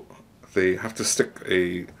 So they have to stick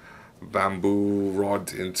a bamboo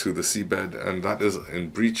rod into the seabed, and that is in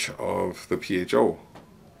breach of the PHO.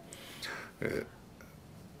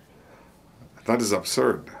 That is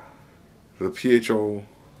absurd. The PHO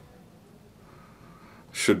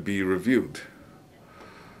should be reviewed,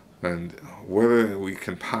 and whether we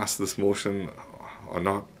can pass this motion or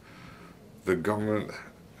not, the government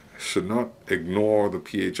should not ignore the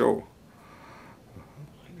PHO.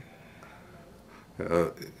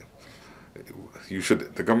 The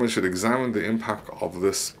government should examine the impact of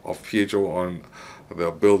PHO on the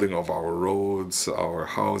building of our roads, our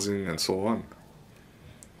housing, and so on.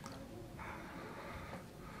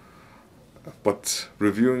 But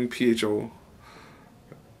reviewing PHO,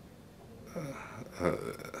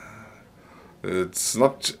 it's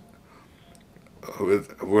not.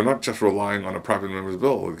 We're not just relying on a private member's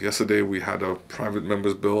bill. Yesterday we had a private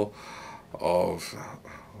member's bill of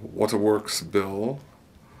Waterworks bill.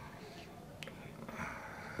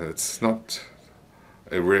 It's not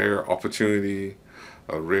a rare opportunity.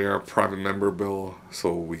 a rare private member bill,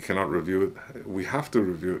 so we cannot review it. We have to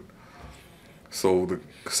review it. So the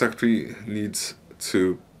Secretary needs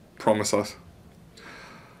to promise us.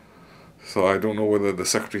 So I don't know whether the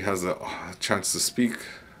Secretary has a chance to speak.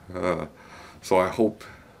 So I hope.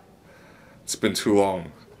 It's been too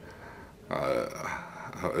long.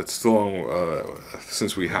 It's too long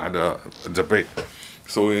since we had a debate.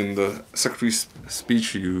 So in the Secretary's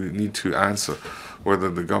speech, you need to answer whether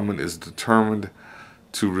the government is determined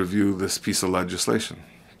to review this piece of legislation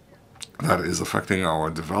that is affecting our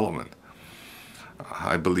development.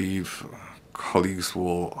 I believe colleagues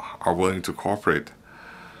are willing to cooperate.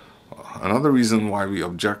 Another reason why we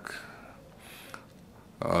object,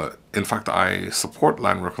 in fact, I support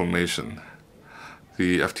land reclamation.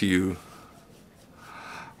 The FTU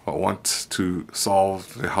wants to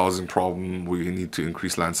solve the housing problem. We need to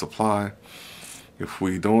increase land supply. If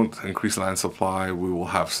we don't increase land supply, we will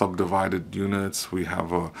have subdivided units. We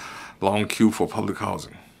have a long queue for public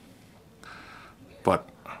housing. But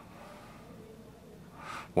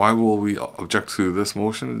why will we object to this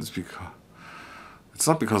motion? It's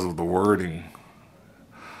not because of the wording,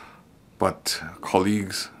 but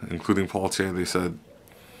colleagues, including Paul TSE, they said,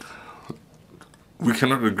 we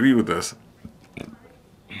cannot agree with this.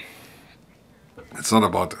 It's not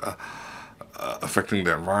about affecting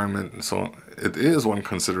the environment and so on. It is one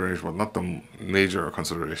consideration, but not the major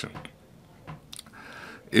consideration.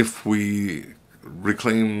 If we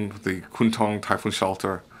reclaim the Kwun Tong Typhoon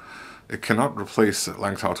Shelter, it cannot replace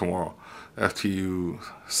Lang Tao tomorrow. FTU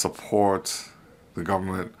supports the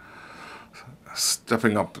government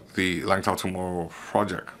stepping up the Lang Tao Tomorrow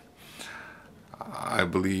project. I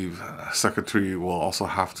believe Secretary will also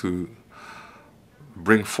have to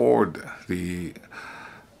bring forward the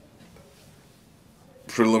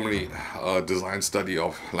preliminary design study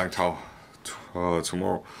of Lang Tao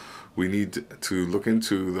tomorrow. We need to look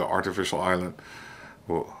into the artificial island.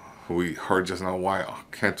 Well, we heard just now, why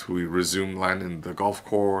can't we resume land in the golf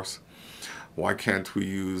course? Why can't we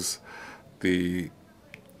use the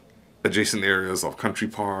adjacent areas of country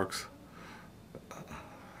parks?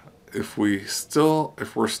 If we're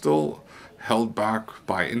still held back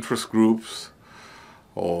by interest groups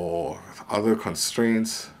or other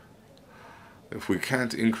constraints, if we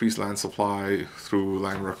can't increase land supply through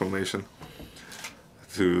land reclamation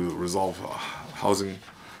to resolve housing,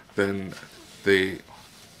 then the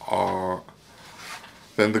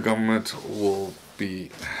government will be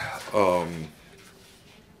will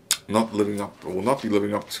not be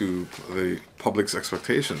living up to the public's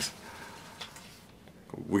expectations.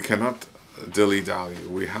 We cannot dilly-dally.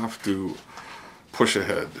 We have to push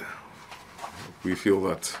ahead. We feel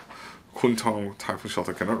that Kwun Tong Typhoon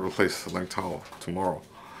Shelter cannot replace Lang Tao tomorrow.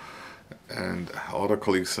 And other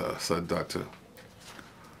colleagues said that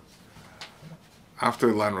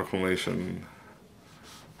after land reclamation,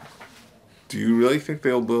 do you really think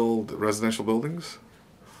they'll build residential buildings?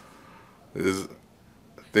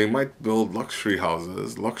 They might build luxury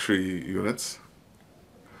houses, luxury units.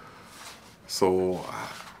 So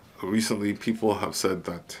recently people have said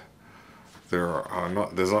that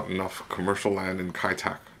there's not enough commercial land in Kai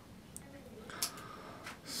Tak.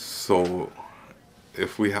 So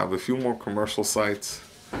if we have a few more commercial sites,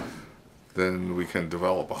 then we can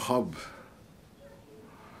develop a hub.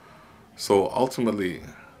 So ultimately,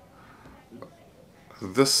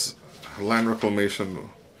 this land reclamation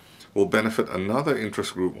will benefit another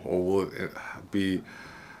interest group, or will it be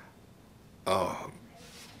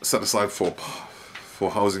set aside for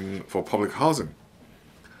housing, for public housing?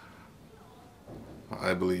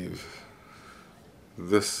 I believe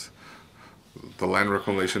the land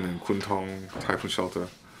reclamation in Kwun Tong Typhoon Shelter,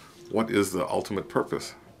 what is the ultimate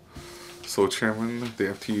purpose? So Chairman, the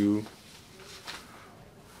FTU,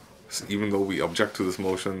 even though we object to this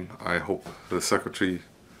motion, I hope the Secretary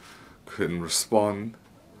can respond.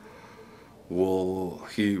 Will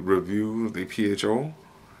he review the PHO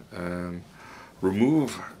and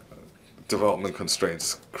remove development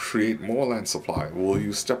constraints, create more land supply? Will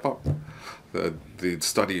you step up the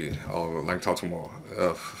study of Lang Tao tomorrow?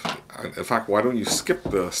 In fact, why don't you skip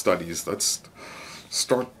the studies? Let's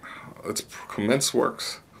commence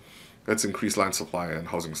works. Let's increase land supply and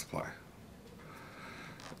housing supply.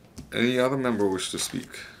 Any other member wish to speak?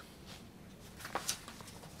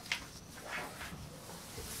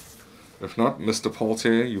 If not, Mr. Paul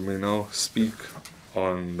TSE, you may now speak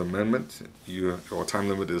on the amendment. Your time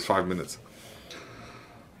limit is 5 minutes.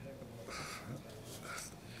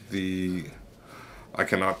 I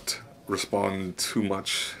cannot respond too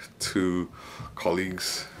much to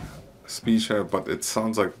colleagues' speech here, but it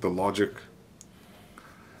sounds like the logic,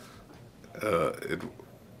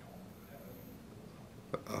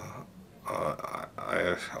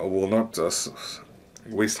 I will not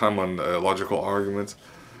waste time on logical arguments.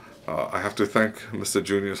 I have to thank Mr.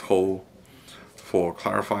 Junius Ho for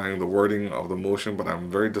clarifying the wording of the motion, but I'm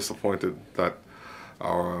very disappointed that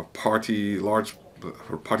our party, the large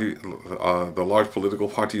political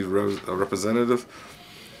party representative,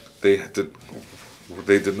 they did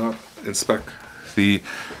not inspect the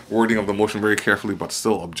wording of the motion very carefully, but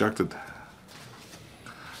still objected.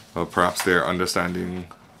 Perhaps their understanding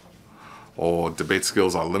or debate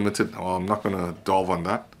skills are limited. Well, I'm not going to delve on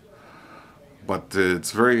that, but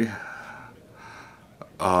it's very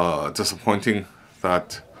disappointing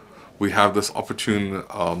that we have this opportune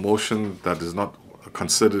motion that is not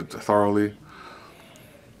considered thoroughly.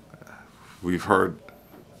 We've heard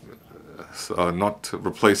not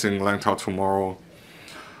replacing Langtao tomorrow.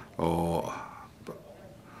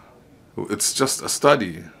 It's just a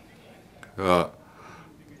study.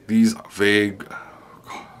 These vague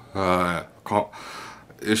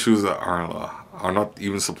issues that are not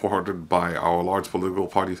even supported by our large political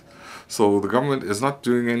parties. So the government is not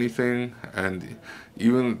doing anything, and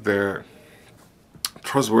even their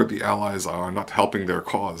trustworthy allies are not helping their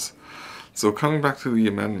cause. So coming back to the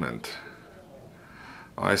amendment,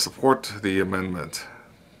 I support the amendment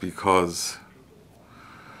because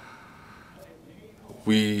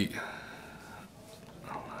I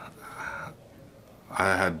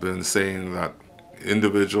had been saying that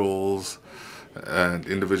individuals and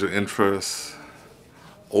individual interests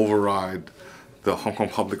override the Hong Kong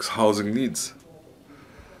public's housing needs.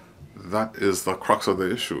 That is the crux of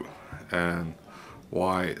the issue, and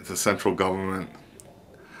why the central government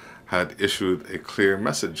had issued a clear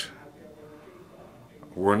message.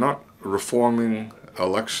 We're not reforming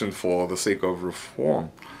election for the sake of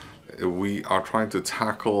reform. We are trying to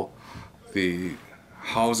tackle the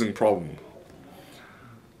housing problem.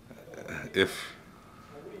 If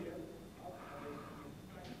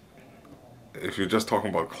you're just talking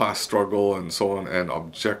about class struggle and so on and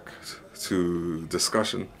object to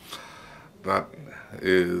discussion, that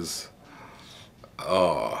is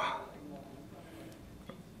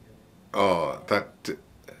that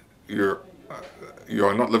you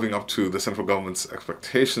are not living up to the central government's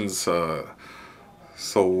expectations.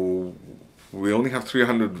 So we only have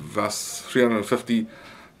 350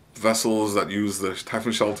 vessels that use the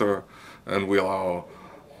typhoon shelter, and we allow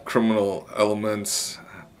criminal elements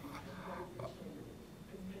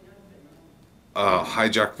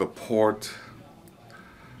hijack the port.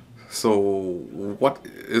 So what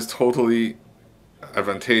is totally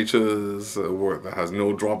advantageous, that has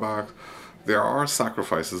no drawback? There are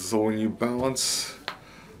sacrifices. So when you balance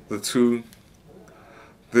the two,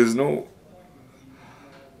 there's no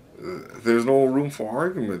room for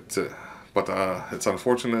argument. But it's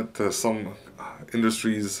unfortunate that some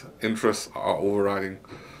industries' interests are overriding,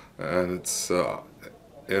 and it's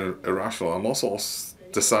irrational. I'm also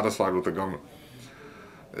dissatisfied with the government.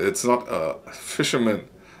 It's not a fisherman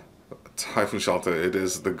typhoon shelter. It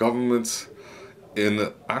is the government's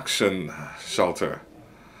inaction shelter.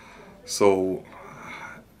 So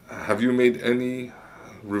have you made any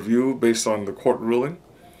review based on the court ruling?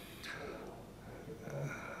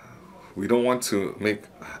 We don't want to make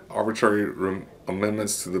arbitrary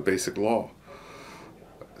amendments to the basic law.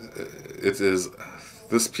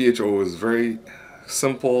 This PHO is very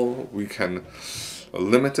simple. We can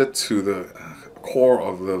limit it to the core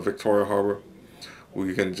of the Victoria Harbour.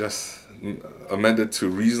 We can just amend it to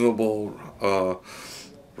reasonable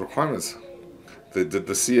requirements. Did the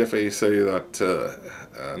CFA say that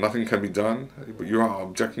nothing can be done? But you are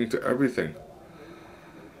objecting to everything.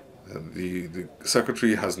 The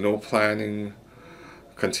Secretary has no planning.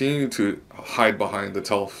 Continue to hide behind the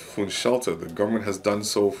typhoon shelter. The government has done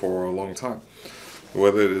so for a long time.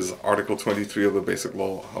 Whether it is Article 23 of the Basic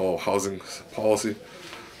Law or Housing Policy,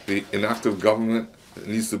 the inactive government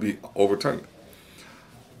needs to be overturned.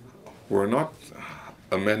 We're not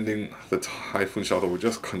amending the typhoon shelter. We're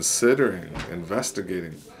just considering,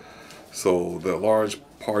 investigating. So the large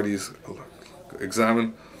parties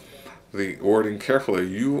examine the wording carefully.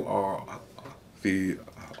 You are the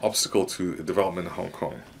obstacle to development in Hong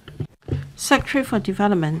Kong. Secretary for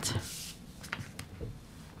Development.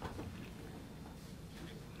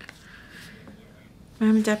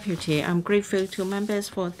 Madam Deputy, I'm grateful to members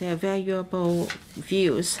for their valuable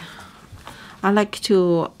views. I'd like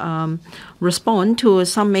to respond to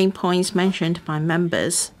some main points mentioned by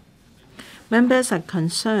members. Members are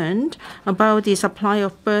concerned about the supply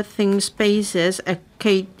of berthing spaces at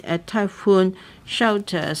typhoon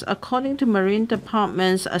shelters. According to Marine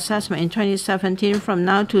Department's assessment in 2017, from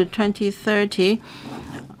now to 2030,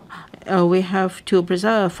 we have to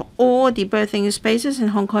preserve all the berthing spaces in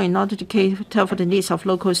Hong Kong in order to cater for the needs of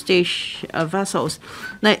local stage vessels.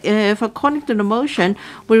 Now, if according to the motion,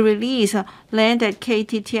 we release land at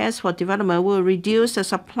KTTS for development, will reduce the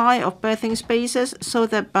supply of berthing spaces so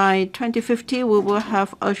that by 2050 we will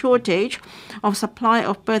have a shortage of supply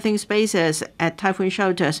of berthing spaces at typhoon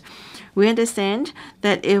shelters. We understand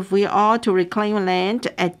that if we are to reclaim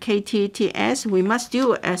land at KTTS, we must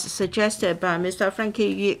do as suggested by Mr.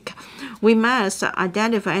 Frankie YICK. We must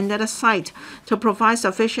identify another site to provide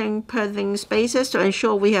sufficient berthing spaces to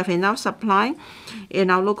ensure we have enough supply in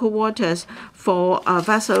our local waters for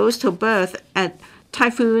vessels to berth at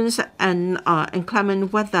typhoons and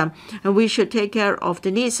inclement weather. And we should take care of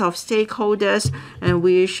the needs of stakeholders, and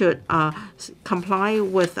we should comply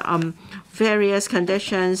with various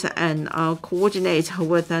conditions and coordinate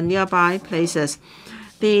with nearby places.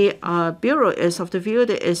 The Bureau is of the view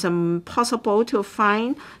that it is possible to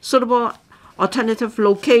find suitable alternative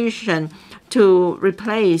location to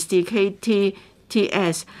replace the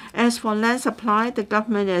KTTS. As for land supply, the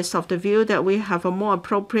government is of the view that we have a more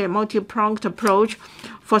appropriate multi-pronged approach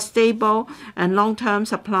for stable and long-term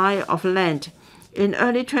supply of land. In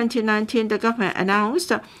early 2019, the government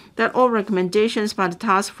announced that all recommendations by the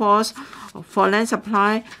task force for land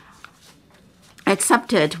supply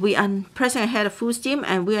accepted. We are pressing ahead at full steam,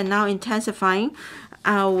 and we are now intensifying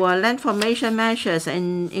our land formation measures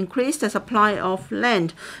and increase the supply of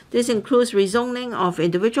land. This includes rezoning of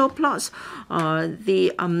individual plots,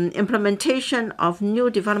 the implementation of new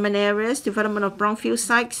development areas, development of brownfield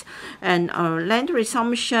sites, and land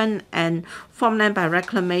resumption and farmland by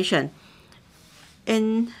reclamation.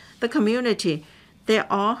 In the community,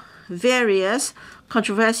 there are various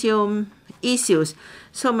controversial issues.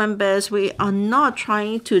 So, members, we are not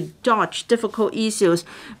trying to dodge difficult issues,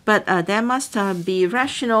 but there must be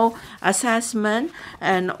rational assessment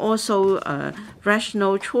and also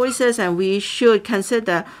rational choices, and we should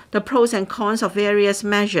consider the pros and cons of various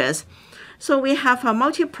measures. So we have a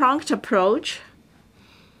multi-pronged approach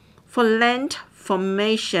for land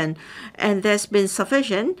formation, and there's been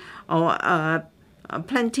sufficient or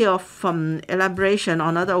plenty of elaboration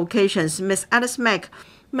on other occasions. Ms. Alice Mack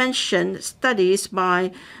mentioned studies by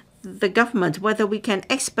the government, whether we can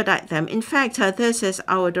expedite them. In fact, this is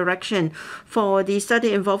our direction. For the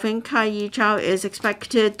study involving Kai Yi Chao is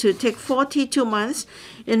expected to take 42 months.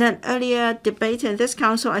 In an earlier debate in this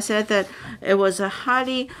council, I said that it was a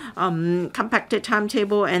highly compacted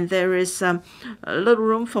timetable and there is little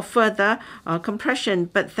room for further compression.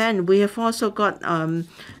 But then we have also got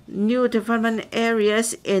new development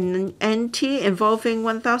areas in NT involving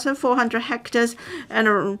 1,400 hectares,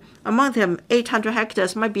 and among them 800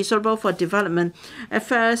 hectares might be suitable for development. At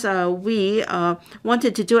first, we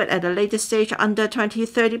wanted to do it at a later stage under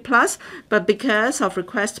 2030 plus, but because of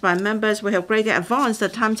requests by members, we have greatly advanced the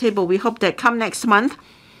timetable. We hope that come next month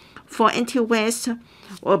for NT West,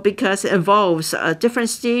 or because it involves different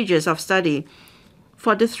stages of study.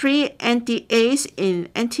 For the 3 NDAs in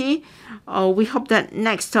NT, we hope that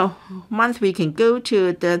next month we can go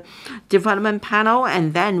to the development panel,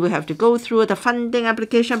 and then we have to go through the funding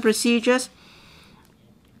application procedures.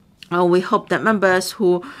 We hope that members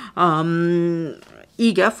who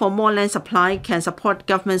eager for more land supply can support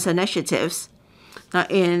government's initiatives. Now,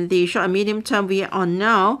 in the short and medium term, we are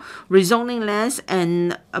now rezoning lands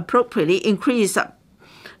and appropriately increase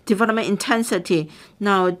development intensity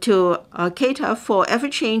now to cater for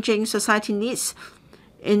ever-changing society needs.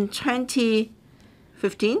 In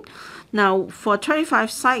 2015, now for 25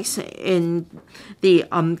 sites in the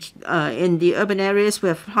urban areas, we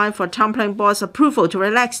have applied for town planning board's approval to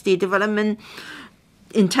relax the development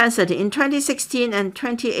intensity. In 2016 and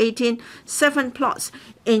 2018, 7 plots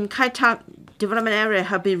in Kai Tak development area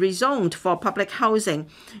have been rezoned for public housing.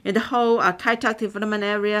 In the whole Kai Tak development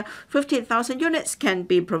area, 15,000 units can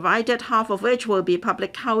be provided, half of which will be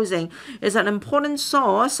public housing. It's an important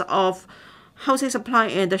source of housing supply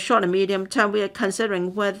in the short and medium term. We are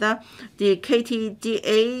considering whether the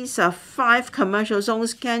KTDA's 5 commercial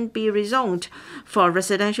zones can be rezoned for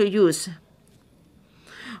residential use.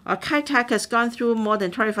 Kai Tak has gone through more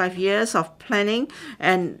than 25 years of planning,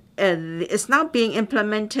 and it's now being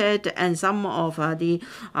implemented, and some of the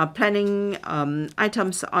planning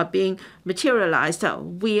items are being materialized.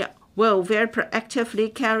 We will very proactively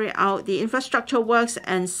carry out the infrastructure works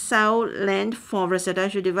and sell land for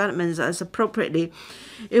residential developments as appropriately.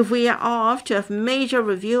 If we are off to have major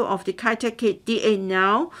review of the Kai Tak DA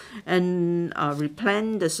now and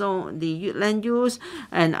replan the zone, the land use,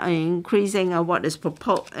 and increasing what is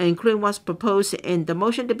proposed, including what's proposed in the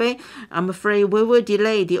motion debate, I'm afraid we will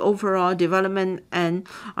delay the overall development and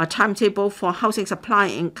timetable for housing supply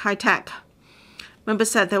in Kai Tak. Members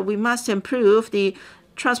said that we must improve the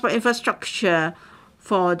transport infrastructure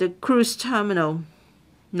for the cruise terminal.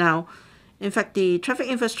 Now, in fact, the traffic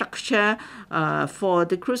infrastructure for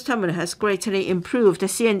the cruise terminal has greatly improved. The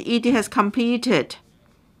CNED has completed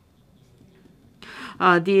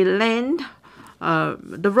the land,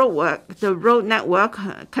 the road network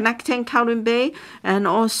connecting Kowloon Bay and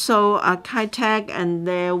also Kai Tak, and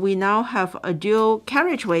we now have a dual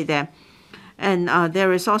carriageway there. And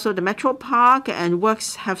there is also the Metro Park, and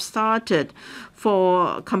works have started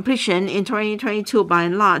for completion in 2022 by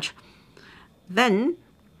and large. Then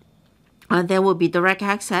there will be direct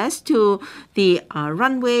access to the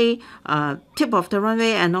runway, tip of the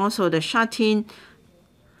runway, and also the Sha Tin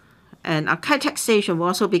and Kai Tak station will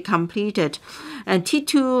also be completed. And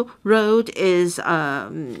T2 road is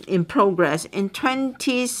in progress. In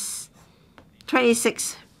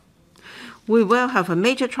 2026, we will have a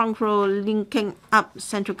major trunk road linking up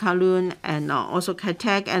Central Kowloon and also Kai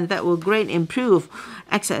Tak, and that will greatly improve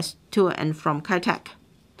access to and from Kai Tak.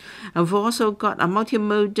 And we've also got a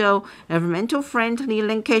multimodal, environmental-friendly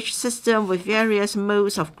linkage system with various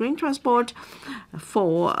modes of green transport.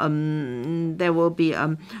 There will be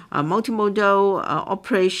a multimodal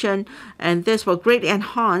operation, and this will greatly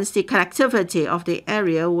enhance the connectivity of the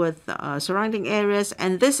area with surrounding areas,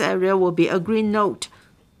 and this area will be a green node.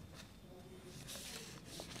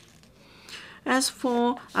 As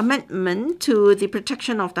for amendment to the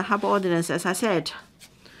Protection of the Harbour Ordinance, as I said,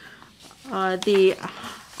 the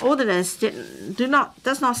ordinance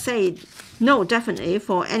does not say no definitely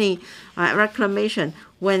for any reclamation.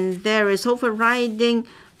 When there is overriding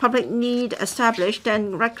public need established,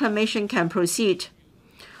 then reclamation can proceed.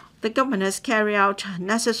 The government has carried out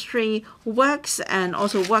necessary works and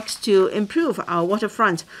also works to improve our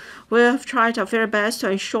waterfront. We have tried our very best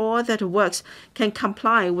to ensure that the works can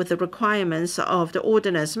comply with the requirements of the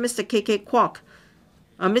ordinance. Mr. Kwok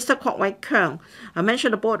Wai-Keung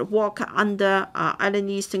mentioned the boardwalk under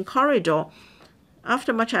Island Eastern Corridor.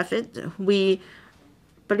 After much effort, we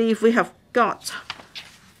believe we have got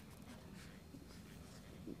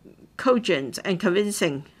cogent and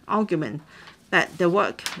convincing argument that the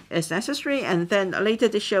work is necessary, and then later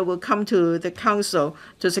this year we'll come to the council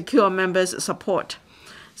to secure members' support.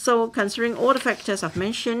 So considering all the factors I've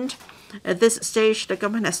mentioned, at this stage the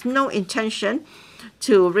government has no intention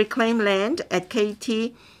to reclaim land at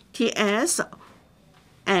KTTS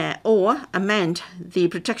or amend the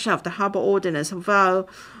Protection of the Harbour Ordinance. While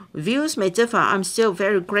views may differ, I'm still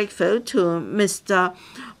very grateful to Mr.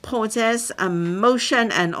 Paul TSE's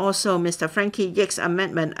motion and also Mr. Frankie YICK's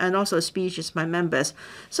amendment and also speeches by members,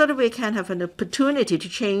 so that we can have an opportunity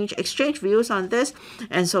to exchange views on this,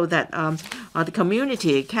 and so that the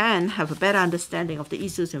community can have a better understanding of the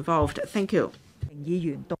issues involved. Thank you.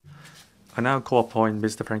 I now call upon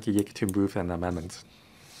Mr. Frankie YICK to move an amendment.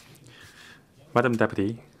 Madam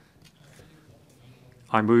Deputy,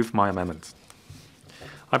 I move my amendment.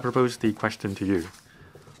 I propose the question to you,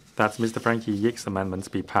 that Mr. Frankie YICK's amendments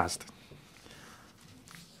be passed.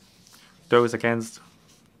 Those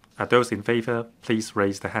in favor, please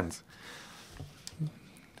raise their hands.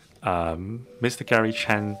 Mr. Gary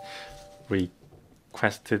Chen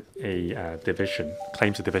requested a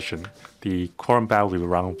claims a division. The quorum bell will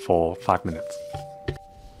run for 5 minutes.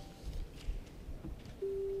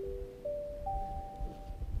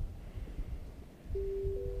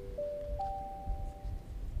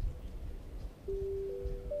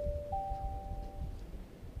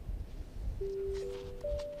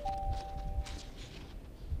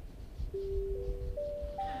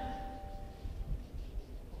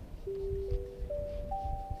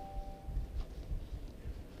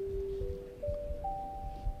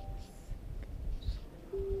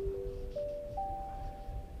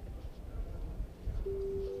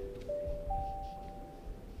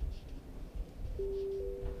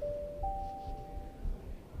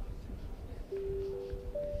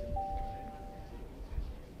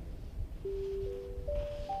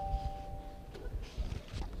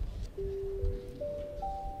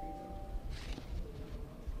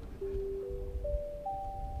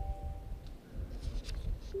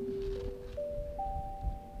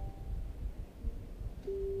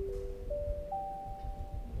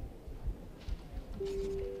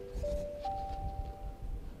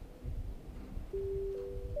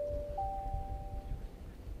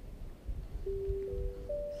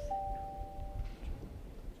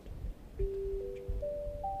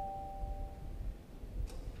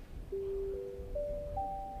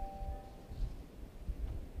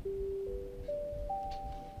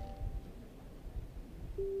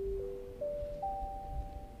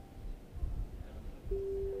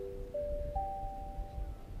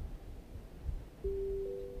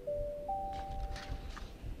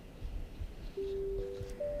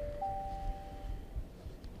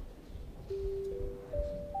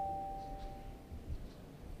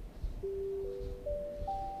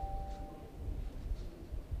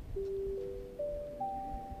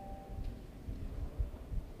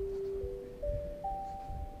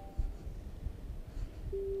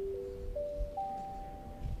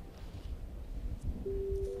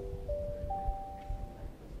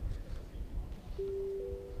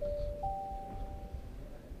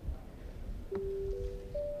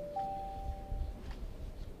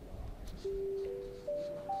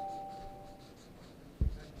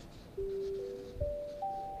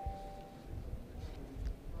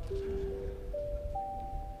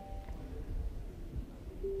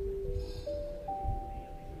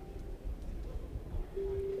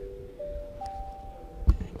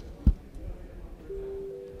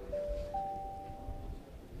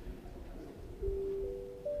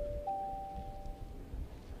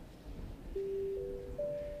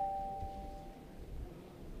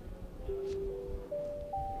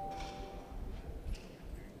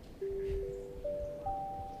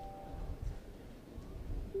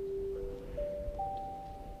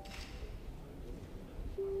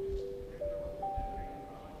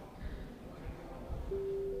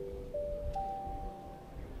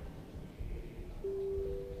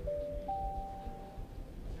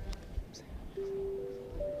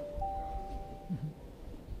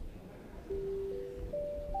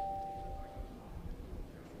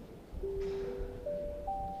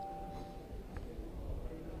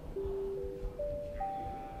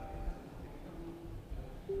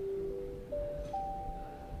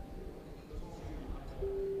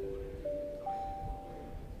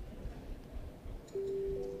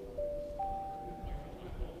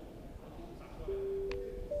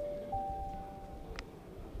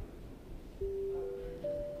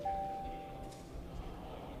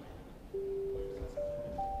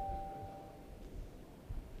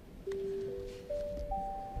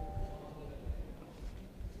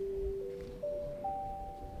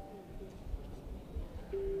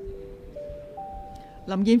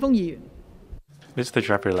 林健鋒議員。Mr.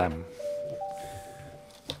 Jeffrey Lam,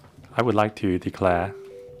 I would like to declare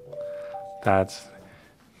that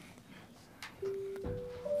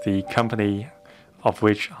the company of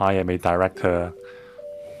which I am a director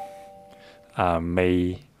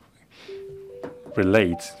may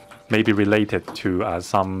be related to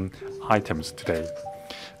some items today.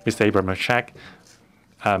 Mr. Abraham check.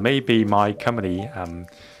 Maybe my company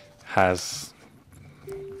has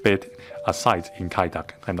bid a site in Kai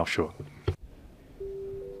Tak. I'm not sure.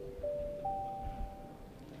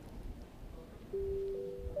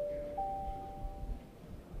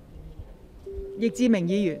 易志明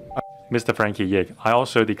議員。Mr. Frankie YICK, I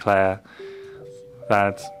also declare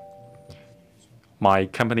that my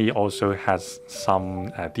company also has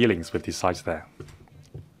some dealings with the sites there.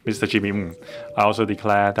 Mr. Jimmy I also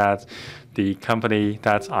declare that the company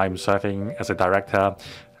that I'm serving as a director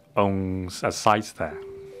owns a site there.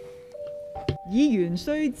 議員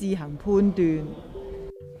須自行判斷。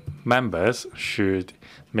 Members should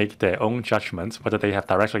make their own judgment whether they have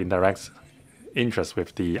direct or indirect interest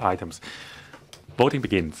with the items. Voting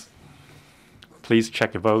begins. Please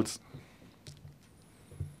check your votes.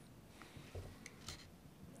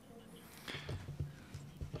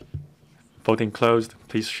 Voting closed.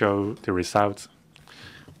 Please show the results.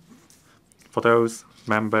 For those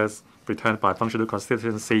members returned by functional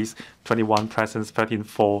constituencies, 21 present, 13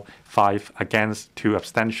 for, 5 against, 2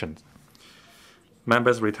 abstentions.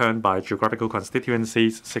 Members returned by geographical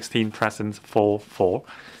constituencies, 16 present, 4 for,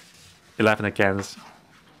 11 against,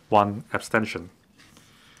 1 abstention.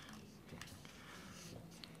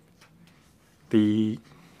 The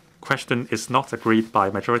question is not agreed by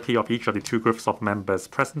majority of each of the 2 groups of members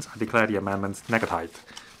present. I declare the amendments negative.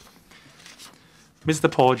 Mr.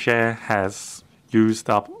 Paul TSE has used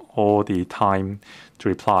up all the time to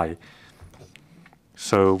reply.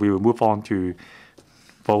 So we will move on to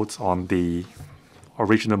votes on the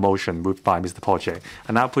original motion moved by Mr. Paul TSE.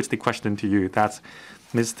 And now put the question to you that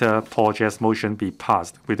Mr. Paul TSE's motion be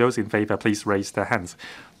passed. With those in favor, please raise their hands.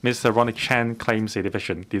 Mr. Ronnie Chan claims a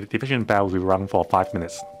division. The division bell will rung for 5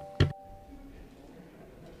 minutes.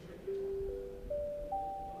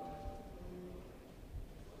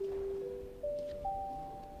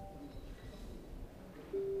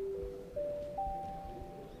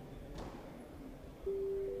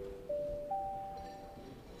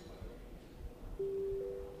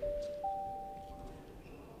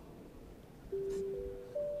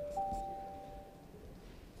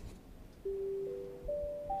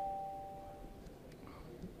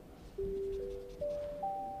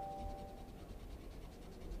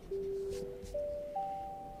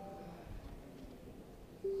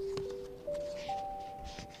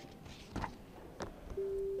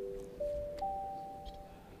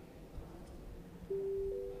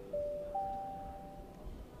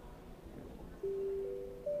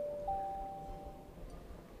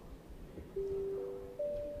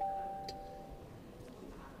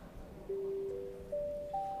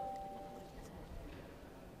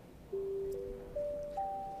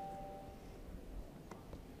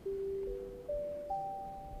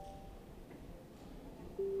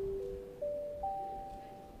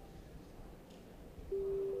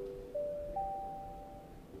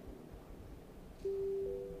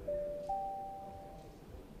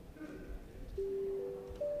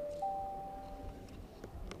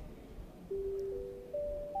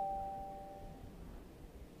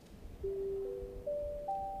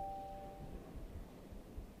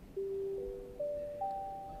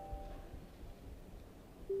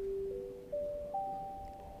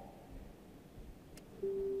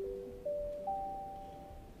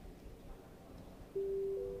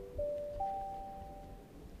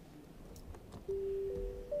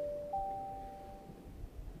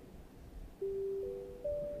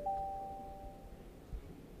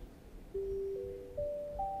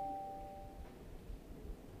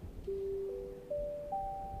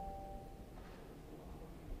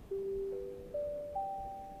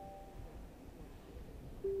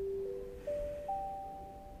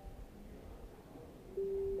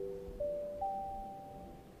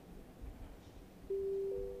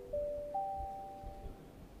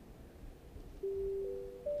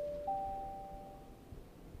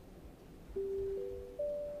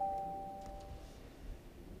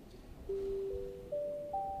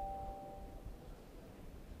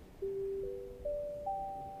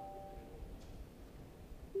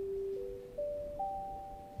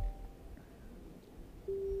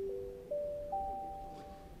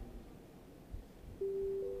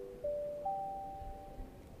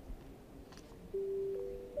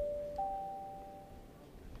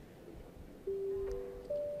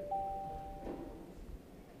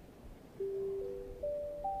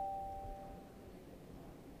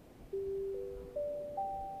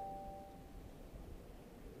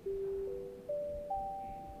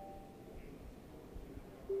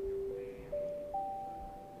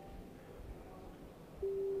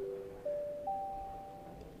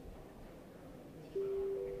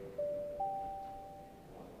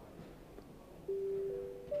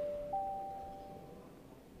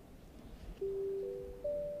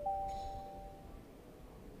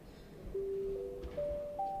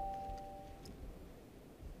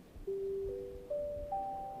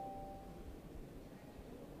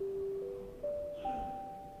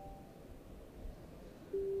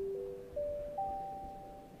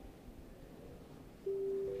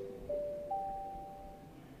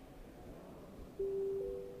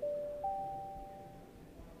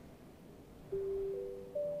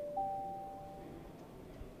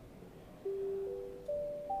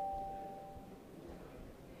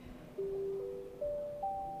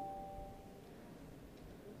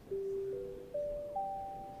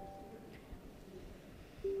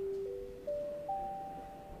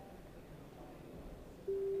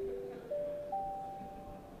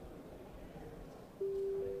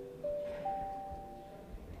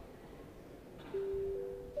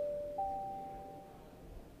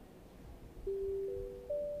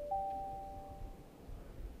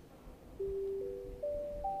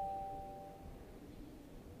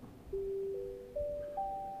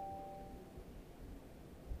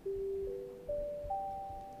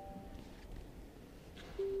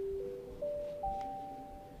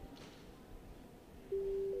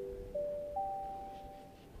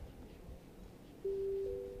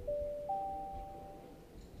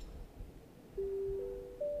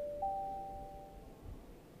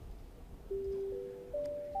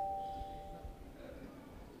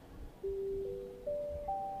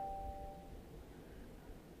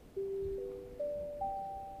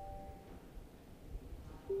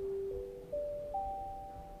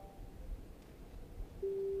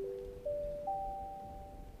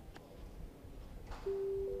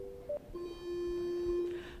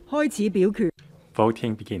 開始表決。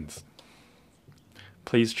 Voting begins.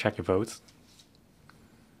 Please check your votes.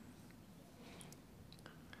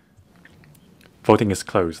 Voting is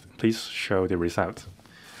closed. Please show the result.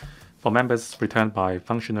 For members returned by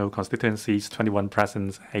functional constituencies, 21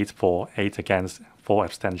 present, 8 for, 8 against, 4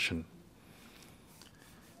 abstention.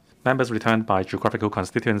 Members returned by geographical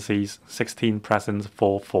constituencies, 16 present,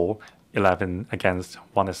 4 for, 11 against,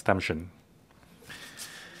 1 abstention.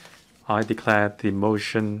 I declare the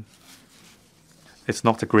motion is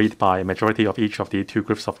not agreed by a majority of each of the 2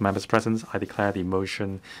 groups of members present. I declare the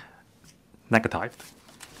motion negatived.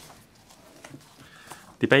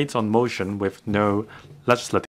 Debate on motion with no legislative